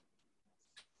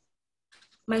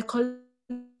 My colleague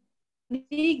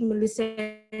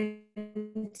Millicent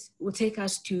will take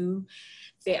us to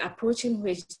the approach in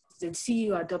which the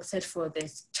CEO adopted for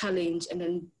this challenge, and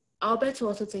then Albert will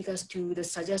also take us to the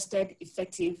suggested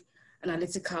effective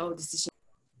analytical decision.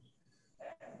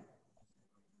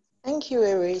 Thank you,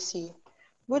 Eresi.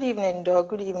 Good evening, Doug.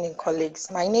 Good evening, colleagues.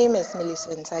 My name is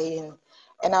Millicent Ayin,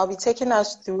 and I'll be taking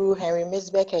us through Henry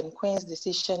Misbeck and Quinn's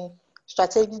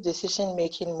strategic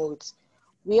decision-making modes.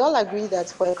 We all agree that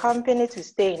for a company to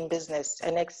stay in business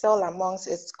and excel amongst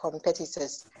its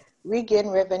competitors, regain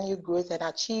revenue growth, and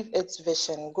achieve its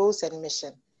vision, goals, and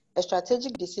mission, a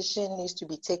strategic decision needs to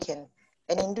be taken.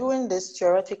 And in doing this,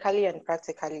 theoretically and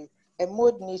practically, a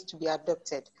mode needs to be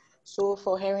adopted. So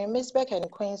for Henry Misbeck and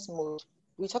Quinn's mode,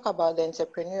 we talk about the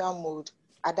entrepreneurial mode,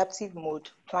 adaptive mode,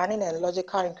 planning and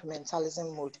logical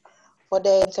incrementalism mode. For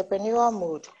the entrepreneurial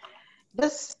mode,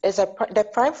 the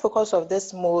prime focus of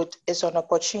this mode is on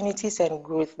opportunities and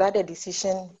growth that the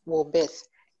decision will birth,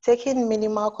 taking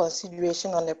minimal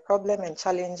consideration on the problem and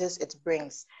challenges it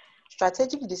brings.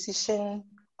 Strategic decision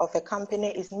of a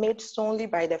company is made solely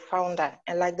by the founder,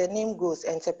 and like the name goes,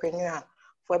 entrepreneur,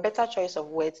 for a better choice of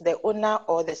words, the owner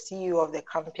or the CEO of the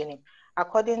company,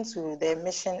 according to their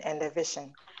mission and the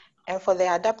vision. And for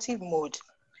the adaptive mode,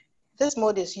 this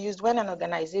mode is used when an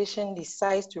organization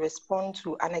decides to respond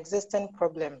to an existing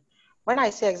problem. When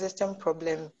I say existing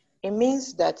problem, it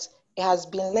means that it has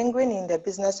been lingering in the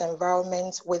business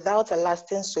environment without a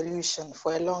lasting solution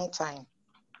for a long time.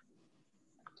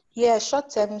 Here, a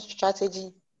short-term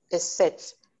strategy is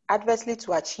set adversely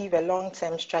to achieve a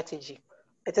long-term strategy.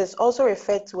 It is also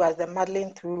referred to as the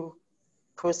muddling through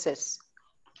process.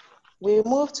 We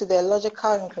move to the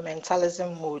logical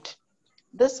incrementalism mode.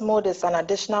 This mode is an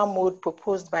additional mode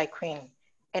proposed by Quinn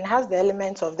and has the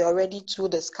elements of the already two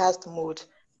discussed mode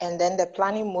and then the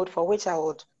planning mode, for which I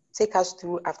would take us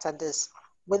through after this.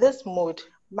 With this mode,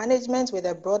 management with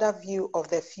a broader view of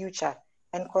the future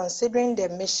and considering the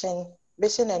mission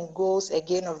and goals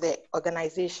again of the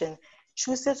organization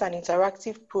chooses an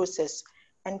interactive process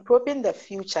and probing the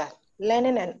future,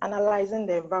 learning and analyzing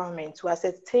the environment to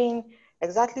ascertain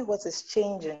exactly what is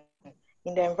changing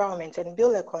in the environment and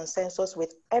build a consensus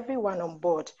with everyone on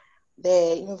board,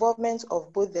 the involvement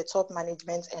of both the top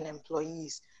management and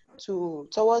employees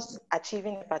towards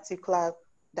achieving a particular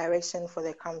direction for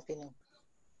the company.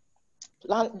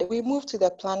 We move to the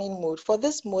planning mode. For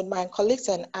this mode, my colleagues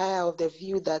and I are of the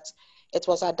view that it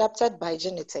was adapted by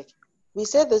Genentech. We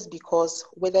say this because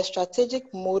with a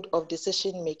strategic mode of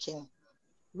decision-making,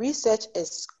 research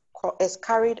is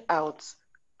carried out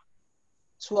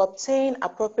to obtain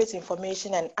appropriate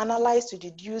information and analyze to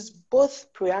deduce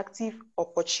both proactive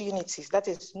opportunities, that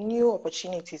is new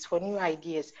opportunities for new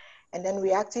ideas, and then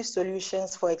reactive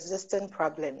solutions for existing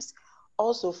problems.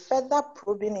 Also further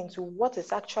probing into what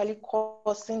is actually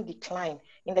causing decline.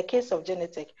 In the case of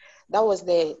Genentech, that was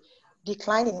the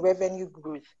decline in revenue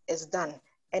growth is done.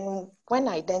 And when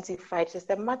identified,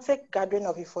 systematic gathering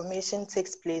of information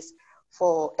takes place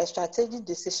for a strategic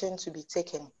decision to be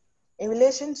taken. In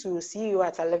relation to CEO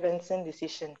at Levinson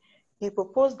decision, he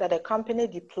proposed that a company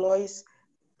deploys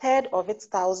a third of its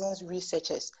thousands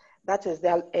researchers, that is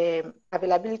the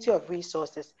availability of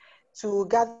resources, to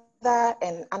gather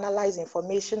and analyze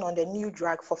information on the new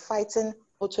drug for fighting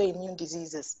autoimmune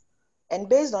diseases. And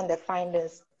based on the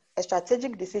findings, a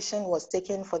strategic decision was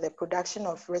taken for the production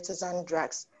of Retizan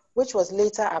drugs, which was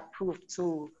later approved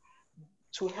to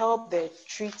help the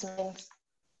treatment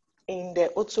in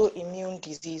the autoimmune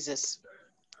diseases.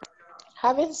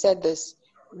 Having said this,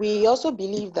 we also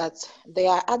believe that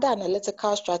there are other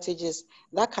analytical strategies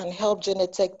that can help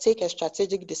Genetech take a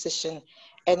strategic decision,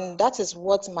 and that is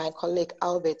what my colleague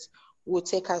Albert will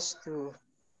take us through.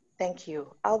 Thank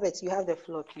you. Albert, you have the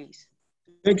floor, please.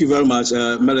 Thank you very much,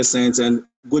 Millicent, and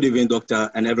good evening, Doctor,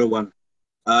 and everyone.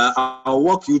 I'll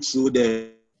walk you through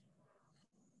the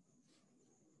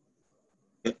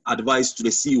advice to the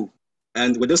CEO.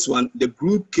 And with this one, the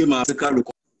group came out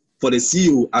for the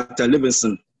CEO, Dr.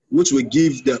 Livingston, which will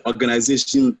give the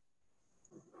organization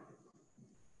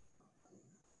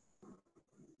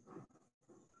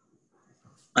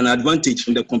an advantage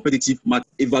in the competitive market,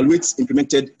 evaluates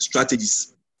implemented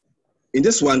strategies. In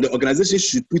this one, the organization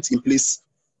should put in place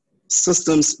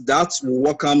systems that will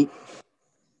welcome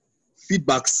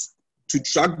feedbacks to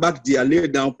track back their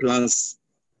laid down plans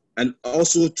and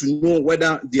also to know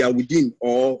whether they are within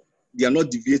or they are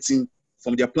not deviating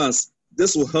from their plans.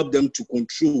 This will help them to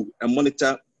control and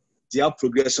monitor their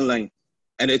progression line.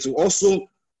 And it will also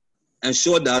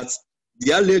ensure that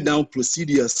their laid down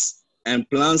procedures and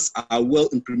plans are well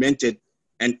implemented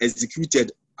and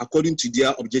executed according to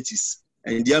their objectives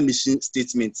and their mission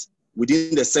statements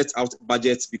within the set out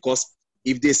budget, because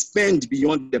if they spend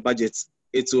beyond the budget,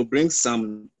 it will bring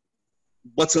some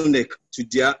bottleneck to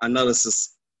their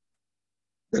analysis.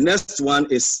 The next one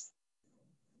is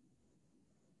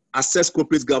assess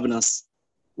corporate governance.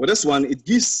 With this one, it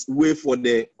gives way for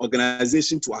the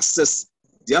organization to assess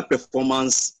their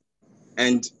performance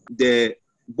and the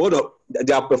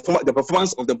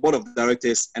performance of the board of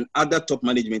directors and other top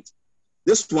management.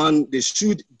 This one, they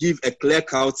should give a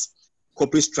clear-cut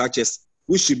corporate structures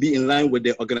which should be in line with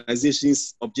the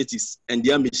organization's objectives and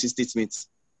their mission statements.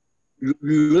 We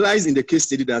realized in the case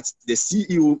study that the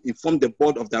CEO informed the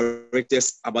board of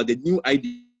directors about the new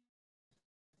ideas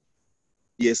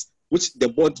which the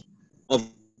board of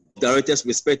directors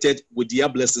respected with their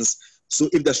blessings. So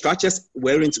if the structures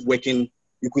weren't working,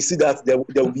 you could see that there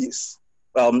will be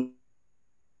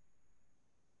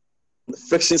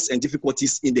frictions and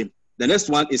difficulties in them. The next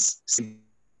one is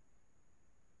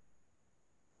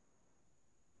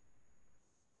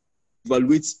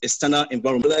evaluate external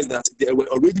environment. Realize that there were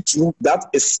already two that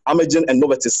is emerging and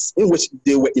novelties in which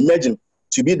they were emerging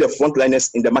to be the frontliners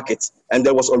in the market. And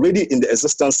there was already in the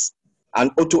existence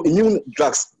an autoimmune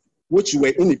drugs which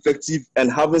were ineffective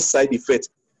and having side effects.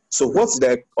 So what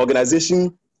the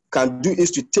organization can do is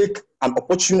to take an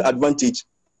opportune advantage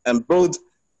and build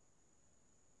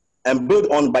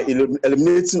on by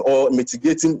eliminating or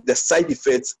mitigating the side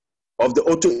effects of the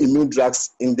autoimmune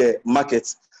drugs in the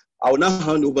market. I will now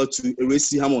hand over to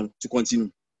Eresi Hammond to continue.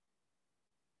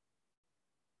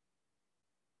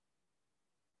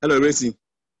 Hello, Eresi.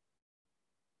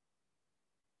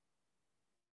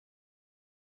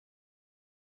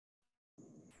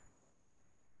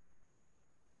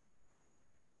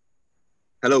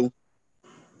 Hello.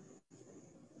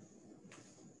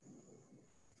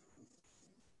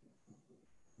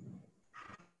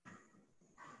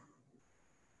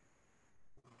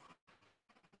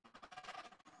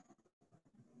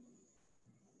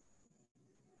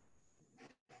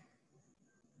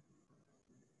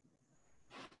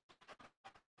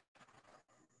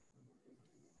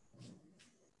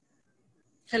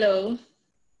 Hello.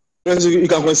 You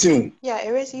can continue. Yeah,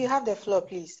 Eresi, you have the floor,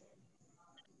 please.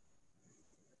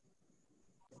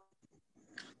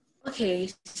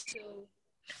 Okay,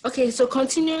 so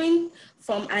continuing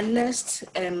from our next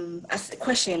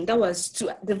question, that was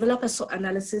to develop a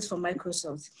analysis for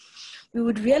Microsoft. We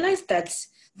would realize that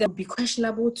that would be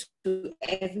questionable to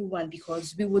everyone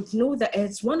because we would know that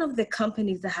it's one of the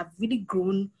companies that have really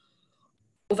grown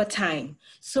over time.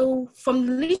 So from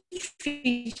the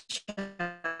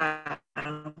literature,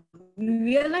 we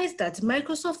realized that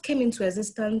Microsoft came into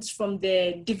existence from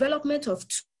the development of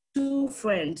two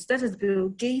friends, that is Bill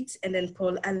Gates and then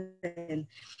Paul Allen,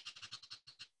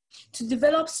 to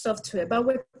develop software. But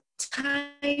with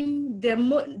time,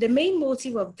 the main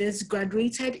motive of this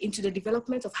graduated into the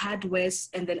development of hardwares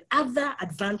and then other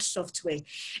advanced software.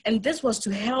 And this was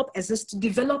to help to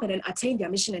develop and then attain their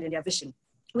mission and their vision.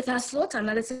 With our SWOT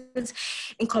analysis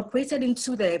incorporated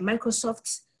into the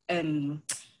Microsoft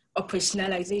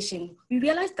operationalization, we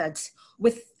realized that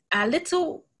with a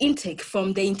little intake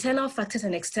from the internal factors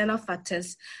and external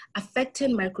factors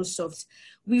affecting Microsoft,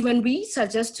 when we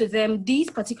suggest to them these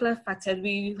particular factors,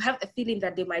 we have a feeling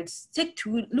that they might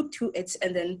look through it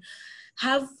and then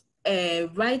have a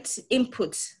right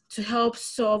input to help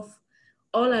solve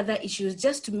all other issues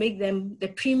just to make them the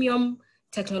premium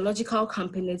technological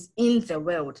companies in the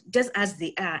world, just as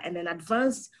they are, and then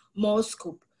advance more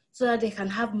scope so that they can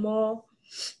have more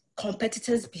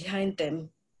competitors behind them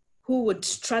who would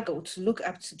struggle to look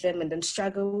up to them and then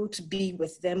struggle to be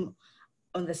with them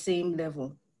on the same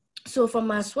level. So from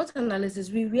our SWOT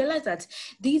analysis, we realized that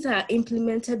these are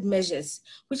implemented measures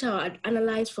which are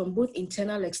analyzed from both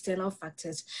internal and external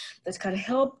factors that can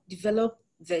help develop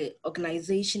the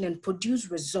organization and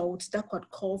produce results that could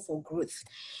call for growth.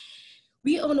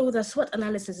 We all know that SWOT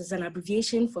analysis is an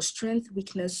abbreviation for strength,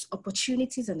 weakness,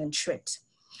 opportunities, and then threat.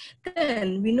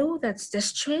 Then we know that the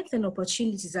strengths and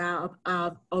opportunities are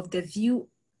of the view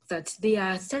that they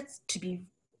are set to be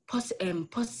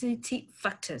positive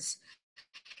factors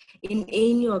in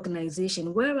any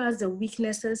organization, whereas the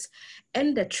weaknesses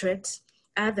and the threats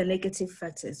are the negative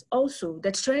factors. Also,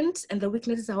 the strengths and the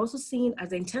weaknesses are also seen as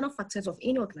the internal factors of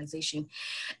any organization.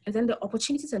 And then the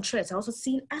opportunities and threats are also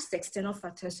seen as the external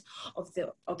factors of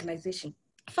the organization.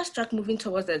 Fast track moving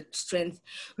towards the strength,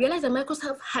 realize that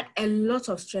Microsoft had a lot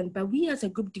of strength, but we as a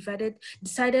group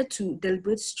decided to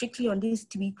deliberate strictly on these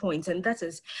 3 points, and that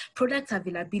is product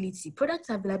availability. Product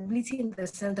availability in the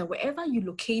sense that wherever you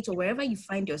locate or wherever you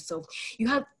find yourself, you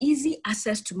have easy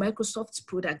access to Microsoft's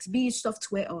products, be it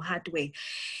software or hardware.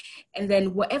 And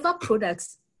then whatever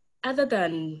products other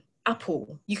than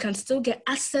Apple, you can still get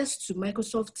access to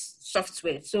Microsoft's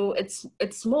software. So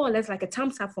it's more or less like a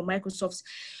thumbs up for Microsoft's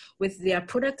with their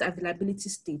product availability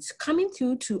states. Coming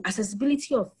to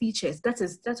accessibility of features, that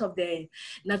is that of the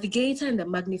navigator and the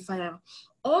magnifier,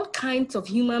 all kinds of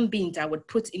human beings, I would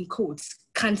put in quotes,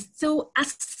 can still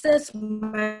access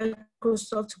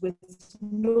Microsoft with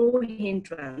no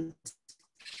hindrance.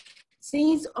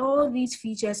 Since all these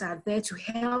features are there to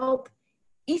help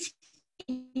each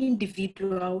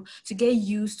individual to get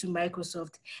used to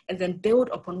Microsoft and then build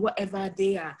upon whatever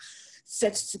they are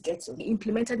set to get. So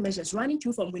implemented measures running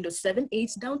through from Windows 7,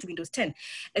 8 down to Windows 10.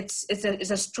 It's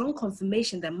a strong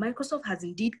confirmation that Microsoft has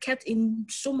indeed kept in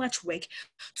so much work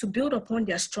to build upon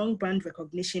their strong brand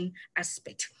recognition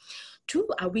aspect. To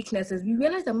our weaknesses, we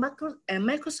realized that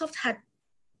Microsoft had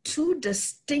 2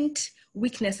 distinct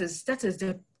weaknesses, that is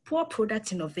the poor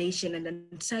product innovation and then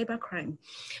cybercrime.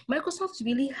 Microsoft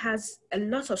really has a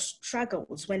lot of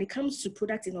struggles when it comes to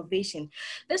product innovation.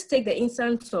 Let's take the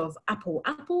instance of Apple.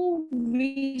 Apple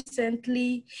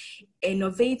recently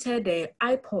innovated the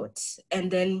iPods,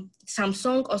 and then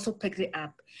Samsung also picked it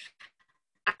up.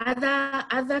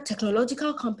 Other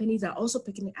technological companies are also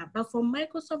picking it up, but for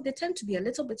Microsoft, they tend to be a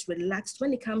little bit relaxed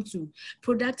when it comes to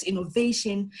product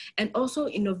innovation and also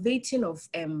innovating of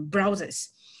browsers.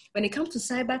 When it comes to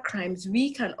cyber crimes,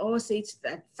 we can all say to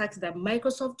that fact that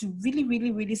Microsoft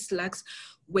really slacks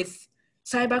with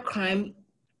cybercrime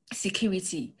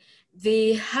security.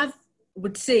 They have,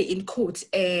 would say in quotes,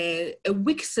 a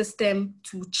weak system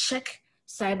to check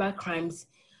cyber crimes,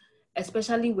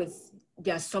 especially with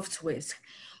their softwares.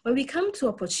 When we come to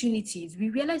opportunities, we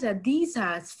realize that these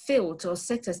are fields or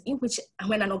sectors in which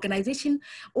when an organization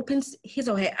opens his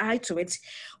or her eye to it,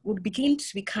 would begin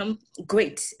to become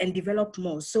great and develop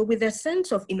more. So with a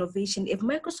sense of innovation, if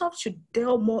Microsoft should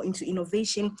delve more into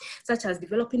innovation, such as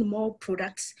developing more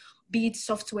products, be it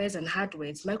softwares and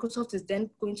hardwares, Microsoft is then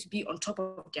going to be on top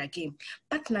of their game.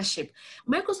 Partnership.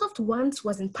 Microsoft once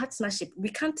was in partnership. We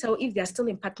can't tell if they're still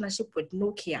in partnership with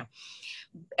Nokia.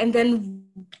 And then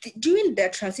during the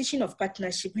transition of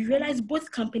partnership, we realized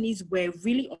both companies were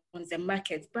really on the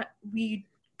market, but we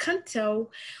can't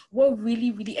tell what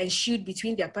really ensued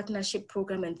between their partnership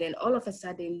program, and then all of a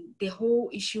sudden the whole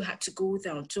issue had to go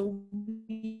down. So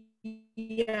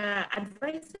we are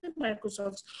advising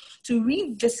Microsoft to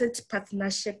revisit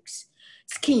partnerships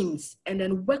schemes and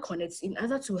then work on it in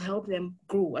order to help them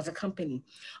grow as a company.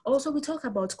 Also, we talk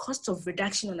about cost of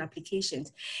reduction on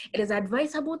applications. It is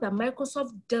advisable that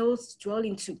Microsoft dwell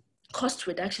into cost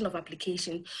reduction of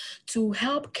application to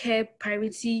help curb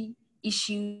piracy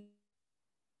issues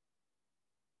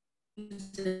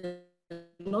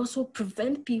and also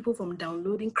prevent people from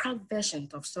downloading cracked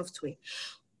versions of software.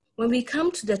 When we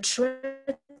come to the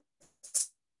threat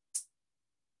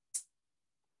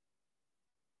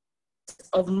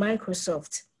of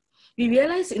Microsoft, we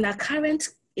realize in our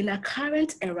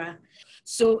current era,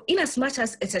 so in as much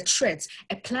as it's a threat,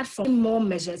 a platform more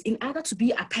measures in order to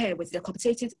be a pair with the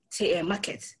competitive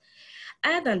market.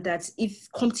 Other than that, if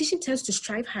competition tends to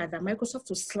strive harder, Microsoft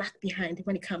will slack behind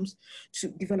when it comes to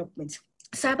development.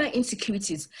 Cyber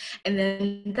insecurities and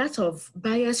then that of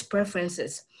buyers'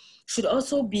 preferences should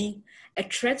also be a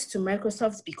threat to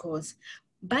Microsoft because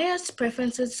buyers'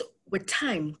 preferences with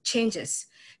time changes.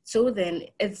 So then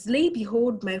it's lay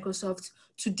behold Microsoft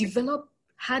to develop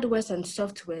hardware and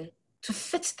software to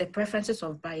fit the preferences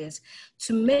of buyers,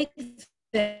 to make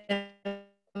them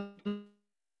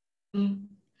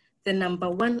the number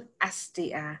one as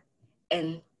they are,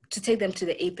 and to take them to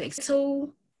the apex.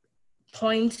 So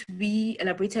point we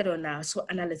elaborated on our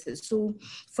analysis. So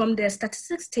from the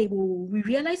statistics table, we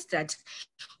realized that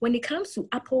when it comes to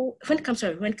app count,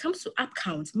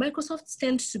 Microsoft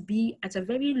tends to be at a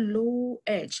very low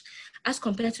edge as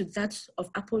compared to that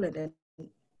of Apple and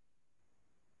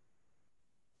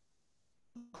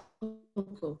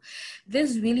Google.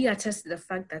 This really attests to the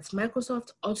fact that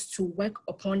Microsoft ought to work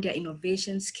upon their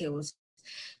innovation skills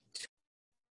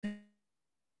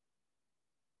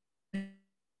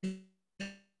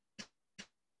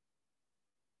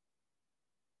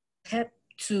help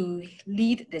to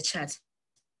lead the charge.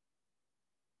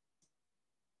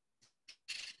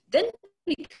 Then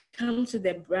we come to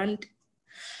the brand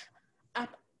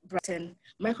app brand.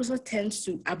 Microsoft tends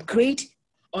to upgrade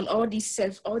on all these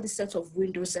sets of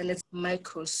Windows, and it's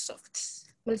Microsoft.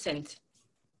 Millicent.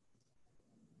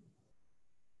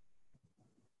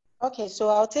 Okay, so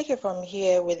I'll take it from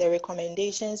here with the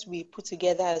recommendations we put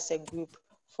together as a group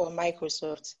for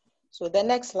Microsoft. So the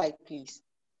next slide, please.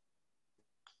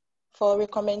 For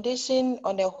recommendation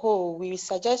on the whole, we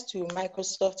suggest to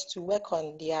Microsoft to work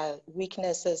on their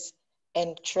weaknesses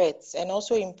and threats, and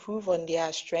also improve on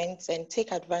their strengths and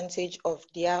take advantage of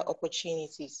their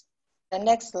opportunities. The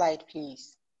next slide,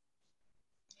 please.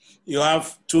 You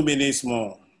have 2 minutes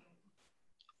more.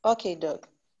 Okay, Doug.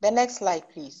 The next slide,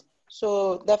 please.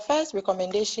 So the first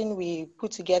recommendation we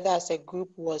put together as a group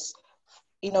was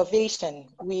innovation.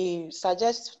 We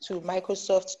suggest to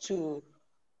Microsoft to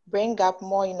bring up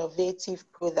more innovative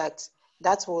products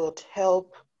that would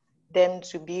help them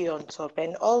to be on top.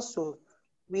 And also,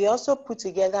 we also put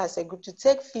together as a group to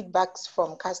take feedbacks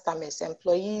from customers,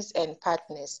 employees, and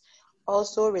partners,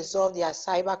 also resolve their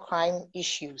cybercrime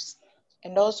issues,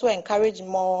 and also engage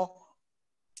more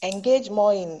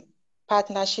in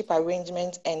partnership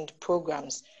arrangements and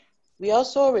programs. We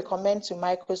also recommend to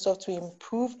Microsoft to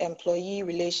improve employee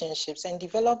relationships and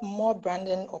develop more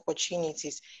branding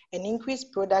opportunities and increase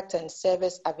product and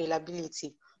service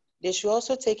availability. They should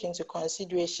also take into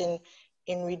consideration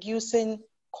in reducing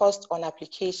cost on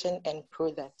application and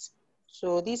products.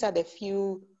 So these are the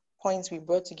few points we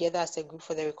brought together as a group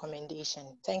for the recommendation.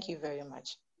 Thank you very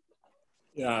much.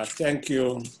 Yeah, thank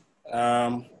you.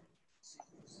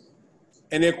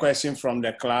 Any question from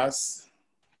the class?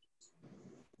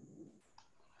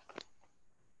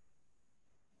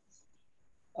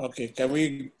 Okay, can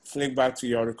we flick back to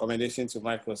your recommendation to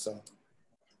Microsoft?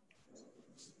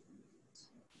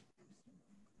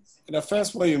 The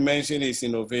first one you mentioned is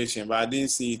innovation, but I didn't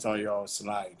see it on your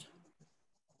slide.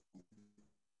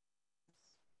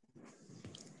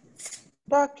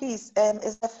 Doc, please,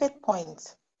 is the fifth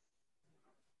point.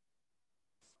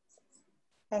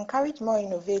 Encourage more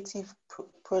innovative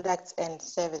products and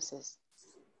services.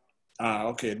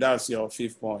 Okay, that's your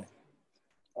fifth point.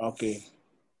 Okay.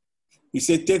 You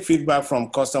say take feedback from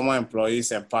customer,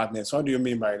 employees, and partners. What do you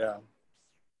mean by that?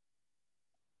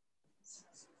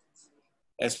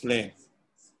 Explain.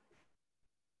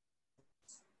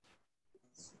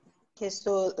 Okay,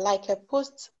 so like a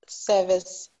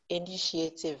post-service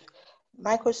initiative,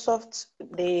 Microsoft,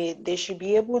 they should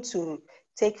be able to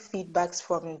take feedbacks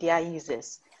from their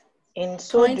users. In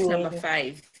so Point doing, number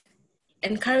 5,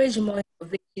 encourage more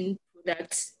innovation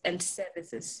products and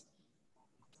services.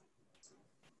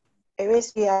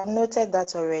 Erase, we have noted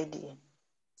that already.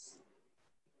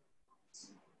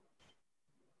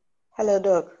 Hello,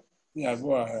 Doc. Yeah,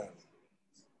 go ahead.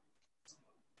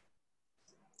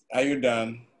 Are you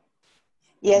done?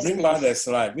 Yes, bring back the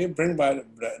slide. Bring back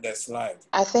the slide.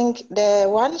 I think the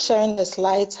one sharing the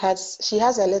slides she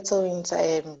has a little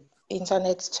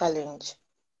internet challenge.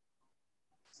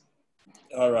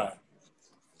 All right.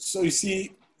 So you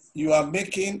see, you are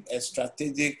making a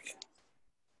strategic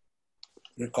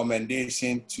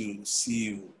recommendation to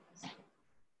CU.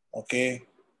 Okay?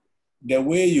 The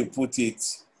way you put it,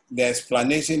 the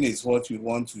explanation is what we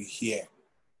want to hear.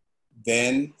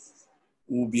 Then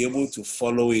we'll be able to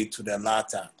follow it to the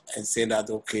latter and say that,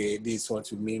 okay, this is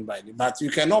what you mean by it. But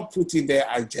you cannot put it there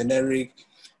as generic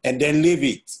and then leave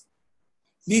it.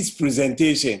 This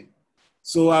presentation.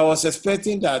 So I was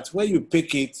expecting that when you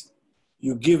pick it,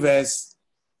 you give us,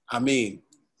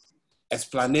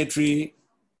 explanatory,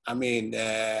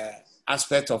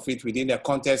 aspect of it within the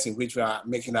context in which we are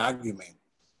making an argument.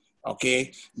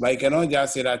 Okay? But you cannot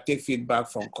just say that take feedback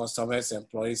from customers,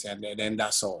 employees, and then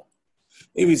that's all.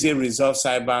 If you say resolve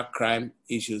cyber crime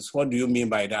issues, what do you mean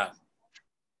by that?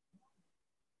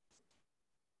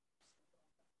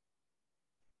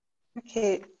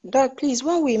 Okay, Doc, please,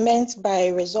 what we meant by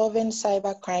resolving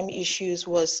cybercrime issues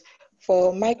was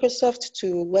for Microsoft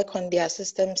to work on their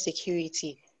system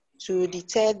security to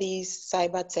deter these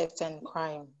cyber theft and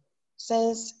crime.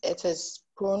 Since it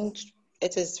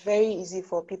is very easy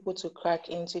for people to crack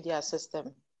into their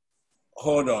system.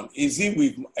 Hold on, is it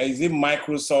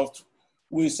Microsoft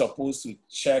who is supposed to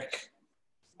check,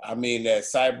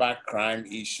 cyber crime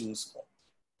issues?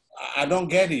 I don't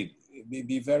get it.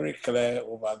 Be very clear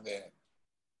over there.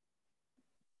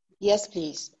 Yes,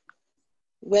 please.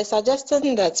 We're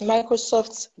suggesting that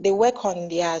Microsoft, they work on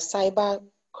their cyber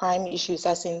crime issues,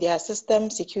 as in their system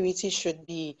security should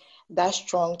be that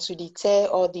strong to deter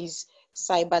all these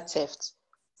cyber thefts,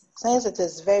 since it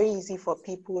is very easy for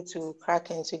people to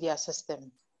crack into their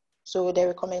system. So the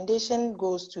recommendation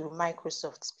goes to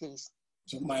Microsoft, please.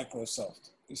 To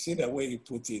Microsoft. You see the way you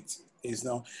put it is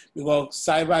now, because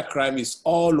cyber crime is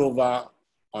all over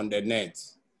on the net,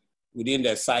 within the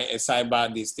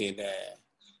cyber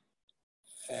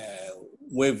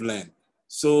wavelength.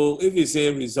 So if you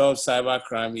say resolve cyber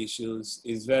crime issues,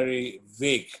 it's very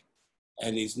vague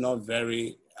and it's not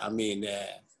very,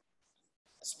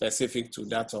 specific to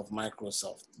that of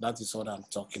Microsoft. That is what I'm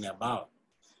talking about.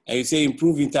 And you say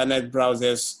improve internet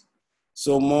browsers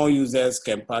so more users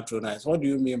can patronize. What do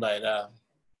you mean by that?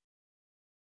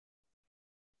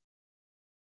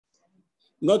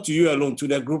 Not to you alone, to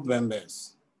the group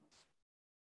members.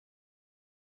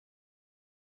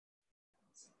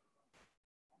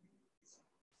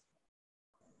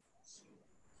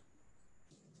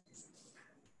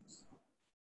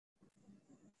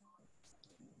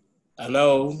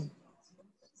 Hello?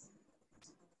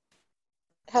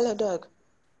 Hello, Doug.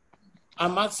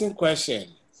 I'm asking question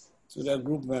to the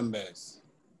group members.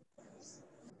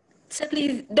 So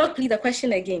please, Doug, please, the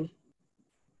question again.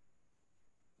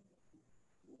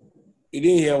 You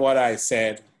didn't hear what I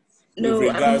said with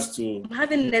regards to... I'm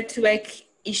having network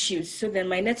issues, so then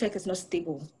my network is not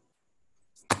stable.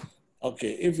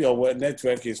 Okay, if your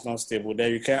network is not stable,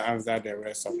 then you can't answer the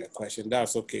rest of the question.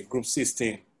 That's okay. Group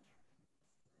 16.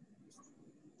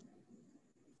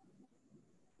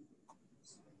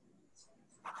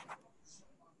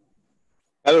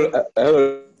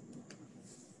 Hello.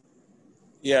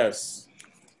 Yes.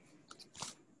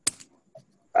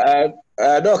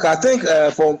 Doc, I think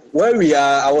from where we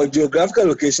are, our geographical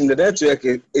location, the network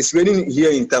is raining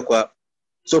here in Takwa.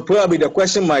 So probably the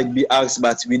question might be asked,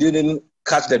 but we didn't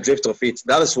catch the drift of it.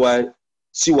 That is why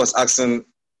she was asking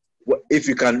if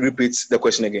you can repeat the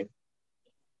question again.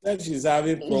 She's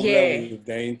having problem with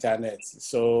the internet.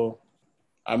 So,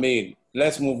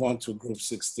 let's move on to group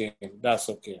 16. That's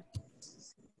okay.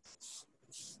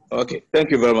 Okay, thank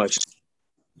you very much.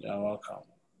 You're welcome.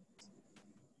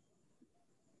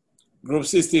 Group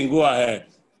 16, go ahead.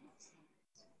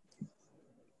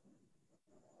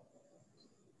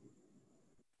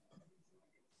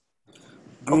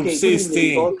 Group 16. Good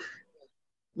evening,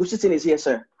 Group 16 is here,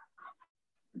 sir.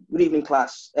 Good evening,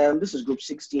 class. This is Group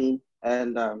 16,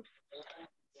 and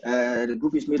the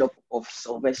group is made up of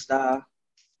Sylvester,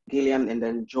 Gillian, and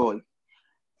then Joy.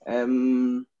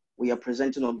 We are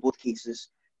presenting on both cases,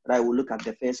 but I will look at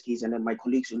the first case, and then my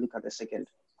colleagues will look at the second.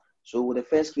 So with the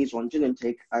first case on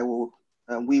Genentech,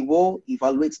 we will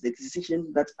evaluate the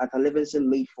decision that Arthur Levinson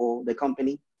made for the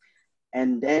company,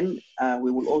 and then we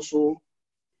will also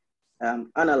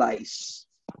analyze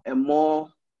a more.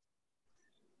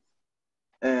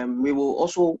 We will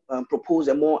also propose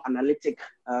a more analytic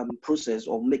process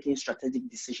of making strategic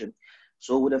decision.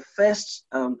 So with the first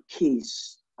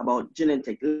case about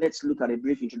Genentech, let's look at a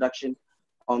brief introduction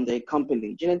on the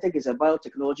company. Genentech is a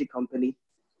biotechnology company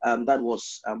that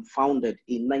was founded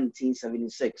in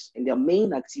 1976. And their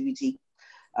main activity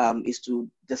is to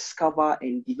discover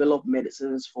and develop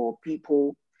medicines for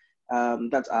people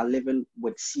that are living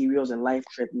with serious and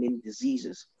life-threatening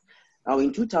diseases. Now,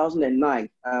 in 2009,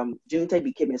 Genentech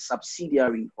became a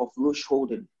subsidiary of Roche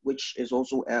Holding, which is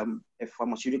also a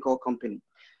pharmaceutical company.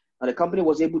 Now, the company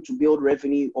was able to build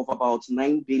revenue of about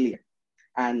 9 billion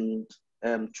and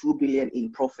 2 billion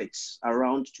in profits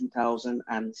around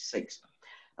 2006.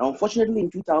 Now, unfortunately, in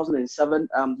 2007,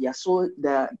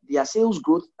 their sales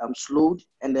growth slowed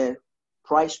and the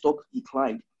price stock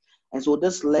declined. And so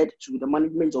this led to the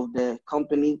management of the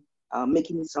company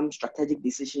making some strategic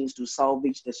decisions to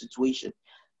salvage the situation.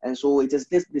 And so it is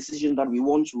this decision that we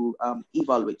want to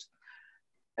evaluate.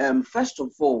 First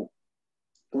of all,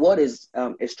 what is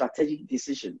a strategic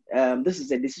decision? This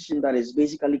is a decision that is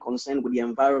basically concerned with the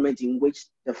environment in which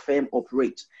the firm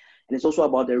operates. And it's also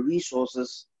about the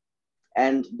resources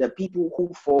and the people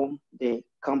who form the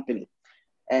company.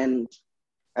 And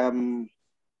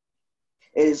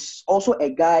It is also a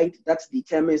guide that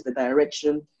determines the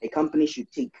direction a company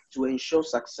should take to ensure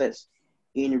success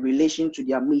in relation to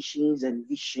their missions and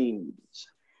visions.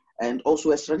 And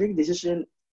also a strategic decision,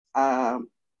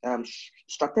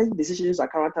 strategic decisions are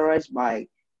characterized by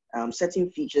certain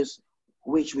features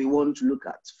which we want to look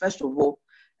at. First of all,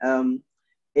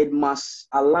 it must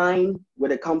align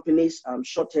with the company's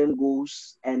short-term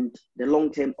goals and the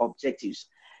long-term objectives.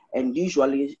 And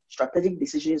usually strategic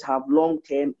decisions have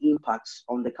long-term impacts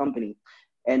on the company.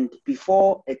 And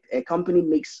before a company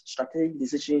makes strategic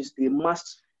decisions, they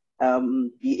must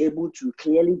be able to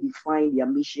clearly define their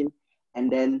mission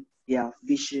and then their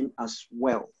vision as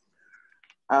well.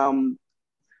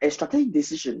 A strategic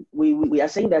decision, we are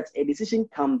saying that a decision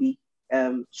can be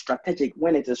strategic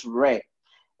when it is rare.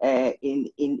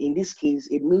 In this case,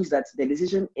 it means that the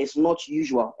decision is not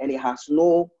usual and it has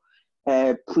no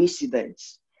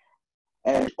precedence.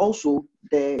 And also,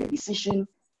 the decision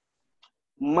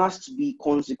must be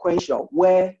consequential,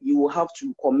 where you will have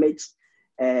to commit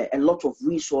a lot of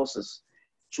resources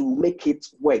to make it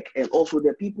work. And also,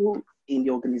 the people in the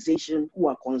organization who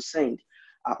are concerned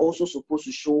are also supposed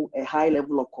to show a high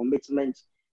level of commitment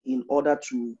in order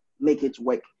to make it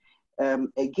work.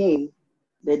 Again,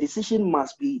 the decision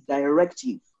must be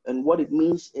directive. And what it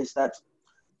means is that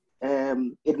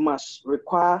it must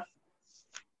require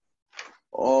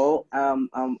or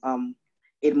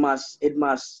it must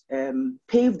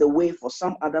pave the way for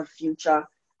some other future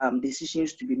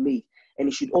decisions to be made, and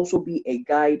it should also be a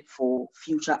guide for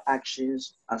future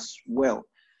actions as well.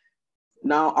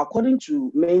 Now, according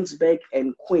to Mainsberg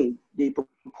and Quinn, they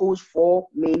propose 4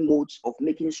 main modes of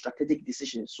making strategic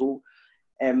decisions. So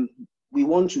we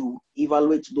want to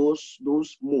evaluate those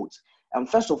modes.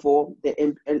 First of all, the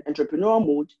entrepreneurial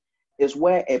mode is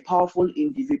where a powerful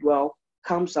individual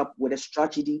comes up with a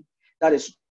strategy that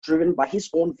is driven by his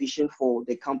own vision for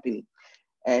the company.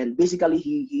 And basically,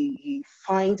 he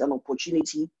finds an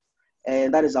opportunity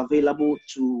that is available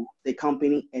to the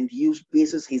company and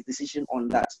bases his decision on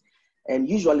that. And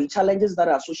usually, challenges that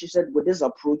are associated with this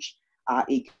approach are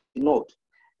ignored.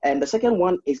 And the second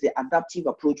one is the adaptive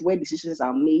approach, where decisions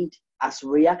are made as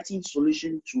reactive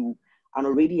solution to an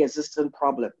already existing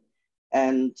problem.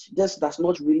 And this does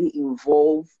not really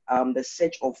involve the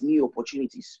search of new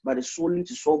opportunities, but is solely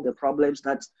to solve the problems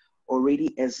that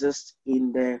already exist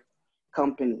in the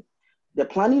company. The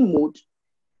planning mode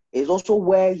is also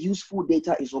where useful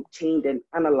data is obtained and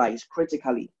analyzed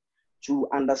critically to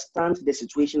understand the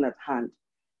situation at hand.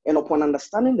 And upon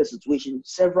understanding the situation,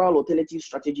 several alternative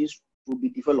strategies will be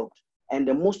developed. And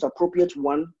the most appropriate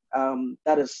one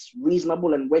that is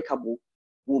reasonable and workable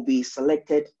will be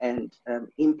selected and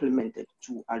implemented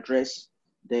to address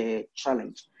the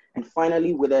challenge. And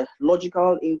finally, with a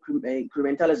logical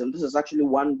incrementalism, this is actually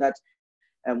one that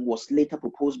was later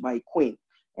proposed by Quinn.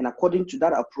 And according to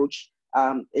that approach,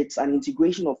 it's an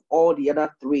integration of all the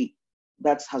other 3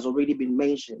 that has already been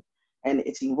mentioned. And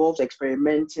it involves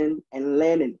experimenting and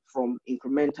learning from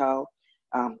incremental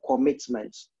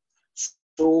commitments.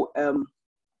 So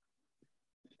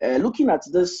looking at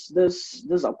this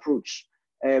approach,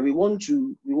 we want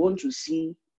to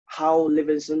see how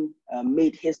Livingston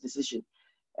made his decision.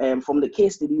 From the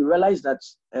case study, you realize that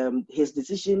his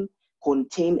decision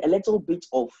contained a little bit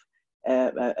of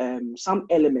some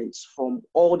elements from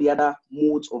all the other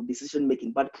modes of decision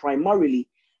making, but primarily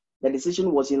the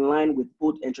decision was in line with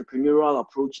both entrepreneurial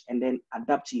approach and then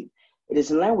adaptive. It is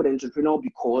in line with entrepreneurial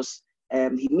because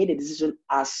he made a decision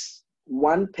as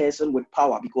one person with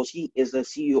power, because he is the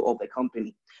CEO of the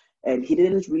company. And he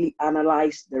didn't really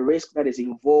analyze the risk that is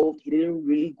involved. He didn't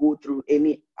really go through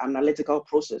any analytical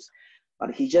process,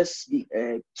 but he just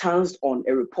chanced on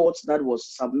a report that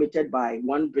was submitted by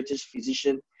one British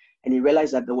physician, and he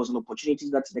realized that there was an opportunity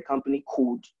that the company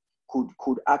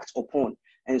could act upon.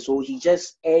 And so he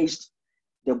just urged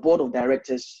the board of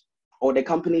directors or the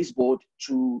company's board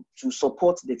to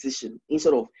support the decision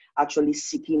instead of actually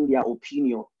seeking their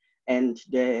opinion and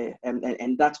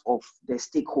that of the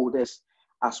stakeholders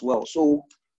as well. So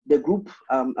the group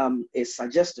is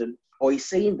suggesting or is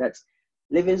saying that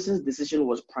Livingston's decision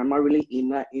was primarily in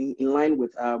line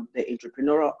with the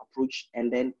entrepreneurial approach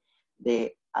and then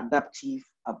the adaptive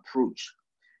approach.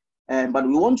 But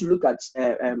we want to look at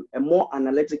a more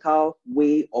analytical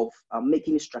way of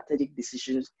making strategic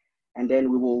decisions, and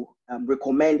then we will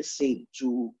recommend same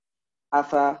to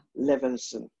Arthur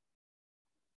Livingston.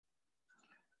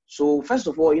 So first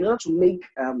of all, in order to make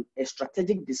a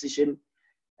strategic decision,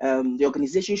 the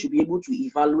organization should be able to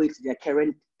evaluate their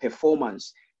current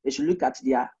performance. They should look at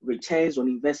their returns on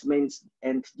investments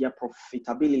and their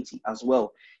profitability as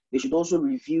well. They should also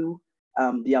review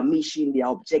their mission, their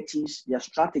objectives, their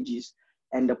strategies,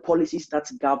 and the policies that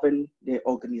govern the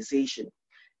organization.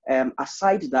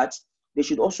 Aside that, they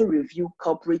should also review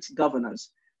corporate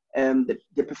governance.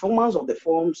 The performance of the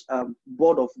firm's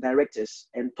board of directors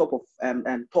and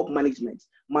top management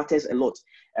matters a lot.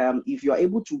 If you are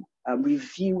able to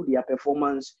review their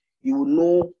performance, you will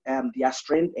know their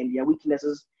strengths and their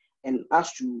weaknesses, and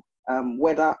as to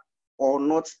whether or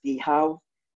not they have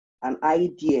an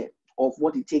idea of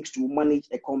what it takes to manage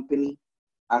a company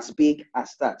as big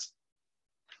as that.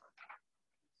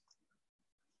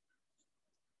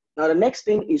 Now, the next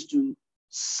thing is to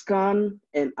scan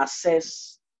and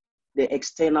assess the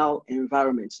external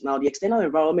environment. Now, the external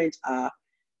environment are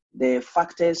the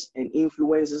factors and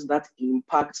influences that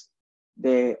impact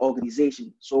the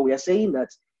organization. So we are saying that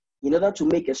in order to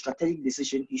make a strategic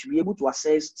decision, you should be able to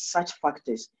assess such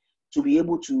factors to be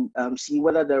able to see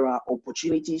whether there are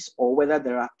opportunities or whether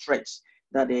there are threats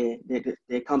that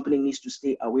the company needs to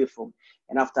stay away from.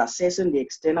 And after assessing the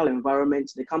external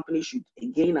environment, the company should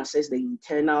again assess the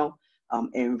internal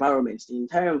environment. The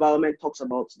internal environment talks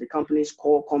about the company's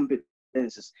core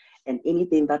competences and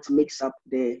anything that makes up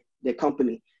the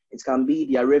company. It can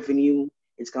be their revenue,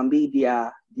 it can be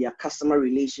their customer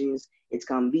relations, it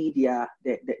can be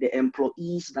the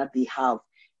employees that they have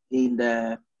in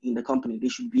the company. They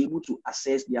should be able to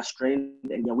assess their strengths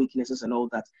and their weaknesses and all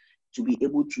that to be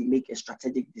able to make a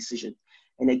strategic decision.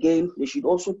 And again, they should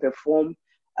also perform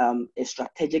a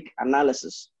strategic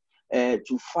analysis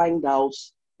to find out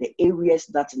the areas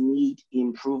that need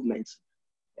improvement.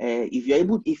 If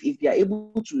they are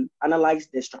able to analyze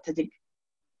the strategic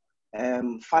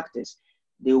factors,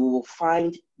 they will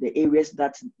find the areas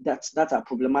that are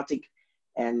problematic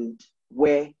and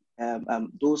where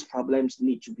those problems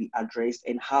need to be addressed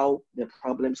and how the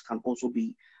problems can also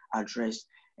be addressed.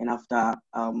 And after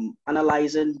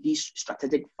analyzing these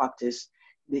strategic factors,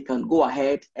 they can go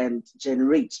ahead and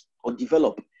generate or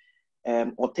develop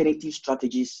alternative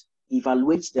strategies,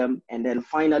 evaluate them, and then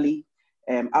finally,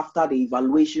 after the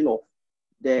evaluation of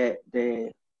the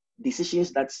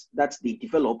decisions that they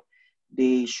develop,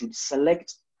 they should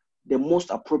select the most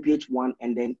appropriate one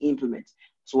and then implement.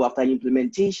 So after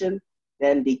implementation,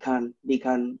 then they can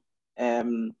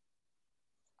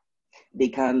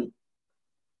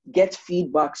get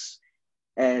feedbacks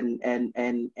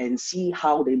and see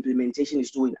how the implementation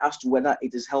is doing as to whether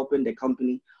it is helping the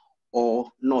company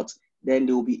or not. Then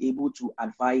they will be able to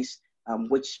advise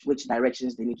which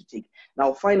directions they need to take.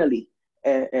 Now, finally,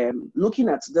 looking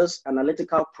at this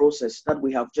analytical process that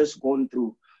we have just gone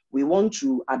through, we want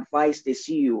to advise the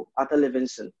CEO, Arthur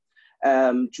Levinson,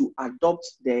 to adopt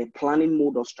the planning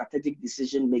mode of strategic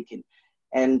decision making.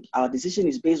 And our decision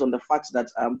is based on the fact that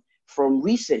from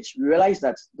research, we realize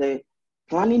that the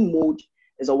planning mode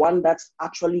is the one that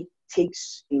actually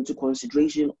takes into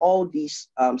consideration all these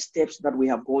steps that we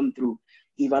have gone through,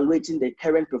 evaluating the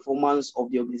current performance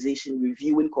of the organization,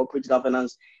 reviewing corporate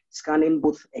governance, scanning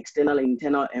both external and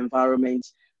internal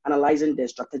environments, analyzing the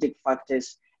strategic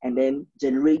factors, and then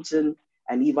generating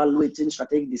and evaluating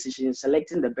strategic decisions,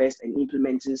 selecting the best and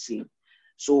implementing same.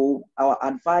 So our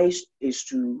advice is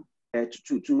to the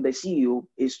CEO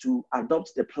is to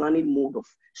adopt the planning mode of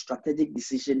strategic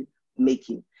decision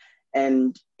making.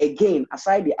 And again,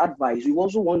 aside the advice, we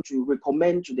also want to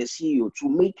recommend to the CEO to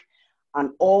make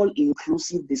an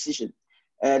all-inclusive decision.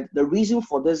 The reason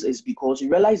for this is because we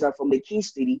realized that from the case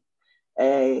study,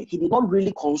 he did not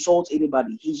really consult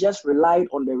anybody. He just relied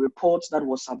on the reports that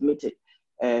was submitted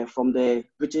from the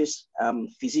British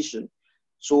physician.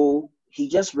 So he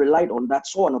just relied on that,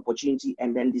 saw an opportunity,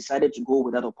 and then decided to go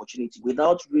with that opportunity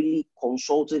without really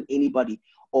consulting anybody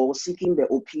or seeking the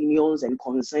opinions and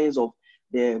concerns of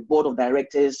the board of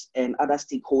directors and other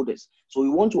stakeholders. So we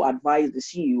want to advise the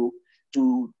CEO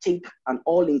to take an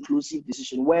all-inclusive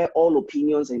decision where all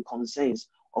opinions and concerns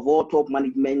of all top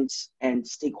management and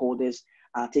stakeholders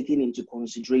are taken into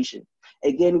consideration.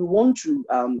 Again, we want to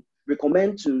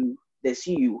recommend to the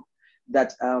CEO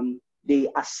that they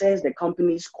assess the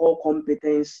company's core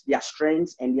competence, their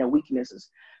strengths, and their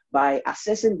weaknesses. By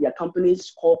assessing their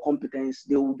company's core competence,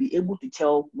 they will be able to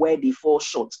tell where they fall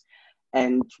short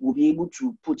and will be able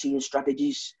to put in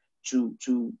strategies to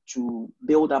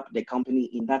build up the company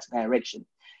in that direction.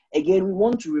 Again, we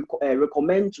want to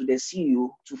recommend to the CEO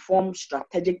to form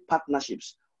strategic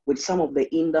partnerships with some of the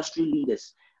industry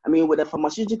leaders. I mean, with the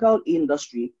pharmaceutical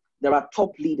industry, there are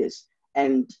top leaders,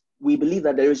 and we believe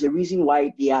that there is a reason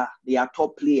why they are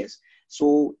top players.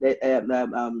 So the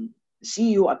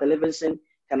CEO at the Levinson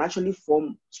can actually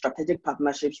form strategic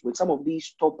partnerships with some of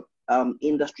these top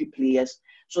industry players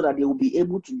so that they will be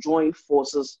able to join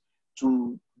forces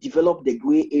to develop the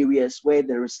gray areas where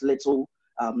there is little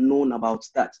known about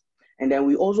that. And then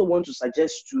we also want to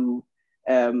suggest to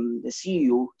the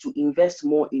CEO to invest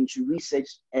more into research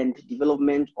and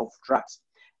development of drugs.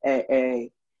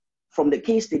 From the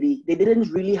case study, they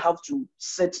didn't really have to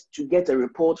sit to get a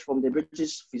report from the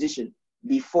British physician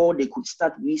before they could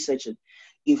start researching.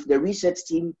 If the research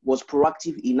team was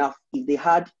proactive enough, if they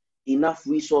had enough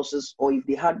resources, or if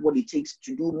they had what it takes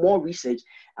to do more research,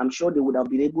 I'm sure they would have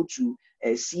been able to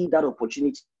see that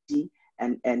opportunity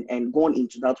and gone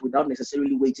into that without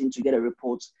necessarily waiting to get a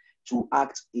report to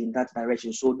act in that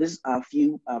direction. So these are a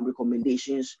few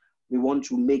recommendations we want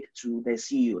to make to the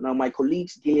CEO. Now, my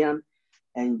colleagues, Gillian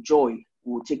and Joy,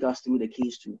 will take us through the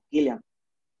case too. Gillian,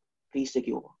 please take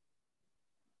it over.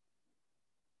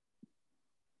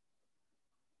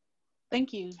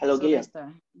 Thank you. Hello, Gillian.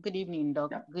 Good evening,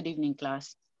 Doc. Yeah. Good evening,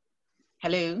 class.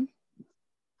 Hello.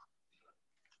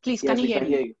 Please, yes, can you hear me?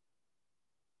 Hear you.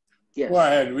 Yes. Go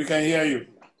ahead, we can hear you.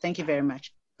 Thank you very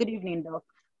much. Good evening, Doc.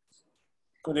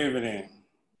 Good evening.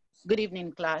 Good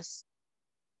evening, class.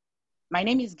 My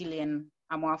name is Gillian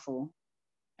Amwafo,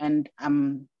 and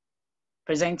I'm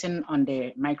presenting on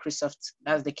the Microsoft,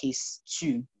 that's the case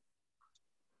 2.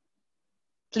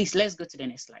 Please, let's go to the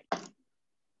next slide.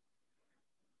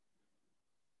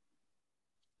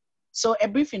 So a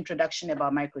brief introduction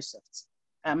about Microsoft.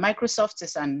 Microsoft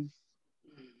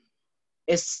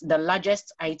is the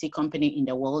largest IT company in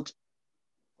the world.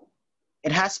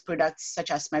 It has products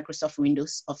such as Microsoft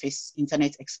Windows, Office,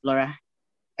 Internet Explorer,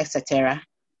 etc.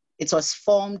 It was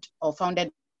formed or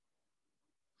founded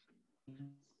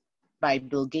by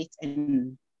Bill Gates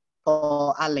and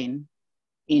Paul Allen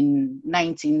in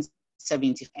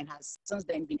 1970 and has since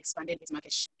then been expanded its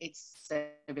market, its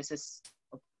services,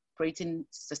 operating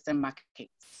system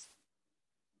markets.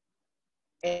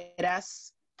 It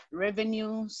has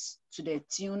revenues to the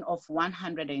tune of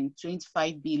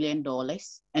 $125 billion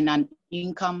and an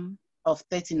income of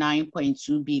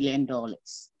 $39.2 billion.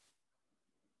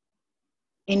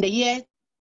 In the year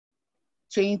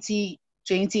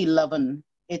 2011,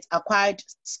 it acquired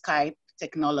Skype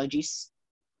Technologies,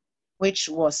 which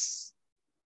was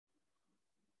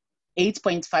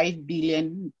 $8.5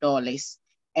 billion,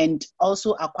 and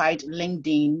also acquired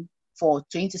LinkedIn for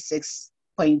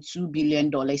 $26.2 billion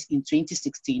in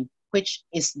 2016, which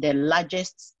is the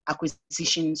largest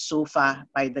acquisition so far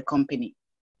by the company.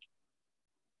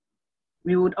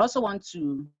 We would also want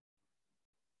to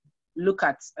look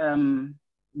at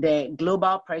the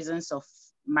global presence of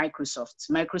Microsoft.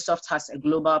 Microsoft has a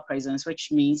global presence, which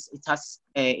means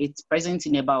it's present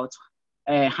in about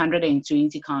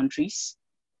 120 countries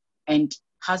and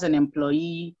has an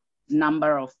employee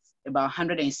number of about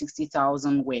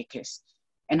 160,000 workers,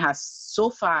 and has so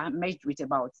far merged with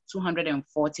about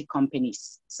 240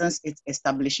 companies since its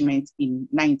establishment in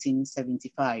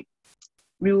 1975.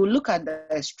 We will look at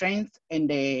the strength and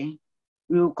we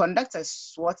will conduct a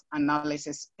SWOT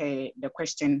analysis per the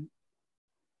question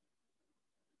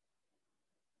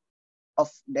of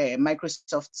the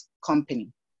Microsoft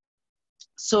company.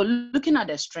 So looking at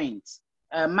the strengths,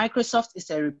 Microsoft is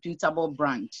a reputable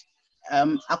brand.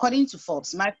 According to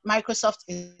Forbes, Microsoft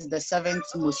is the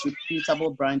 7th most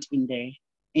reputable brand in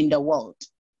the world,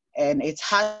 and it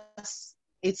has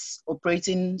its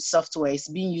operating software is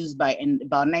being used by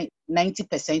about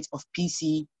 90% of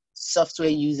PC software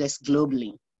users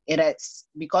globally. It is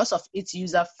because of its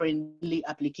user-friendly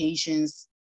applications.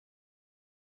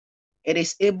 It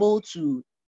is able to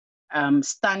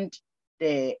stand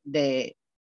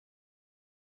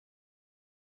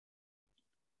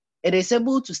It is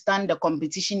able to stand the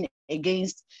competition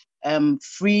against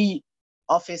free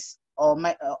Office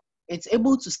it's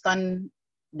able to stand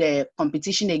the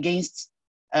competition against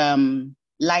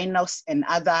Linux and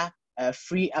other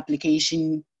free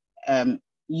application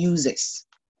users.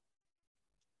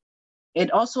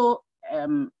 It also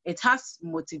it has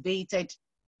motivated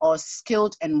or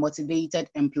skilled and motivated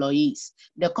employees.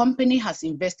 The company has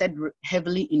invested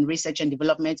heavily in research and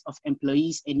development of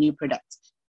employees and new products.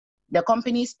 The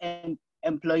company's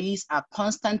employees are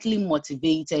constantly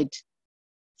motivated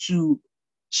to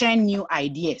churn new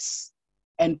ideas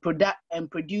and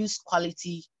produce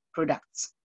quality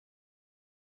products.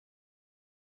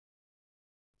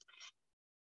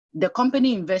 The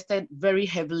company invested very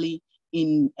heavily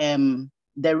in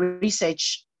the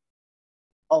research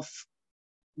of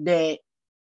the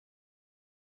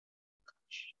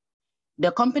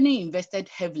company invested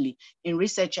heavily in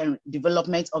research and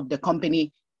development of the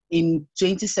company in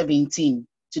 2017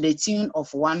 to the tune of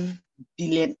 $12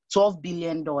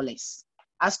 billion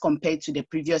as compared to the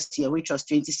previous year, which was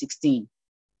 2016.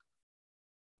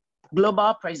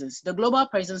 Global presence. The global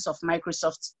presence of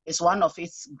Microsoft is one of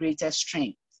its greatest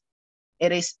strengths.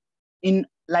 It is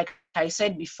like I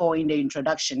said before in the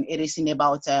introduction, it is in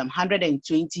about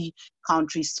 120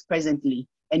 countries presently,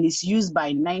 and it's used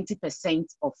by 90%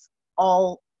 of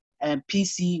all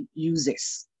PC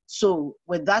users. So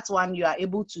with that one, you are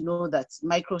able to know that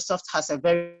Microsoft has a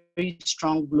very, very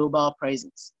strong global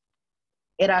presence.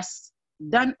 It has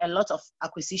done a lot of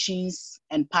acquisitions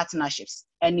and partnerships.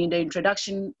 And in the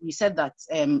introduction, we said that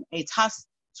it has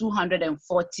over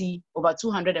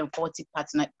 240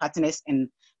 partners and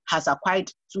has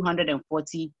acquired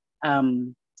 240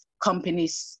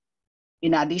 companies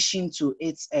in addition to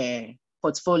its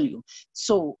portfolio.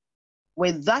 So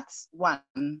with that one,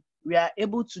 we are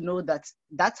able to know that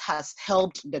that has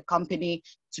helped the company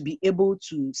to be able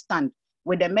to stand.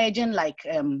 With a merger like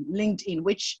LinkedIn,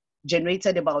 which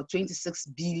generated about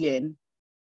 $26 billion.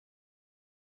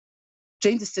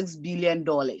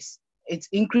 It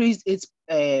increased its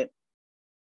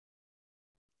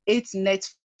net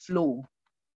flow,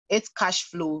 its cash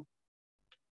flow.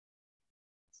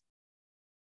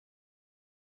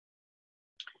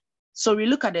 So we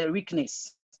look at the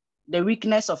weakness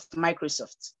of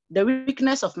Microsoft. The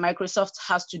weakness of Microsoft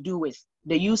has to do with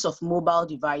the use of mobile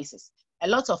devices. A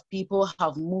lot of people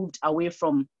have moved away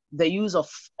from the use of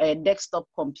desktop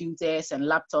computers and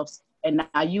laptops and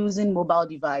are using mobile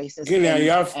devices. Gillian, and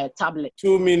you have tablets.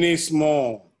 2 minutes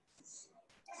more.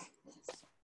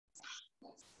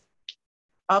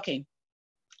 Okay.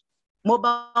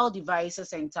 Mobile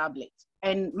devices and tablets.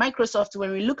 And Microsoft,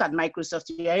 when we look at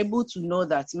Microsoft, we are able to know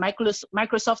that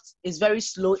Microsoft is very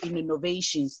slow in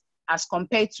innovations as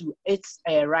compared to its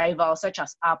rivals such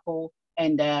as Apple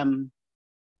and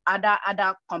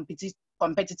other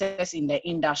competitors in the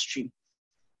industry.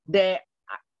 The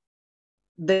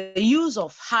use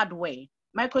of hardware,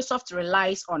 Microsoft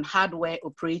relies on hardware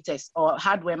operators or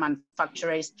hardware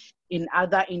manufacturers in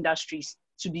other industries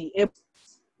to be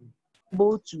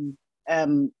able to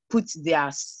put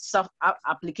their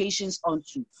applications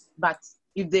onto. But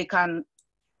if they can,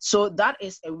 so that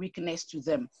is a weakness to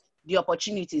them. The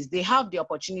opportunities, they have the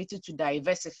opportunity to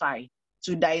diversify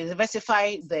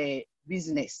the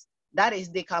business. That is,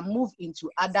 they can move into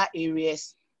other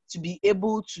areas to be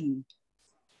able to,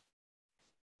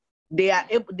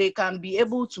 they can be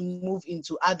able to move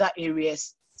into other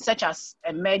areas, such as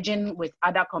merging with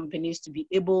other companies to be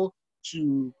able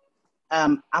to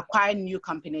acquire new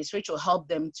companies, which will help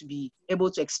them to be able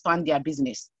to expand their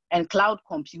business. And cloud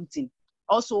computing.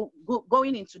 Also,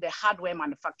 going into the hardware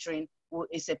manufacturing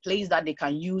is a place that they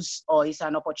can use, or is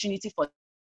an opportunity for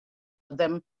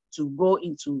them to go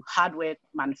into hardware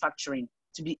manufacturing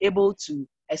to be able to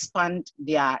expand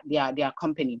their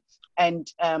company. And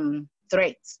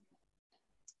threats.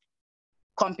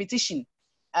 Competition.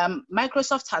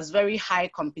 Microsoft has very high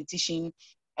competition.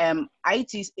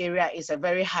 IT's area is a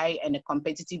very high and a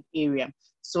competitive area.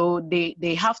 So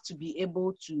they have to be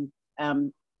able to,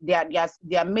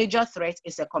 their major threat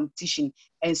is a competition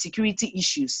and security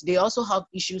issues. They also have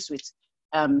issues with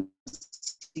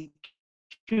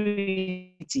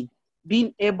security,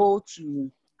 being able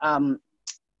to,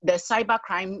 the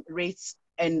cybercrime rates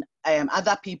and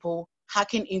other people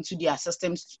hacking into their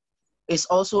systems is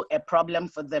also a problem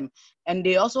for them. And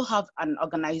they also have an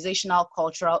organizational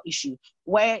cultural issue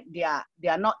where they are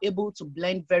not able to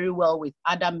blend very well with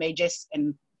other mergers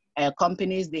and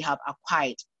companies they have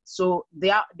acquired. So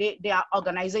their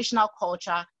organizational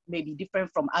culture may be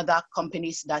different from other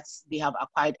companies that they have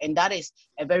acquired. And that is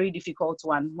a very difficult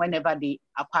one whenever they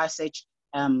acquire such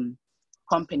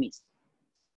companies.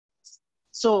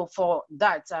 So for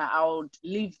that, I would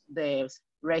leave the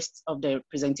rest of the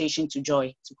presentation to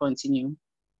Joy to continue.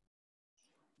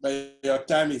 But your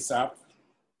time is up.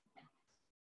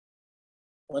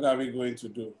 What are we going to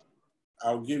do?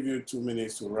 I'll give you 2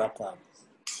 minutes to wrap up.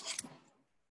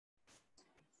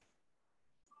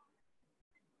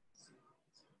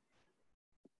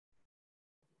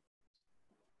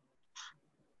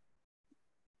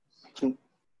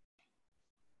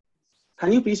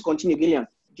 Can you please continue, Gillian?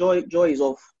 Joy is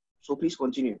off, so please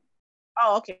continue.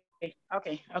 Oh, okay.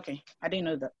 I didn't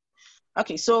know that.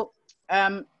 Okay, so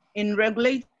in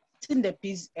regulating the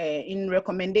piece, in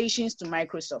recommendations to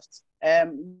Microsoft,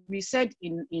 we said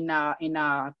in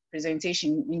our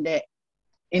presentation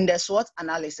in the SWOT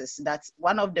analysis that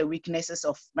one of the weaknesses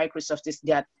of Microsoft is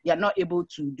that they are not able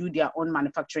to do their own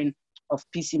manufacturing of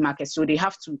PC markets. So they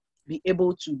have to be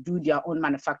able to do their own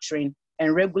manufacturing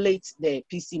and regulate the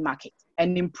PC market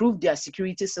and improve their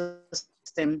security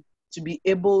system to be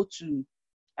able to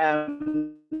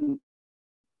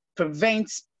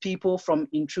prevent people from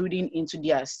intruding into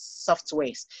their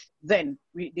softwares. Then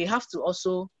they have to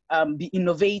also be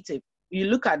innovative. you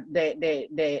look at their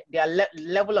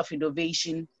level of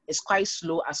innovation is quite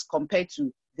slow as compared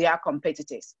to their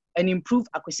competitors, and improve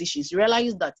acquisitions. You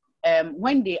realize that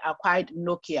when they acquired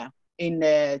Nokia in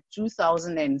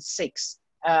 2006,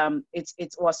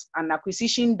 it was an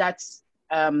acquisition that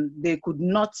they could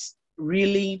not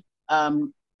really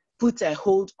put a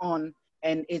hold on,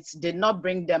 and it did not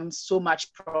bring them so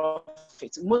much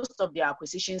profit. Most of their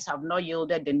acquisitions have not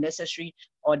yielded the necessary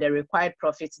or the required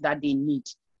profits that they need.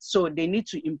 So they need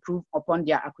to improve upon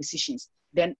their acquisitions.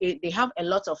 Then they have a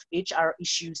lot of HR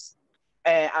issues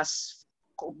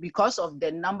because of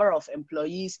the number of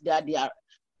employees that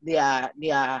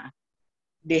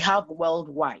they have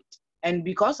worldwide. And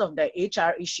because of the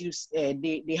HR issues,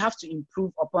 they have to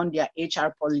improve upon their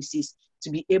HR policies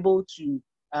to be able to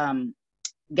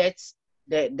get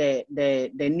the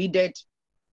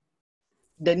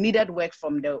needed work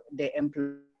from the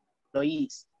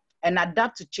employees, and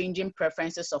adapt to changing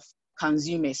preferences of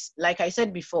consumers. Like I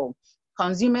said before,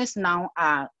 consumers now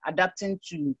are adapting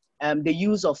to the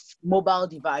use of mobile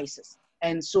devices.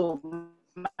 And so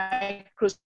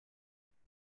Microsoft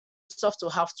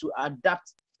will have to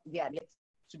adapt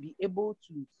to be able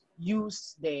to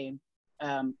use the,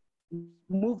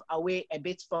 move away a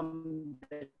bit from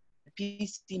the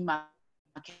PC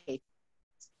market,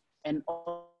 and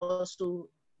also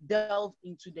delve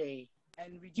into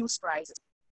and reduce prices.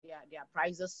 Their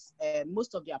prices,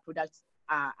 most of their products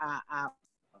are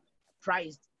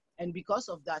priced, and because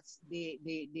of that, they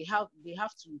have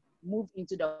to move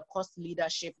into the cost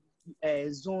leadership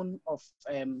zone of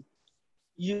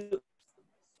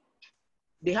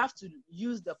they have to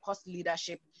use the cost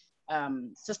leadership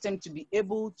system to be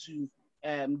able to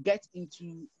get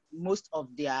into most of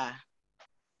their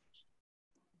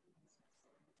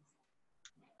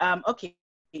okay.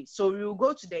 So we will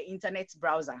go to the internet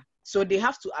browser. So they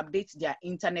have to update their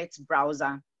internet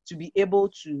browser to be able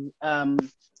to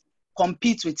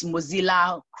compete with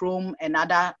Mozilla, Chrome, and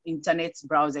other internet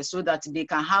browsers, so that they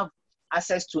can have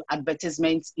access to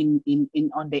advertisements on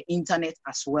the internet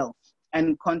as well,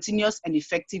 and continuous and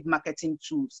effective marketing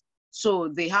tools. So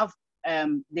they have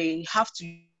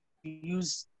to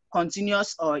use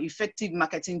continuous or effective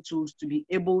marketing tools to be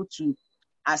able to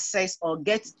access or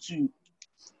get to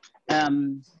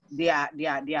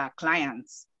their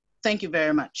clients. Thank you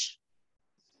very much.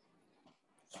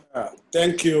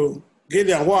 Thank you.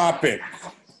 Gideon, what happened?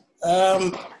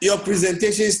 Your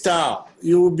presentation style,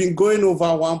 you've been going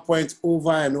over one point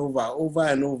over and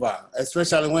over,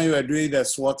 especially when you were doing the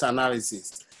SWOT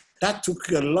analysis. That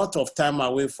took a lot of time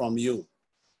away from you.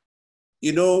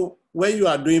 You know, when you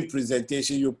are doing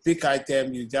presentation, you pick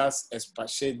item, you just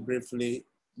expatiate briefly,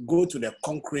 go to the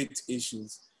concrete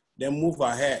issues, then move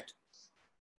ahead.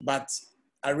 But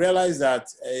I realized that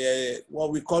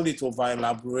what we call it over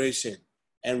elaboration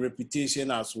and repetition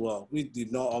as well, which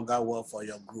did not augur well for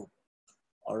your group.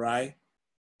 All right?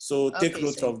 So take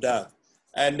note of that.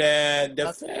 And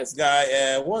the first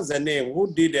guy, what's the name?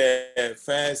 Who did the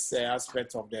first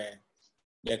aspect of the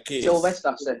case?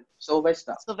 Sylvester, sir.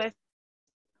 Sylvester.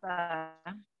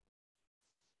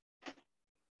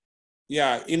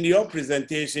 Yeah, in your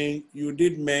presentation, you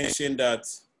did mention that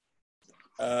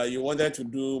you wanted to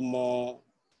do more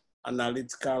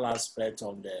analytical aspect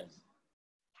of the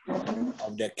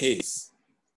case.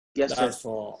 Yes, That's sir.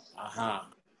 for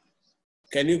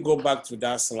Can you go back to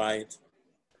that slide?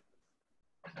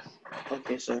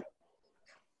 Okay, sir.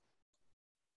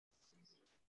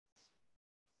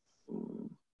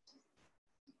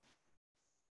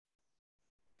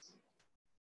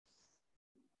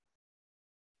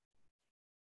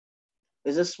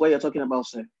 Is this what you're talking about,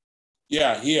 sir?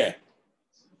 Yeah, here.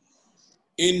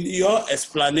 In your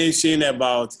explanation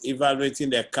about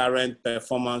evaluating the current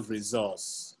performance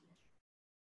results,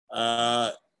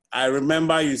 I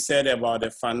remember you said about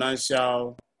the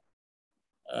financial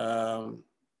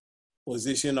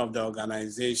position of the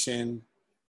organization,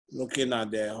 looking at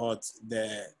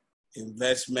the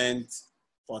investment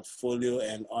portfolio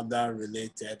and other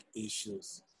related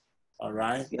issues. All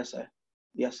right? Yes, sir.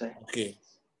 Yes, sir. Okay.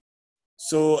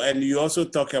 So, and you also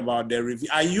talk about the review.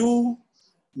 Are you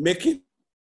making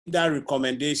that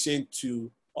recommendation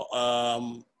to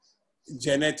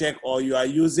Genentech, or you are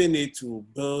using it to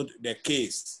build the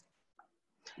case?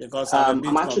 Because I'm a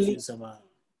bit confused about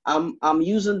it. I'm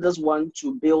using this one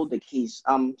to build the case.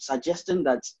 I'm suggesting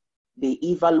that they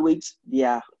evaluate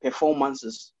their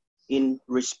performances in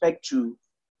respect to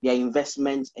their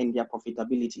investments and their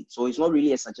profitability. So it's not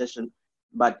really a suggestion,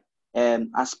 but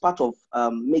as part of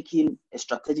making a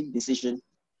strategic decision,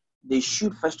 they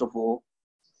should first of all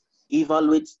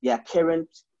evaluate their current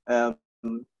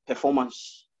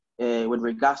performance with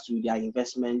regards to their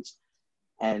investments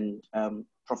and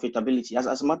profitability.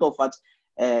 As a matter of fact,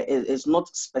 it's not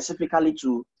specifically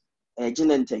to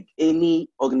Genentech. Any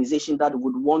organization that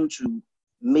would want to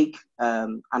make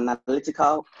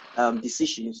analytical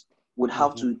decisions would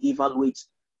have to evaluate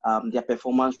their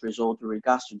performance result in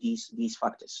regards to these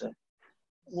factors, sir.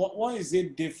 What is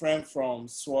it different from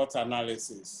SWOT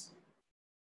analysis?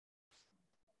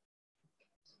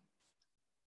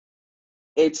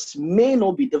 It may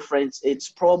not be different. It's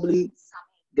probably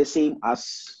the same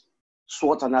as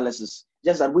SWOT analysis,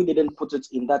 just that we didn't put it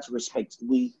in that respect.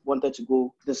 We wanted to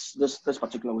go this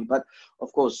particular way. But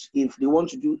of course, if they want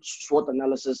to do SWOT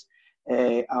analysis,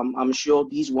 I'm sure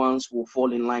these ones will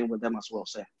fall in line with them as well,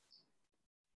 sir.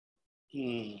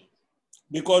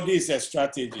 Because this is a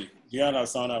strategy. Do you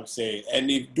understand what I'm saying? And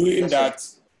if doing that,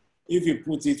 if you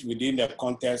put it within the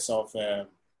context of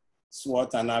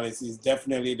SWOT analysis,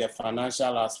 definitely the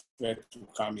financial aspect to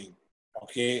come in.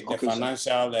 Okay, the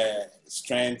financial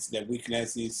strengths, the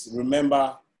weaknesses.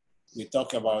 Remember, we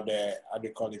talk about the, how do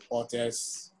you call it,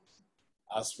 Porter's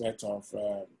aspect of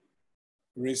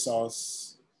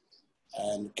resource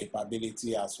and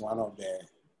capability as one of the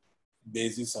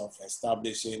basis of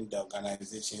establishing the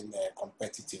organization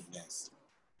competitiveness.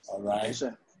 All right? Yes,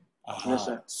 sir. Yes,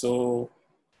 sir. So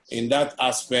in that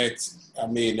aspect, I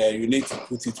mean, you need to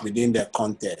put it within the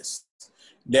context.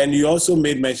 Then you also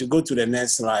made mention, go to the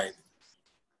next slide.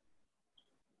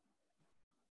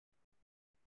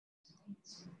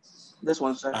 This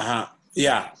one, sir.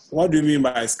 Yeah. What do you mean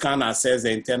by scan assess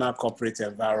the internal corporate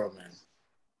environment?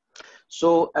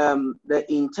 So the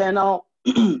internal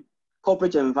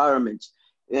corporate environment,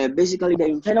 basically the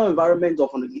internal environment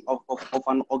of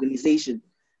an organization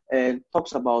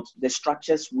talks about the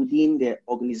structures within the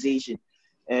organization,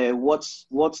 what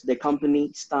the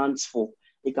company stands for.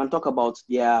 It can talk about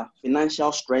their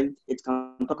financial strength. It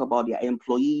can talk about their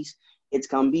employees. It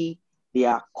can be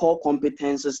their core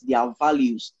competences, their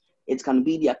values. It can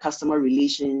be their customer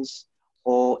relations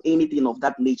or anything of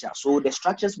that nature. So the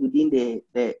structures within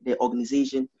the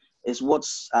organization is what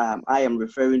I am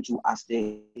referring to as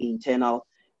the internal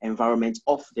environment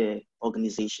of the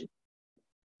organization.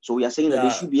 So we are saying that they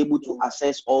should be able to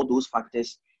assess all those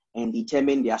factors and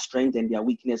determine their strengths and their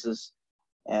weaknesses.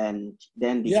 And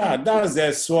then that's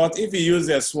the SWOT. If you use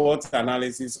the SWOT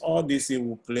analysis, all this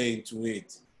will play into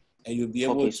it, and you'll be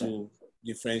able to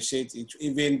differentiate it.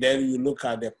 Even then, you look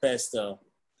at the pest to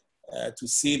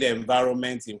see the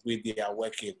environment in which they are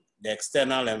working, the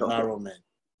external environment,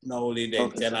 not only the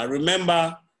internal.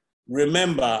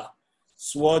 Remember,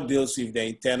 SWOT deals with the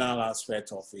internal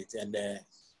aspect of it, and the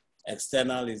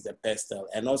external is the pestle.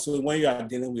 And also, when you are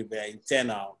dealing with the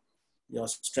internal, your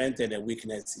strengths and the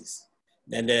weaknesses.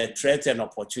 Then the threats and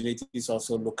opportunities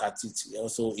also look at it,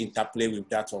 also interplay with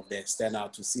that of the external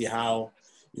to see how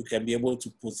you can be able to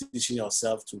position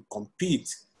yourself to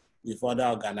compete with other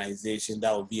organizations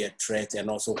that will be a threat, and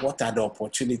also what are the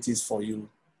opportunities for you,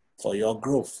 for your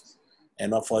growth,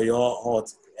 and for your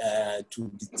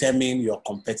to determine your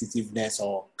competitiveness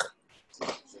or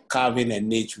carving a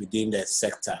niche within the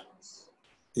sector.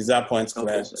 Is that point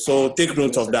clear? So take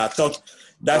note of that.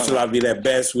 That should have been the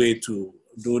best way to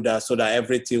do that, so that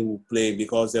everything will play,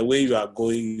 because the way you are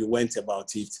going, you went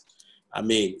about it. I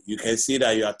mean, you can see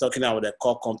that you are talking about the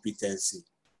core competency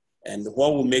and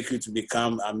what will make you to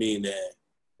become, I mean,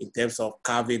 in terms of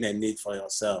carving a need for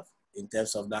yourself, in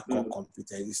terms of that core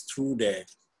competence, is through the,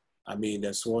 I mean,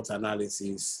 the SWOT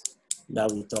analysis that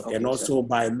we talk. And also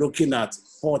by looking at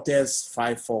Porter's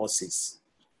 5 forces,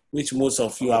 which most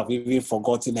of you have even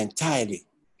forgotten entirely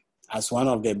as one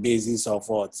of the bases of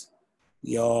what?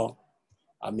 Your,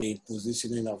 I mean,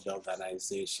 positioning of the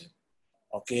organization,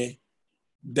 okay?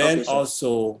 Then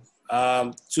also,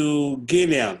 to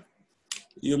Gillian,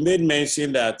 you made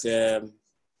mention that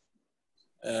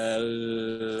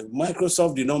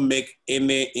Microsoft did not make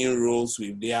any inroads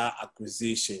with their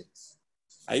acquisitions.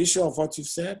 Are you sure of what you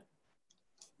said?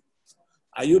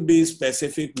 Are you being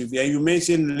specific with you? You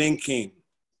mentioned LinkedIn,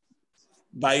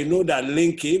 but you know that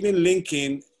LinkedIn, even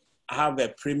LinkedIn have a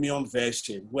premium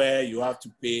version where you have to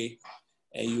pay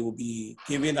and you will be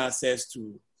given access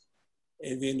to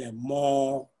even a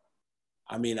more,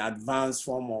 I mean, advanced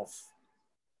form of,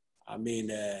 I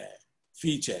mean,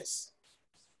 features.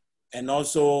 And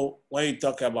also, when you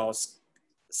talk about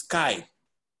Skype,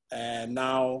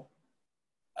 now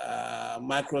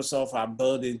Microsoft are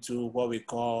building into what we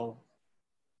call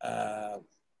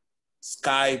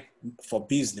Skype for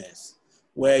business,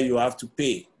 where you have to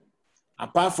pay.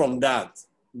 Apart from that,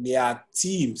 there are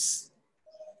Teams.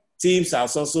 Teams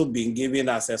has also been given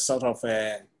as a sort of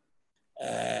a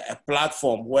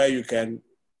platform where you can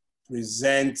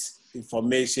present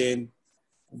information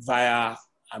via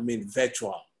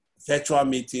virtual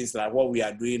meetings like what we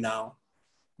are doing now.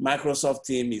 Microsoft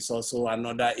Teams is also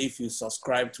another, if you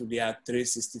subscribe to their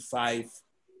 365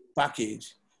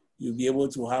 package, you'll be able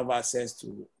to have access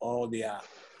to all their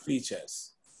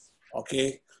features,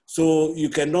 okay? So you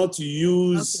cannot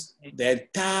use the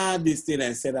entire this thing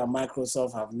and say that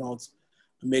Microsoft have not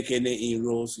made any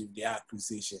inroads with their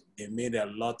acquisition. They made a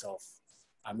lot of,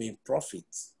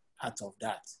 profits out of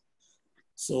that.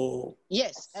 So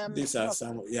yes, these are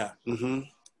some, yeah. Mm-hmm.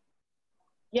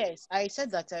 Yes, I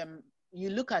said that you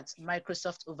look at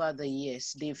Microsoft over the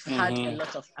years, they've had a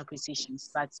lot of acquisitions,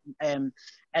 but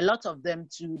a lot of them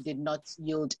too did not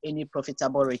yield any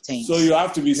profitable returns. So you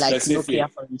have to be like specific.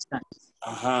 Nokia, for instance.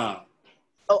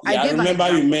 Oh, yeah, I remember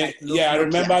you made. Like I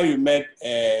remember you made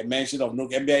mention of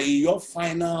Nokia. But in your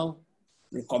final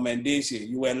recommendation,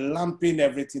 you were lumping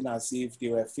everything as if they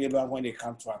were failure when it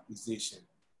comes to acquisition.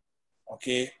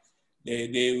 Okay,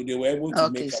 they were able to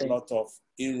make a lot of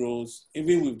inroads,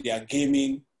 even with their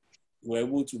gaming. They were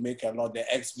able to make a lot. The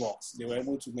Xbox, they were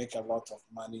able to make a lot of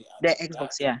money. The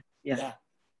Xbox, yeah.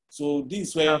 So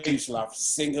this way you should have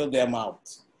singled them out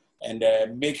and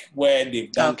make where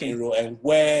they've done inroad and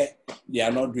where they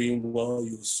are not doing well.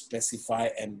 You specify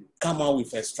and come out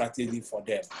with a strategy for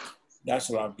them. That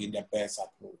should have been the best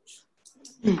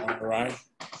approach. All right.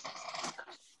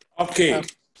 Okay.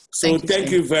 So thank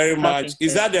you very much.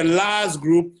 Is that the last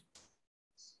group?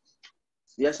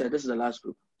 Yes, sir. This is the last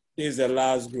group. This is the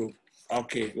last group.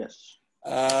 Okay. Yes.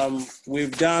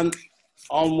 We've done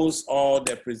almost all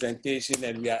the presentation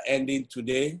and we are ending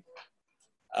today.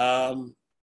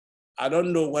 I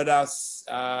don't know whether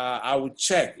I will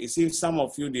check. It seems some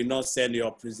of you did not send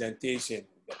your presentation,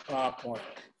 the PowerPoint.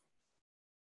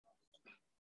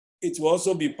 It will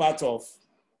also be part of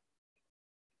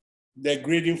the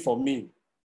grading for me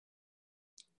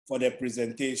for the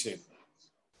presentation,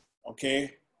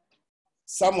 okay?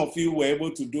 Some of you were able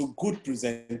to do good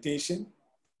presentation.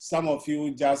 Some of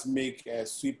you just make a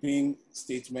sweeping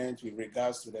statement with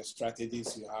regards to the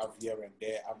strategies you have here and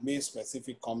there. I've made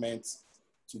specific comments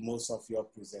to most of your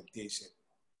presentation.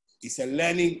 It's a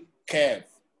learning curve.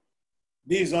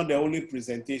 This is not the only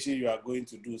presentation you are going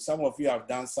to do. Some of you have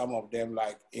done some of them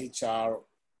like HR,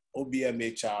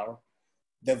 OBM HR.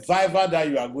 The Viva that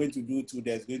you are going to do too,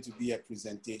 there's going to be a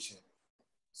presentation.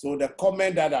 So the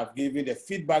comment that I've given, the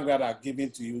feedback that I've given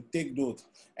to you, take note.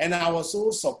 And I was so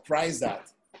surprised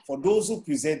that for those who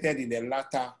presented in the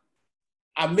latter,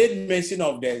 I made mention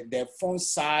of the font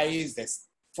size, the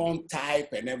font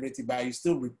type and everything, but you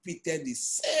still repeated the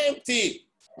same thing.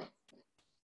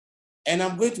 And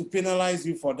I'm going to penalize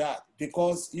you for that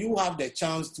because you have the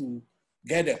chance to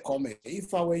get a comment.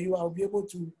 If I were you, I'll be able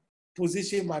to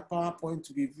position my PowerPoint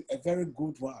to be a very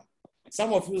good one.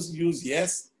 Some of you use,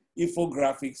 yes,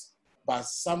 infographics, but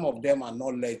some of them are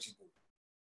not legible.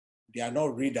 They are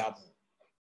not readable.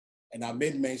 And I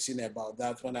made mention about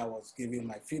that when I was giving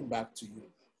my feedback to you.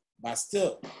 But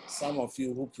still, some of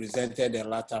you who presented the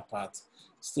latter part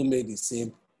still made the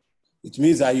same. It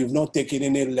means that you've not taken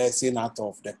any lesson out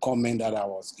of the comment that I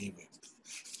was giving.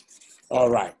 All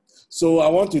right. So I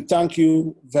want to thank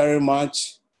you very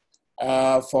much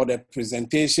for the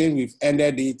presentation. We've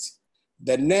ended it.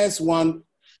 The next one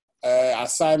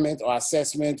assignment or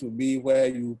assessment will be where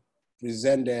you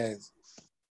present the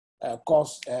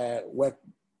course work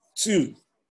 2,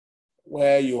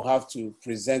 where you have to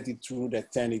present it through the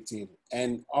Turnitin.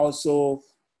 And also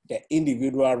the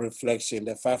individual reflection,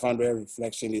 the 500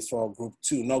 reflection is for group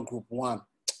 2, not group 1.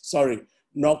 Sorry,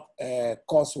 not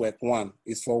coursework 1,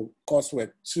 it's for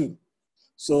coursework 2.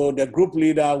 So the group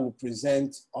leader will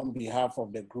present on behalf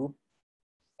of the group,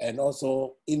 and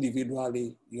also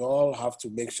individually, you all have to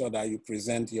make sure that you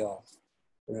present your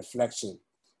reflection.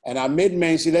 And I made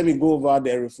mention, let me go over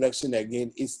the reflection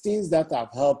again. It's things that have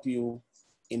helped you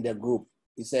in the group.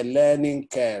 It's a learning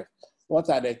curve. What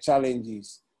are the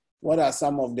challenges? What are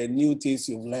some of the new things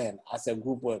you've learned as a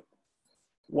group work?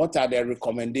 What are the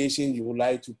recommendations you would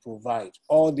like to provide?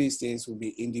 All these things will be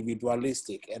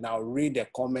individualistic, and I'll read the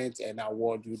comments and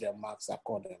award you the marks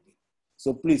accordingly.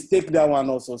 So please take that one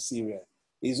also serious.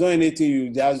 It's not anything you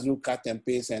just do cut and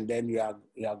paste and then you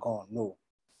are gone. No,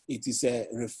 it is a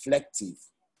reflective.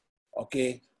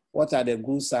 Okay, what are the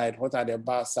good side? What are the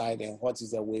bad side? And what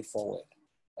is the way forward?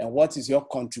 And what is your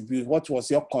contribution? What was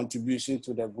your contribution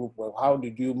to the group? Well, how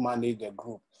did you manage the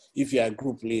group? If you're a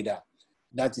group leader,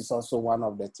 that is also one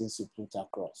of the things you put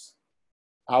across.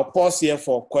 I'll pause here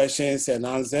for questions and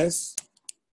answers.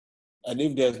 And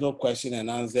if there's no question and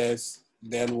answers,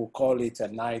 then we'll call it a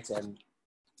night, and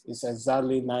it's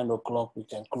exactly 9 o'clock. We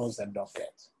can close the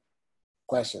docket.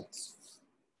 Questions?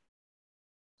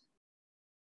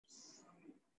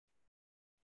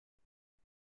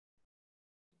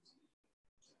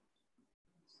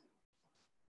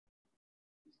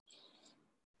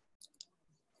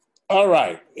 All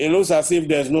right. It looks as if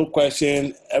there's no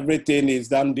question. Everything is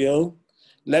done deal.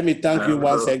 Let me thank you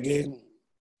once again.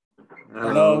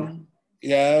 Hello.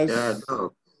 Yes. Yeah,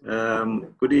 Doc.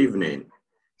 Good evening.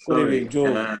 Good evening,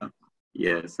 Joe.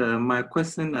 Yes, my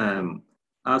question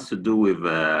has to do with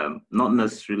not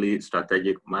necessarily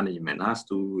strategic management, has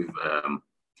to do with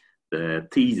the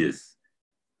thesis,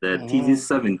 thesis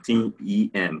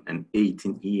 17 EM and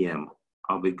 18 EM.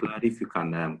 I'll be glad if you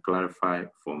can clarify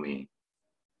for me.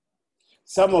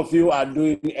 Some of you are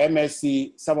doing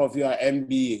MSc, some of you are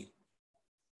MBA.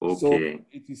 Okay. So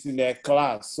it is in their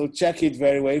class. So check it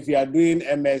very well. If you are doing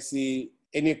MSc,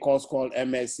 any course called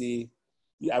MSc,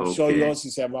 I'm sure yours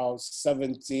is about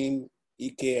 17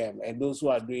 EKM. And those who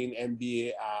are doing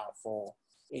MBA are for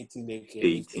 18 EKM.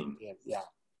 18. Yeah.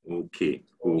 Okay.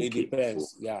 So it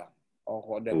depends,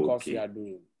 on the course you are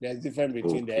doing. There's difference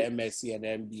between the MSc and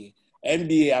MBA.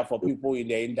 MBA are for people in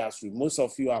the industry. Most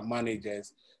of you are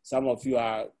managers. Some of you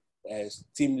are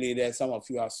team leaders. Some of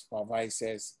you are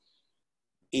supervisors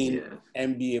in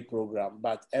MBA program.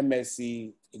 But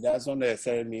MSc, it doesn't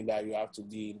necessarily mean that you have to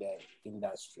be in the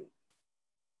industry.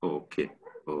 Okay.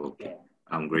 Yeah.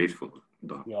 I'm grateful,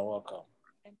 Doc. You're welcome.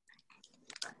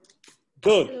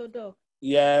 Good. Hello, Doc.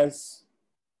 Yes.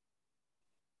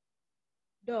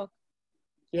 Doc.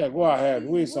 Yeah, go ahead.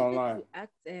 Who is online? At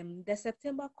the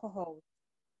September cohort.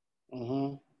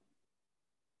 Mm-hmm.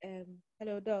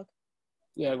 Hello, Doc.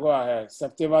 Yeah, go ahead.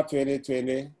 September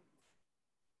 2020.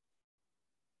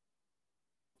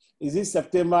 Is it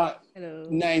September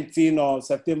 19 or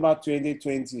September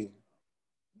 2020?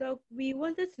 Doc, we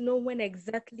wanted to know when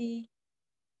exactly.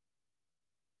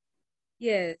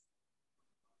 Yes.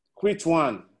 Which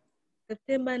one?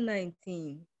 September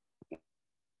 19.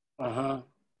 Uh-huh.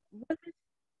 What is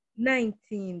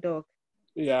 19, Doc?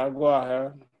 Yeah, go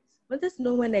ahead. Let us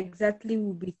know when exactly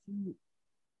we'll be through.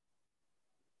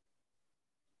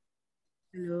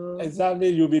 Hello? Exactly,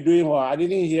 you'll be doing what? I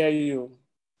didn't hear you.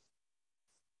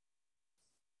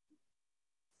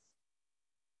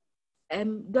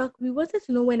 Doc, we wanted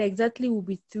to know when exactly we'll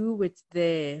be through with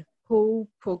the whole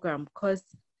program, because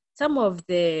some of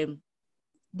the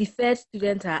deferred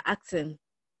students are asking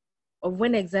of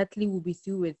when exactly we'll be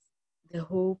through with the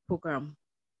whole program.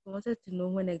 We wanted to know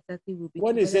when exactly we'll be.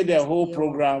 When you say the whole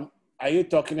program, are you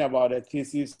talking about the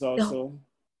thesis also?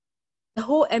 The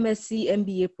whole MSc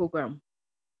MBA program.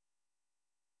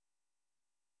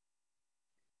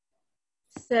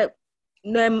 So,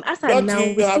 no, as of now,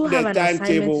 we still have an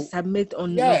assignment to submit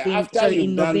on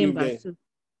in November. So.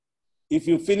 If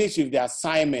you finish with the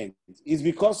assignment, it's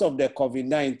because of the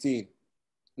COVID-19.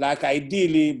 Like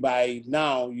ideally, by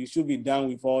now, you should be done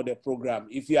with all the program.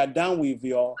 If you are done with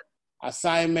your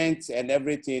assignments and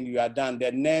everything, you are done.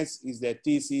 The next is the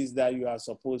thesis that you are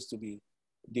supposed to be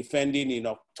defending in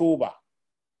October.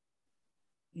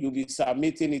 You'll be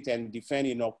submitting it and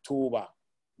defending in October.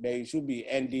 Then you should be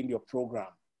ending your program.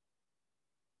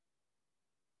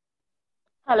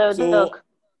 Hello, Doc.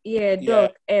 Yeah,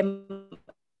 Doc.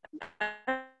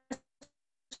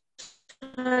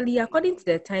 According to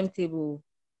the timetable.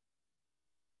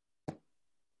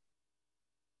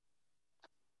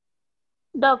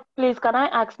 Doc, please, can I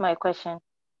ask my question?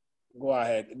 Go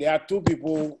ahead. There are two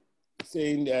people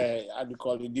saying, how do you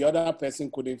call it? The other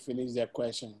person couldn't finish their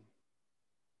question.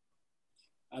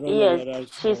 I don't know whether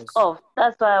she's off.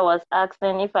 That's why I was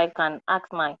asking if I can ask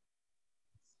mine.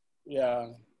 Yeah.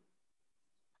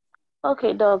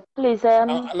 Okay, Doc, please.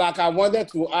 Like I wanted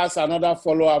to ask another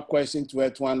follow-up question to her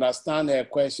to understand her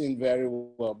question very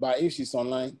well. But if she's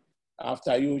online,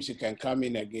 after you, she can come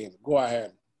in again. Go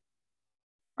ahead.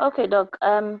 Okay, Doc.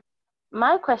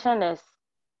 My question is,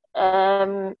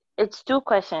 it's two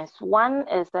questions. One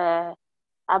is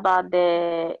about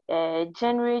the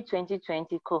January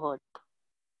 2020 cohort.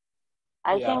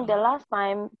 I think the last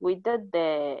time we did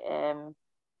the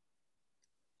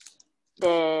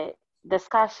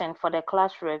discussion for the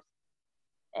class reps,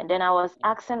 and then I was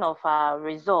asking of our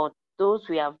results, those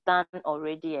we have done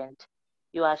already, and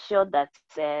you are sure that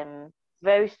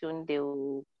very soon they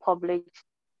will publish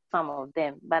some of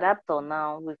them. But up till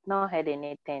now, we've not heard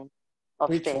anything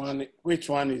of such. Which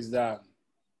one is that?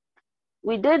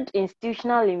 We did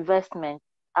institutional investment,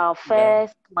 our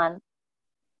first one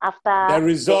after the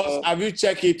results. Have you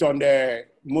checked it on the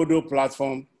Moodle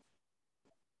platform?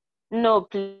 No,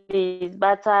 please.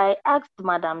 But I asked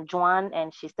Madam Joanne,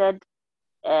 and she said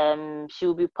she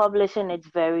will be publishing it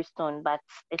very soon. But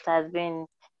it has been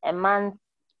a month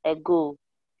ago.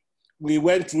 We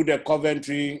went through the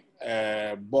Coventry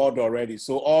board already,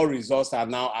 so all results are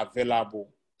now available.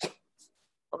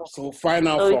 Okay. So find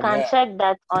out from her. So we can check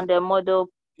that on the Moodle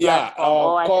platform,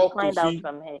 or I can find out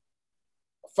from her.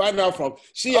 Find out from,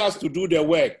 she has to do the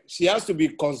work. She has to be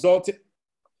consulted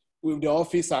with the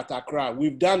office at Accra.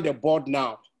 We've done the board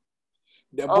now.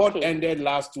 The board ended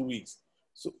last 2 weeks.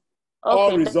 So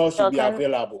all results should be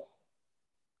available.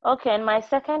 Okay, and my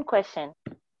second question,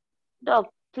 Doc,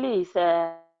 please,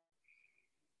 and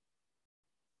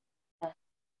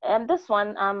this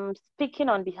one, I'm speaking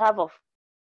on behalf of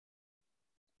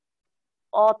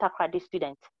all Takrady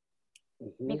students.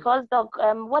 Because, Doc,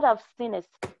 what I've seen is,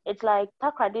 it's like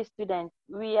Takrady students,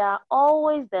 we are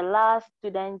always the last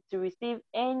student to receive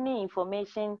any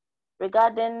information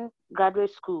regarding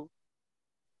graduate school.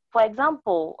 For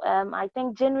example, I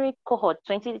think January cohort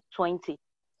 2020,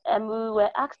 we were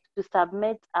asked to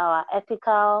submit our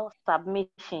ethical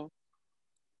submission,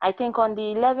 I think on the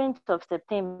 11th of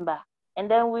September. And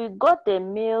then we got the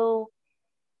mail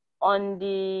on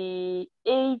the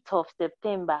 8th of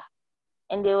September.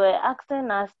 And they were asking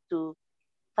us to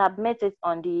submit it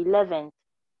on the 11th.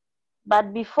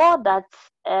 But before that,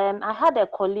 I had a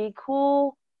colleague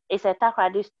who is a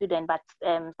Takrady student, but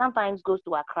sometimes goes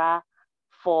to Accra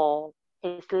for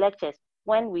his lectures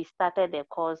when we started the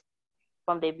course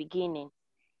from the beginning.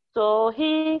 So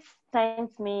he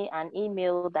sent me an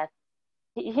email that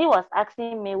he was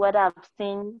asking me whether I've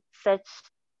seen such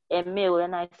a mail,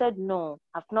 and I said, no,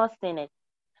 I've not seen it.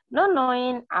 Not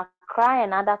knowing Accra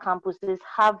and other campuses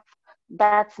have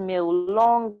that mail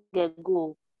long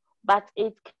ago, but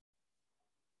it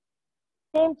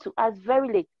came to us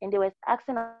very late, and they were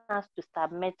asking us to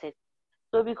submit it.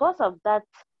 So because of that,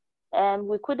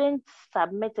 we couldn't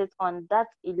submit it on that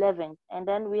 11th, and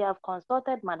then we have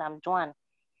consulted Madam Joan.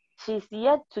 She's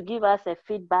yet to give us a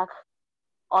feedback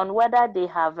on whether they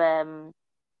have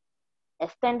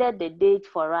extended the date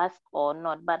for us or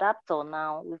not. But up till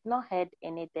now, we've not heard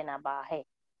anything about her.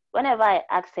 Whenever I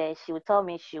ask her, she will tell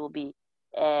me she will be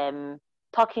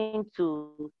talking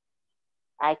to,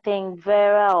 I think,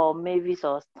 Vera or Mavis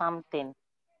or something.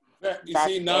 You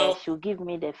see now, she'll give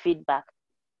me the feedback.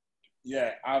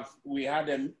 Yeah, we had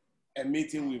a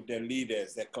meeting with the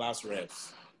leaders, the class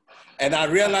reps, and I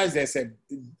realized there's a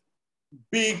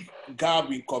big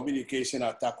gap in communication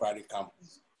at Takrady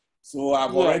campus. So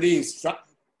I've already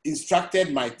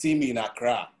instructed my team in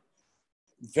Accra,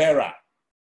 Vera,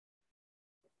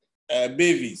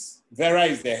 Mavis. Vera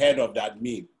is the head of that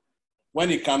admin. When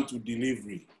it comes to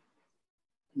delivery,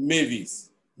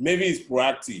 Mavis is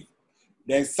proactive.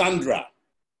 Then Sandra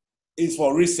is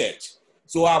for research.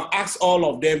 So I've asked all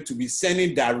of them to be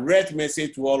sending direct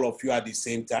message to all of you at the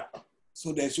same time.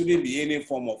 So there shouldn't be any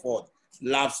form of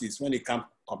lapses when it comes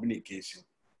to communication.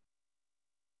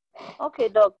 Okay,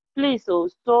 Doc, please.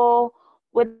 So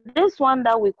with this one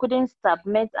that we couldn't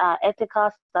submit our ethical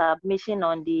submission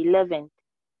on the 11th,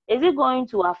 is it going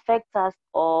to affect us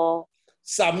or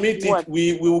submit what? It?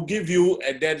 We will give you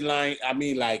a deadline,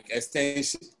 like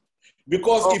extension.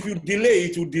 Because if you delay,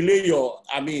 it will delay your,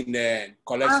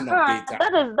 collection of data.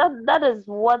 That is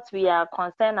what we are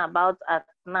concerned about at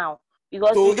now.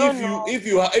 Because so we don't know. if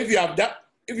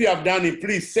you have done it,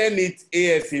 please send it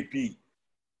ASAP.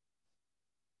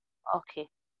 Okay.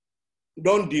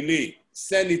 Don't delay.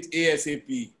 Send it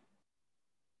ASAP.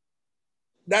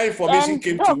 That information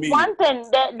came to me. One thing,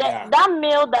 that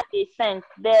mail that they sent,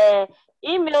 the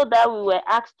email that we were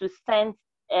asked to send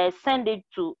it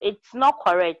to, it's not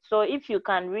correct. So if you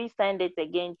can resend it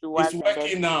again to us. It's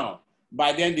working now.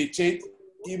 By then they changed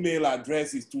email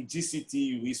addresses to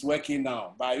GCTU. It's working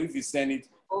now. But if you send it,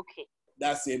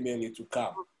 that same mail it will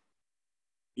come.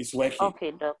 It's working.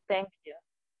 Okay, Doc. Thank you.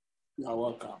 You're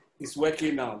welcome. It's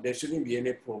working now. There shouldn't be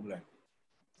any problem.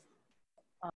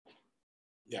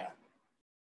 Yeah.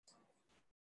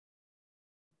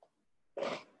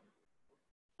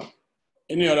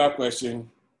 Any other question?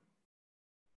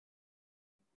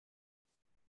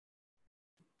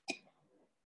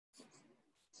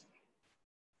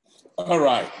 All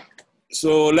right.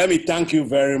 So let me thank you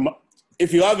very much.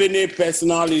 If you have any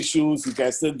personal issues, you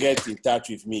can still get in touch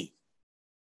with me.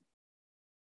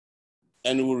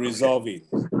 And we'll resolve it.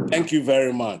 Thank you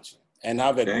very much. And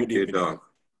have a good evening. Thank you, Doc.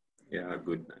 Yeah,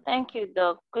 good night. Thank you,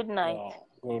 Doc. Good night.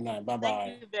 Good night. Bye-bye.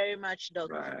 Thank you very much,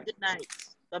 Doc. Bye. Good night.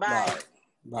 Bye-bye.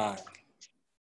 Bye. Bye.